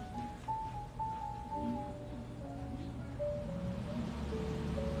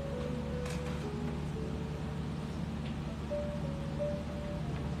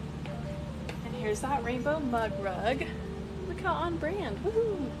 Here's that rainbow mug rug. Look how on brand.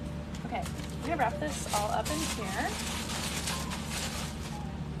 Woohoo! Okay, I'm gonna wrap this all up in here.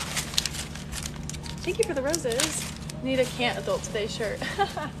 Thank you for the roses. Need a Can't Adult Today shirt.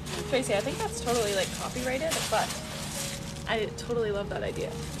 Tracy, I think that's totally like copyrighted, but I totally love that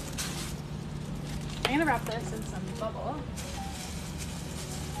idea. I'm gonna wrap this in some bubble.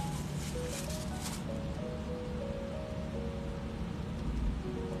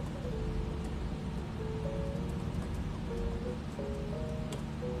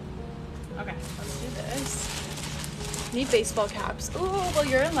 Okay, let's do this. Need baseball caps. Ooh, well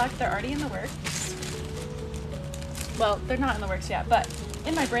you're in luck. They're already in the works. Well, they're not in the works yet, but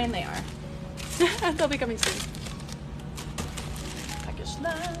in my brain they are. They'll be coming soon. Package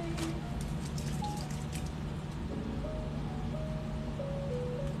line.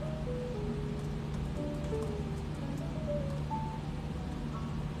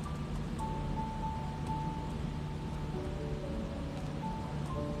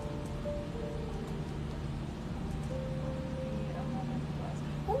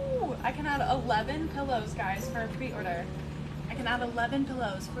 I can add 11 pillows, guys, for a pre-order. I can add 11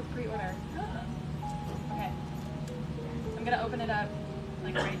 pillows for pre-order. Okay. I'm gonna open it up,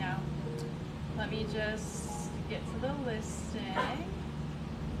 like right now. Let me just get to the listing.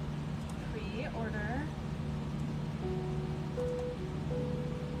 Pre-order.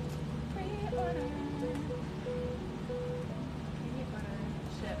 Pre-order. Pre-order.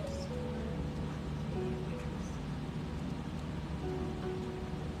 Ships.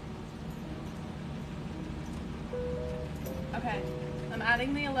 Okay, I'm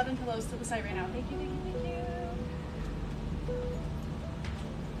adding the 11 pillows to the site right now. Thank you, thank you, thank you.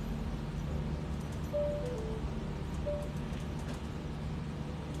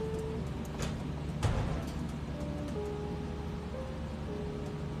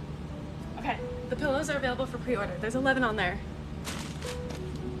 Okay, the pillows are available for pre-order. There's 11 on there.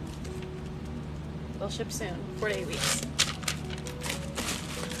 They'll ship soon, 4 to 8 weeks.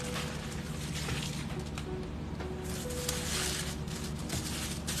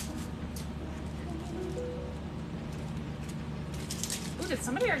 Did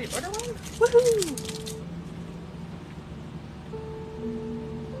somebody already order one? Woohoo!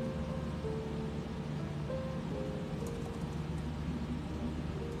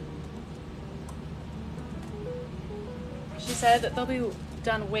 She said that they'll be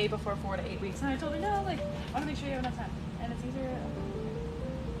done way before 4 to 8 weeks. And I told her, no, like, I want to make sure you have enough time. And it's easier.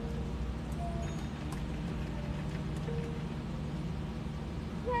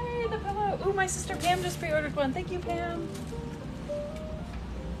 Yay, the pillow. Ooh, my sister Pam just pre-ordered one. Thank you, Pam.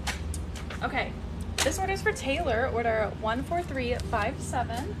 Okay, this order is for Taylor, order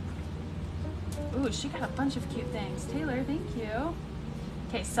 14357. Ooh, she got a bunch of cute things. Taylor, thank you.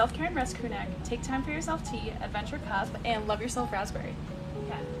 Okay, self-care and rest crew neck, take time for yourself tea, adventure cup, and love yourself raspberry.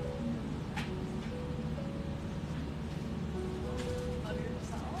 Okay. Love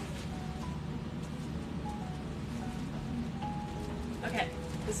yourself. Okay,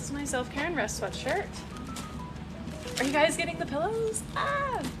 this is my self-care and rest sweatshirt. Are you guys getting the pillows?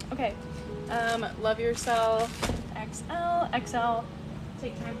 Ah! Okay. Love yourself, XL, XL,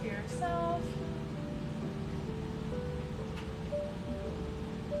 take time for yourself.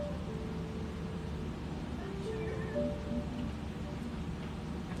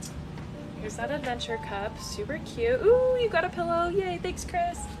 Here's that adventure cup, super cute. Ooh, you got a pillow, yay, thanks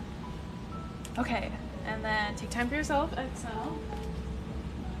Chris. Okay, and then take time for yourself, XL.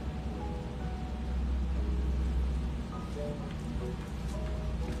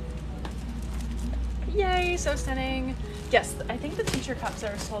 Yay, so stunning. Yes, I think the teacher cups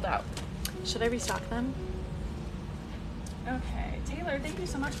are sold out. Should I restock them? Okay, Taylor, thank you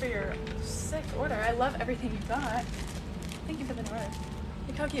so much for your sick order. I love everything you got. Thank you for the order.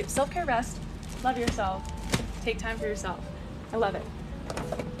 Look how cute. Self-care rest, love yourself, take time for yourself. I love it.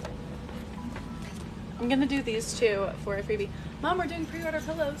 I'm gonna do these two for a freebie. Mom, we're doing pre-order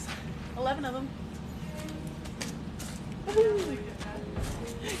pillows. 11 of them.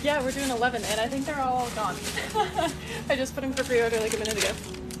 Yeah, we're doing 11 and I think they're all gone. I just put them for pre-order like a minute ago.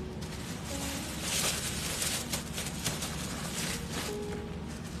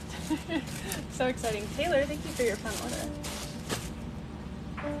 So exciting. Taylor, thank you for your fun order.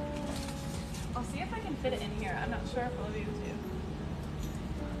 I'll see if I can fit it in here. I'm not sure if I'll be able to.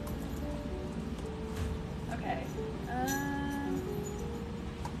 Okay.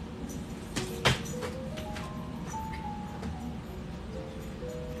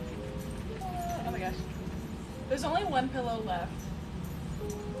 Oh my gosh. There's only one pillow left.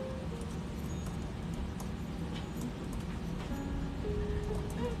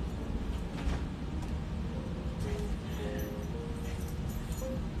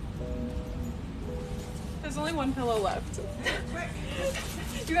 There's only one pillow left.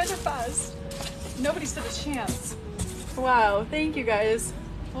 You guys are fast. Nobody stood a chance. Wow, thank you guys.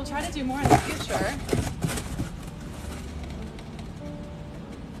 We'll try to do more in the future.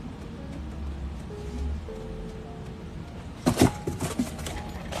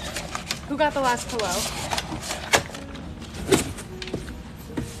 Who got the last pillow?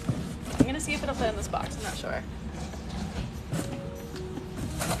 I'm gonna see if it'll fit in this box, I'm not sure.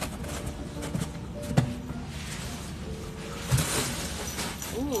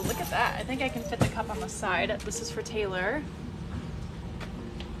 Ooh, look at that. I think I can fit the cup on the side. This is for Taylor.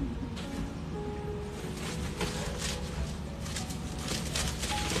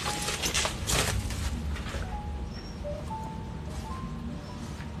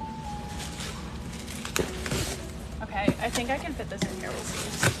 Okay, I think I can fit this in here. We'll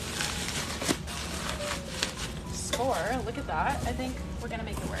see. Score. Look at that. I think we're gonna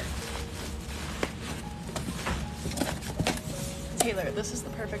make it work. Taylor, this is the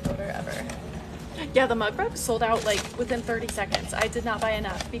perfect order ever. Yeah, the mug rug sold out like within 30 seconds. I did not buy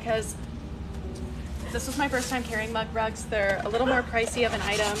enough because this was my first time carrying mug rugs. They're a little more pricey of an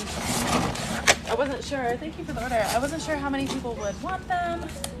item. I wasn't sure. Thank you for the order. I wasn't sure how many people would want them.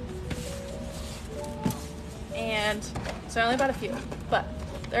 And so I only bought a few, but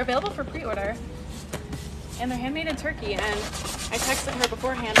they're available for pre-order and they're handmade in Turkey. And I texted her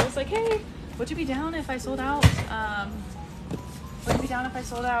beforehand. I was like, hey, would you be down if I sold out? Would you be down if I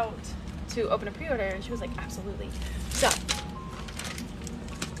sold out to open a pre-order? And she was like, absolutely. So,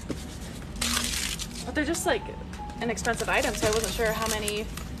 but they're just like an expensive item, so I wasn't sure how many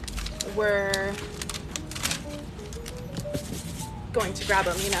were going to grab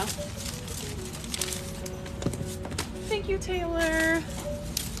them, you know? Thank you, Taylor.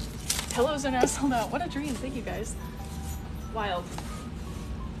 Pillows are now sold out. What a dream. Thank you, guys. Wild.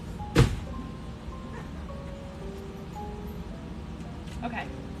 Okay.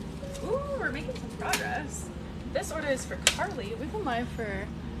 Ooh, we're making some progress. This order is for Carly. We've been live for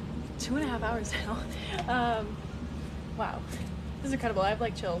 2.5 hours now. Wow. This is incredible. I have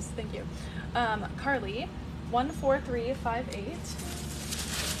like chills. Thank you. Carly, 14358.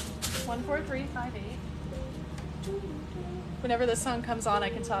 14358. Whenever this song comes on, I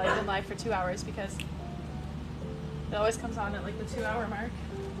can tell I've been live for 2 hours because it always comes on at like the 2-hour mark.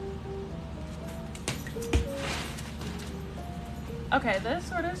 Okay, this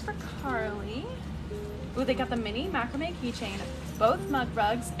order is for Carly. Ooh, they got the mini macrame keychain, both mug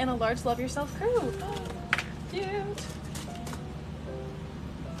rugs, and a large Love Yourself crew. Cute.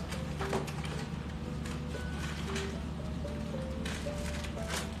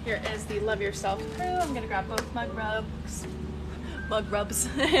 Here is the Love Yourself crew. I'm gonna grab both mug rubs,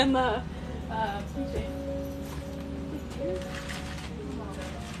 and the keychain.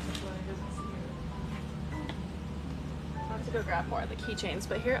 I have to go grab more of the keychains,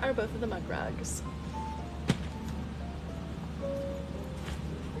 but here are both of the mug rugs.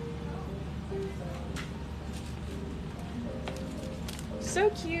 So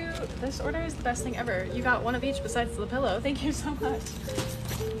cute. This order is the best thing ever. You got one of each besides the pillow. Thank you so much.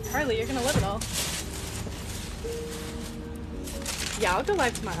 Carly, you're gonna love it all. Yeah, I'll go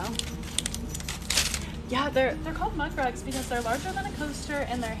live tomorrow. Yeah, they're called mug rugs because they're larger than a coaster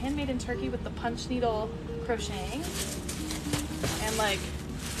and they're handmade in Turkey with the punch needle crocheting. And like,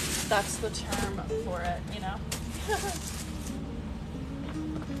 that's the term for it, you know?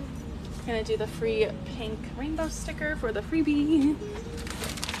 Gonna do the free pink rainbow sticker for the freebie.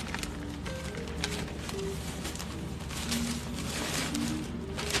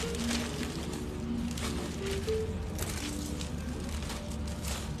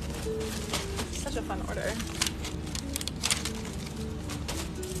 Such a fun order.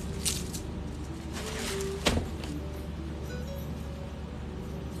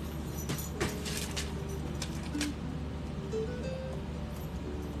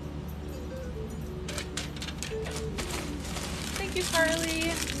 you,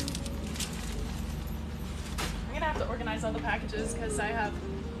 Carly. I'm gonna have to organize all the packages because I have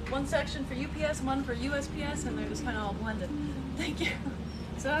one section for UPS, one for USPS, and they're just kind of all blended. Thank you.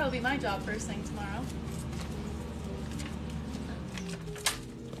 So that'll be my job first thing tomorrow.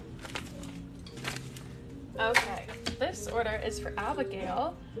 Okay, this order is for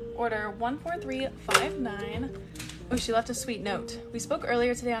Abigail. Order 14359. Oh, she left a sweet note. We spoke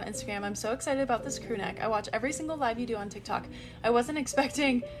earlier today on Instagram. I'm so excited about this crew neck. I watch every single live you do on TikTok. I wasn't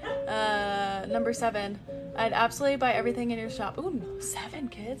expecting number 7. I'd absolutely buy everything in your shop. Ooh, 7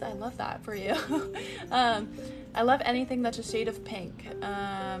 kids. I love that for you. I love anything that's a shade of pink.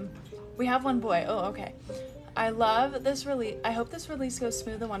 We have one boy. Oh, okay. I love this release. I hope this release goes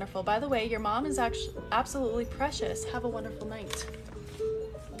smooth and wonderful. By the way, your mom is actually absolutely precious. Have a wonderful night.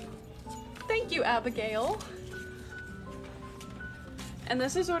 Thank you, Abigail. And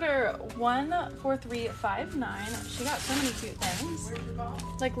this is order 14359. She got so many cute things.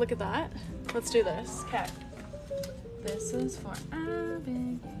 Like, look at that. Let's do this. Okay. This is for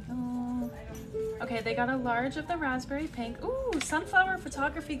Abigail. Okay, they got a large of the raspberry pink. Ooh, sunflower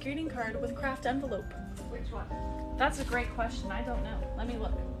photography greeting card with craft envelope. Which one? That's a great question. I don't know. Let me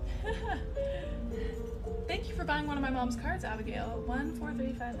look. Thank you for buying one of my mom's cards, Abigail.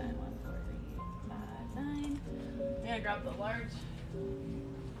 14359. 14359. I'm gonna grab the large.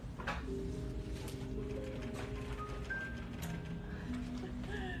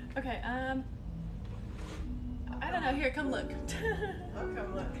 Okay, I don't know. Here, come look. I'll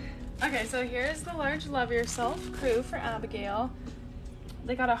come look. Okay, so here's the large Love Yourself crew for Abigail.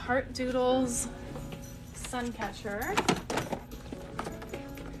 They got a Heart Doodles sun catcher.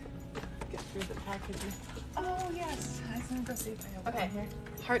 Get through the packages. Oh, yes. I never see. Okay. Okay,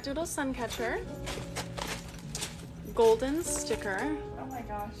 Heart Doodles sun catcher. Golden sticker. Oh my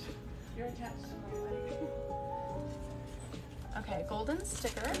gosh. You're attached to my leg. Okay, golden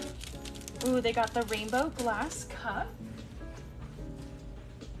sticker. Ooh, they got the rainbow glass cup.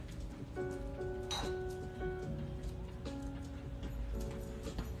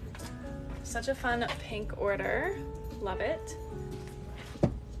 Such a fun pink order. Love it.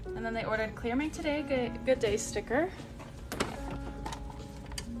 And then they ordered Clear Make Today Good Day sticker.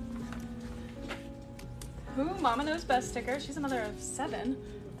 Ooh, Mama Knows Best sticker. She's a mother of 7.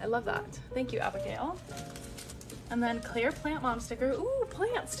 I love that. Thank you, Abigail. And then Clear Plant Mom sticker. Ooh,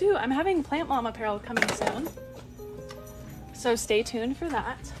 plants too. I'm having Plant Mom apparel coming soon. So stay tuned for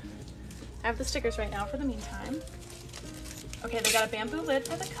that. I have the stickers right now for the meantime. Okay, they got a bamboo lid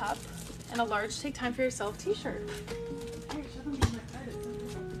for the cup and a large Take Time for Yourself t-shirt.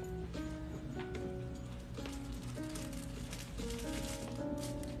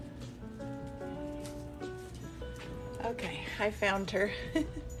 Okay, I found her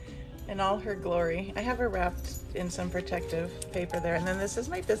in all her glory. I have her wrapped in some protective paper there. And then this is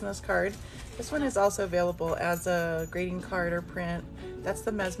my business card. This one is also available as a greeting card or print. That's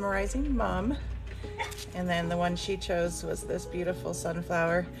the Mesmerizing Mom. And then the one she chose was this beautiful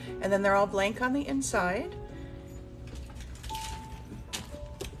sunflower. And then they're all blank on the inside.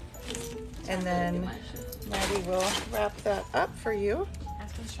 And then Maddie will wrap that up for you.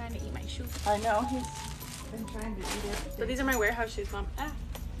 Aspen's trying to eat my shoe. I know, he's been trying to eat it. But these are my warehouse shoes, Mom. Ah,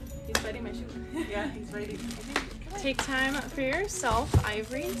 he's biting my shoe. Yeah, he's ready. Take Time for Yourself,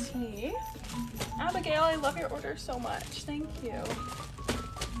 Ivory Tea. Abigail, I love your order so much. Thank you.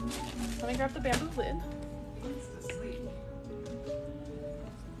 Let me grab the bamboo lid. He needs to sleep.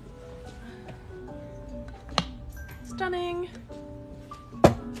 Stunning.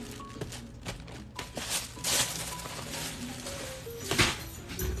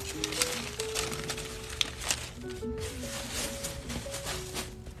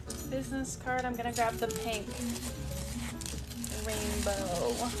 Business card. I'm gonna grab the pink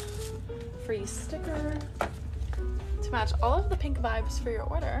rainbow free sticker to match all of the pink vibes for your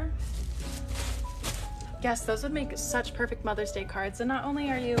order. Yes, those would make such perfect Mother's Day cards. And not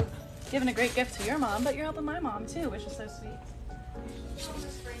only are you giving a great gift to your mom, but you're helping my mom too, which is so sweet.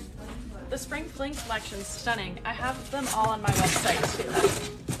 The Spring Fling collection's stunning. I have them all on my website too.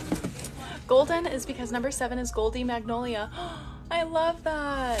 Golden is because number 7 is Goldie Magnolia. I love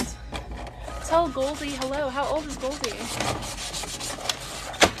that. Tell Goldie hello. How old is Goldie?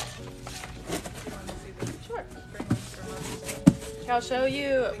 Sure. I'll show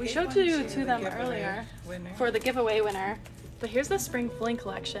you. We showed you to them earlier for the giveaway winner. But here's the Spring Fling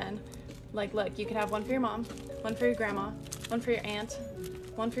collection. Like, look, you can have one for your mom, one for your grandma, one for your aunt,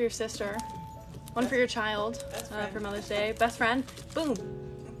 one for your sister, one for your child for Mother's Day. Best friend. Boom.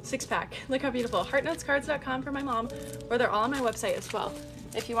 6-pack. Look how beautiful. Heartnotescards.com for my mom, or they're all on my website as well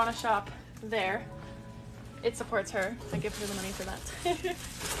if you want to shop there. It supports her. I give her the money for that.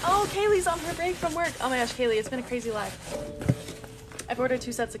 Oh, Kaylee's on her break from work. Oh my gosh, Kaylee, it's been a crazy life. I've ordered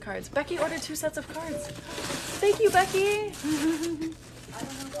 2 sets of cards. Becky ordered 2 sets of cards. Thank you, Becky. I don't know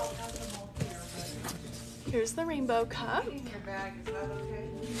if I'll have them all here, but Here's the rainbow cup. in your bag, is that okay?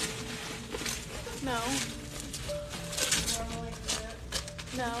 No, Normally fit.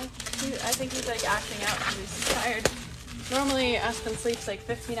 no. I think he's like acting out because he's tired. Normally, Aspen sleeps like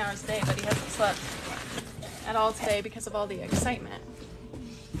 15 hours a day, but he hasn't slept at all today because of all the excitement.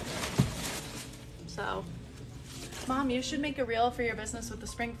 So, Mom, you should make a reel for your business with the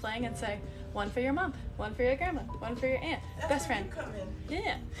spring fling and say, 1 for your mom, 1 for your grandma, 1 for your aunt, That's best where friend. you come in.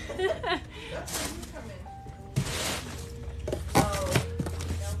 Yeah. That's where you come in. Oh,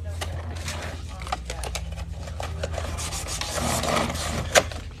 no.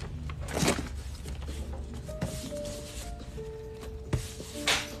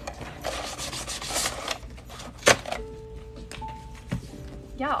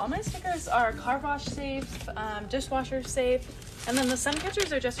 Yeah, all my stickers are car wash safe, dishwasher safe, and then the sun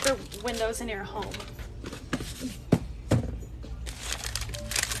catchers are just for windows in your home.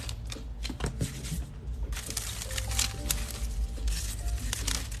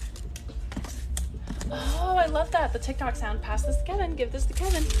 Oh, I love that. The TikTok sound. Pass this to Kevin. Give this to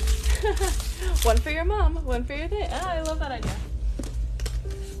Kevin. 1 for your mom, 1 for your dad. Ah, I love that idea.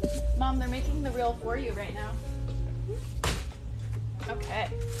 Mom, they're making the reel for you right now. Okay.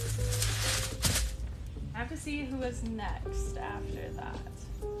 I have to see who is next after that.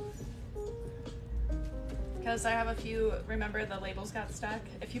 Because I have a few, remember the labels got stuck?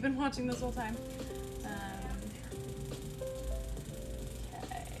 If you've been watching this whole time.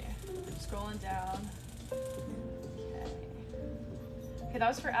 Okay. Scrolling down. Okay, that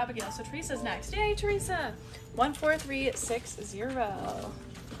was for Abigail. So Teresa's next. Yay, Teresa! 14360.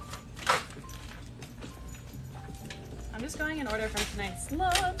 I'm just going in order from tonight's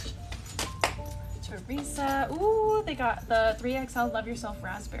lunch. Teresa. Ooh, they got the 3XL Love Yourself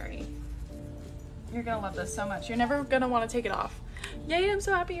Raspberry. You're gonna love this so much. You're never gonna want to take it off. Yay, I'm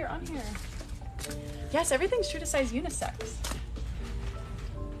so happy you're on here. Yes, everything's true to size unisex.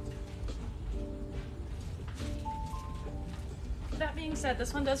 That being said,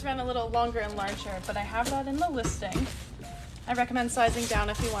 this one does run a little longer and larger, but I have that in the listing. I recommend sizing down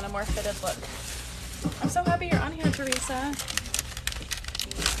if you want a more fitted look. I'm so happy you're on here, Teresa.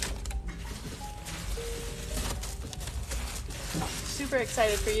 Super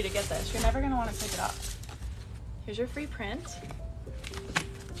excited for you to get this. You're never gonna want to take it off. Here's your free print.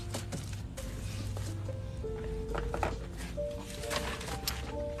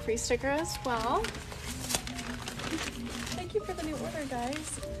 Free sticker as well. Thank you for the new order,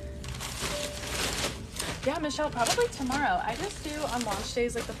 guys. Yeah, Michelle, probably tomorrow. I just do on launch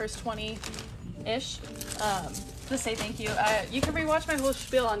days, like the first 20-ish, to say thank you. You can rewatch my whole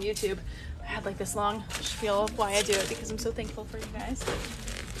spiel on YouTube. I had like this long spiel of why I do it because I'm so thankful for you guys.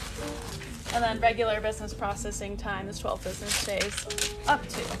 And then regular business processing time is 12 business days, up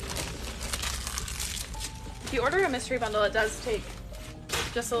to. If you order a mystery bundle, it does take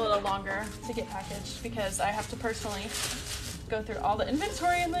just a little longer to get packaged because I have to personally go through all the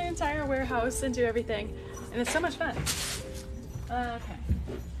inventory in the entire warehouse and do everything. And it's so much fun. Okay.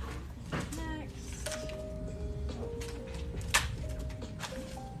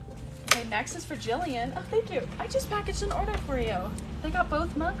 Okay, next is for Jillian. Oh, thank you. I just packaged an order for you. They got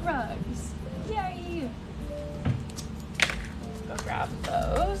both mug rugs. Yay! Go grab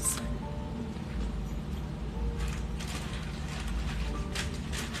those.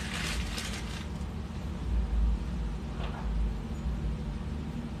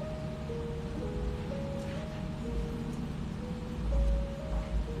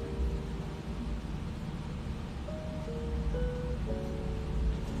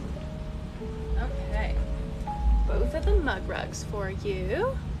 The mug rugs for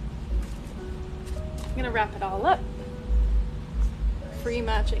you. I'm gonna wrap it all up. Free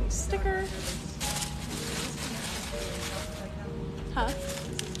matching sticker. Huh?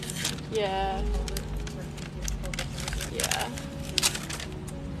 Yeah. Yeah.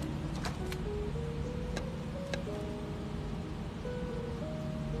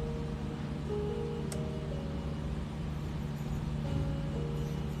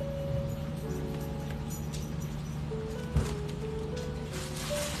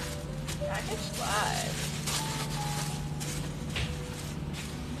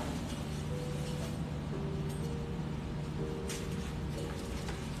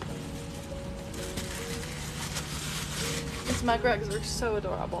 These mug rugs are so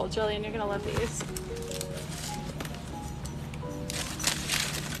adorable. Jillian, you're gonna love these.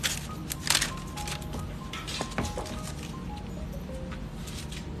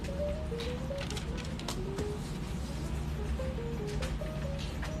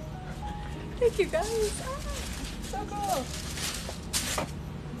 Thank you guys. Ah, so cool.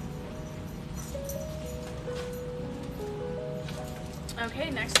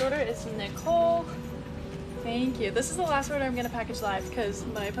 Okay, next order is Nicole. Thank you. This is the last order I'm gonna package live because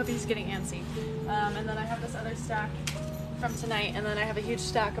my puppy's getting antsy. And then I have this other stack from tonight, and then I have a huge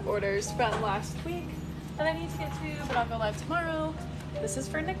stack of orders from last week that I need to get to, but I'll go live tomorrow. This is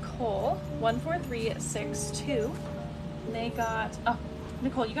for Nicole, 14362. And they got, oh,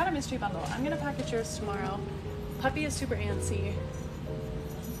 Nicole, you got a mystery bundle. I'm gonna package yours tomorrow. Puppy is super antsy.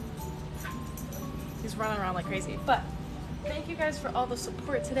 He's running around like crazy, but thank you guys for all the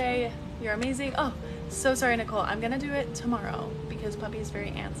support today. You're amazing. Oh, so sorry, Nicole. I'm gonna do it tomorrow because puppy is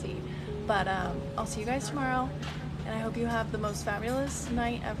very antsy. But I'll see you guys tomorrow, and I hope you have the most fabulous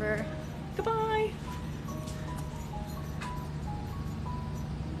night ever. Goodbye.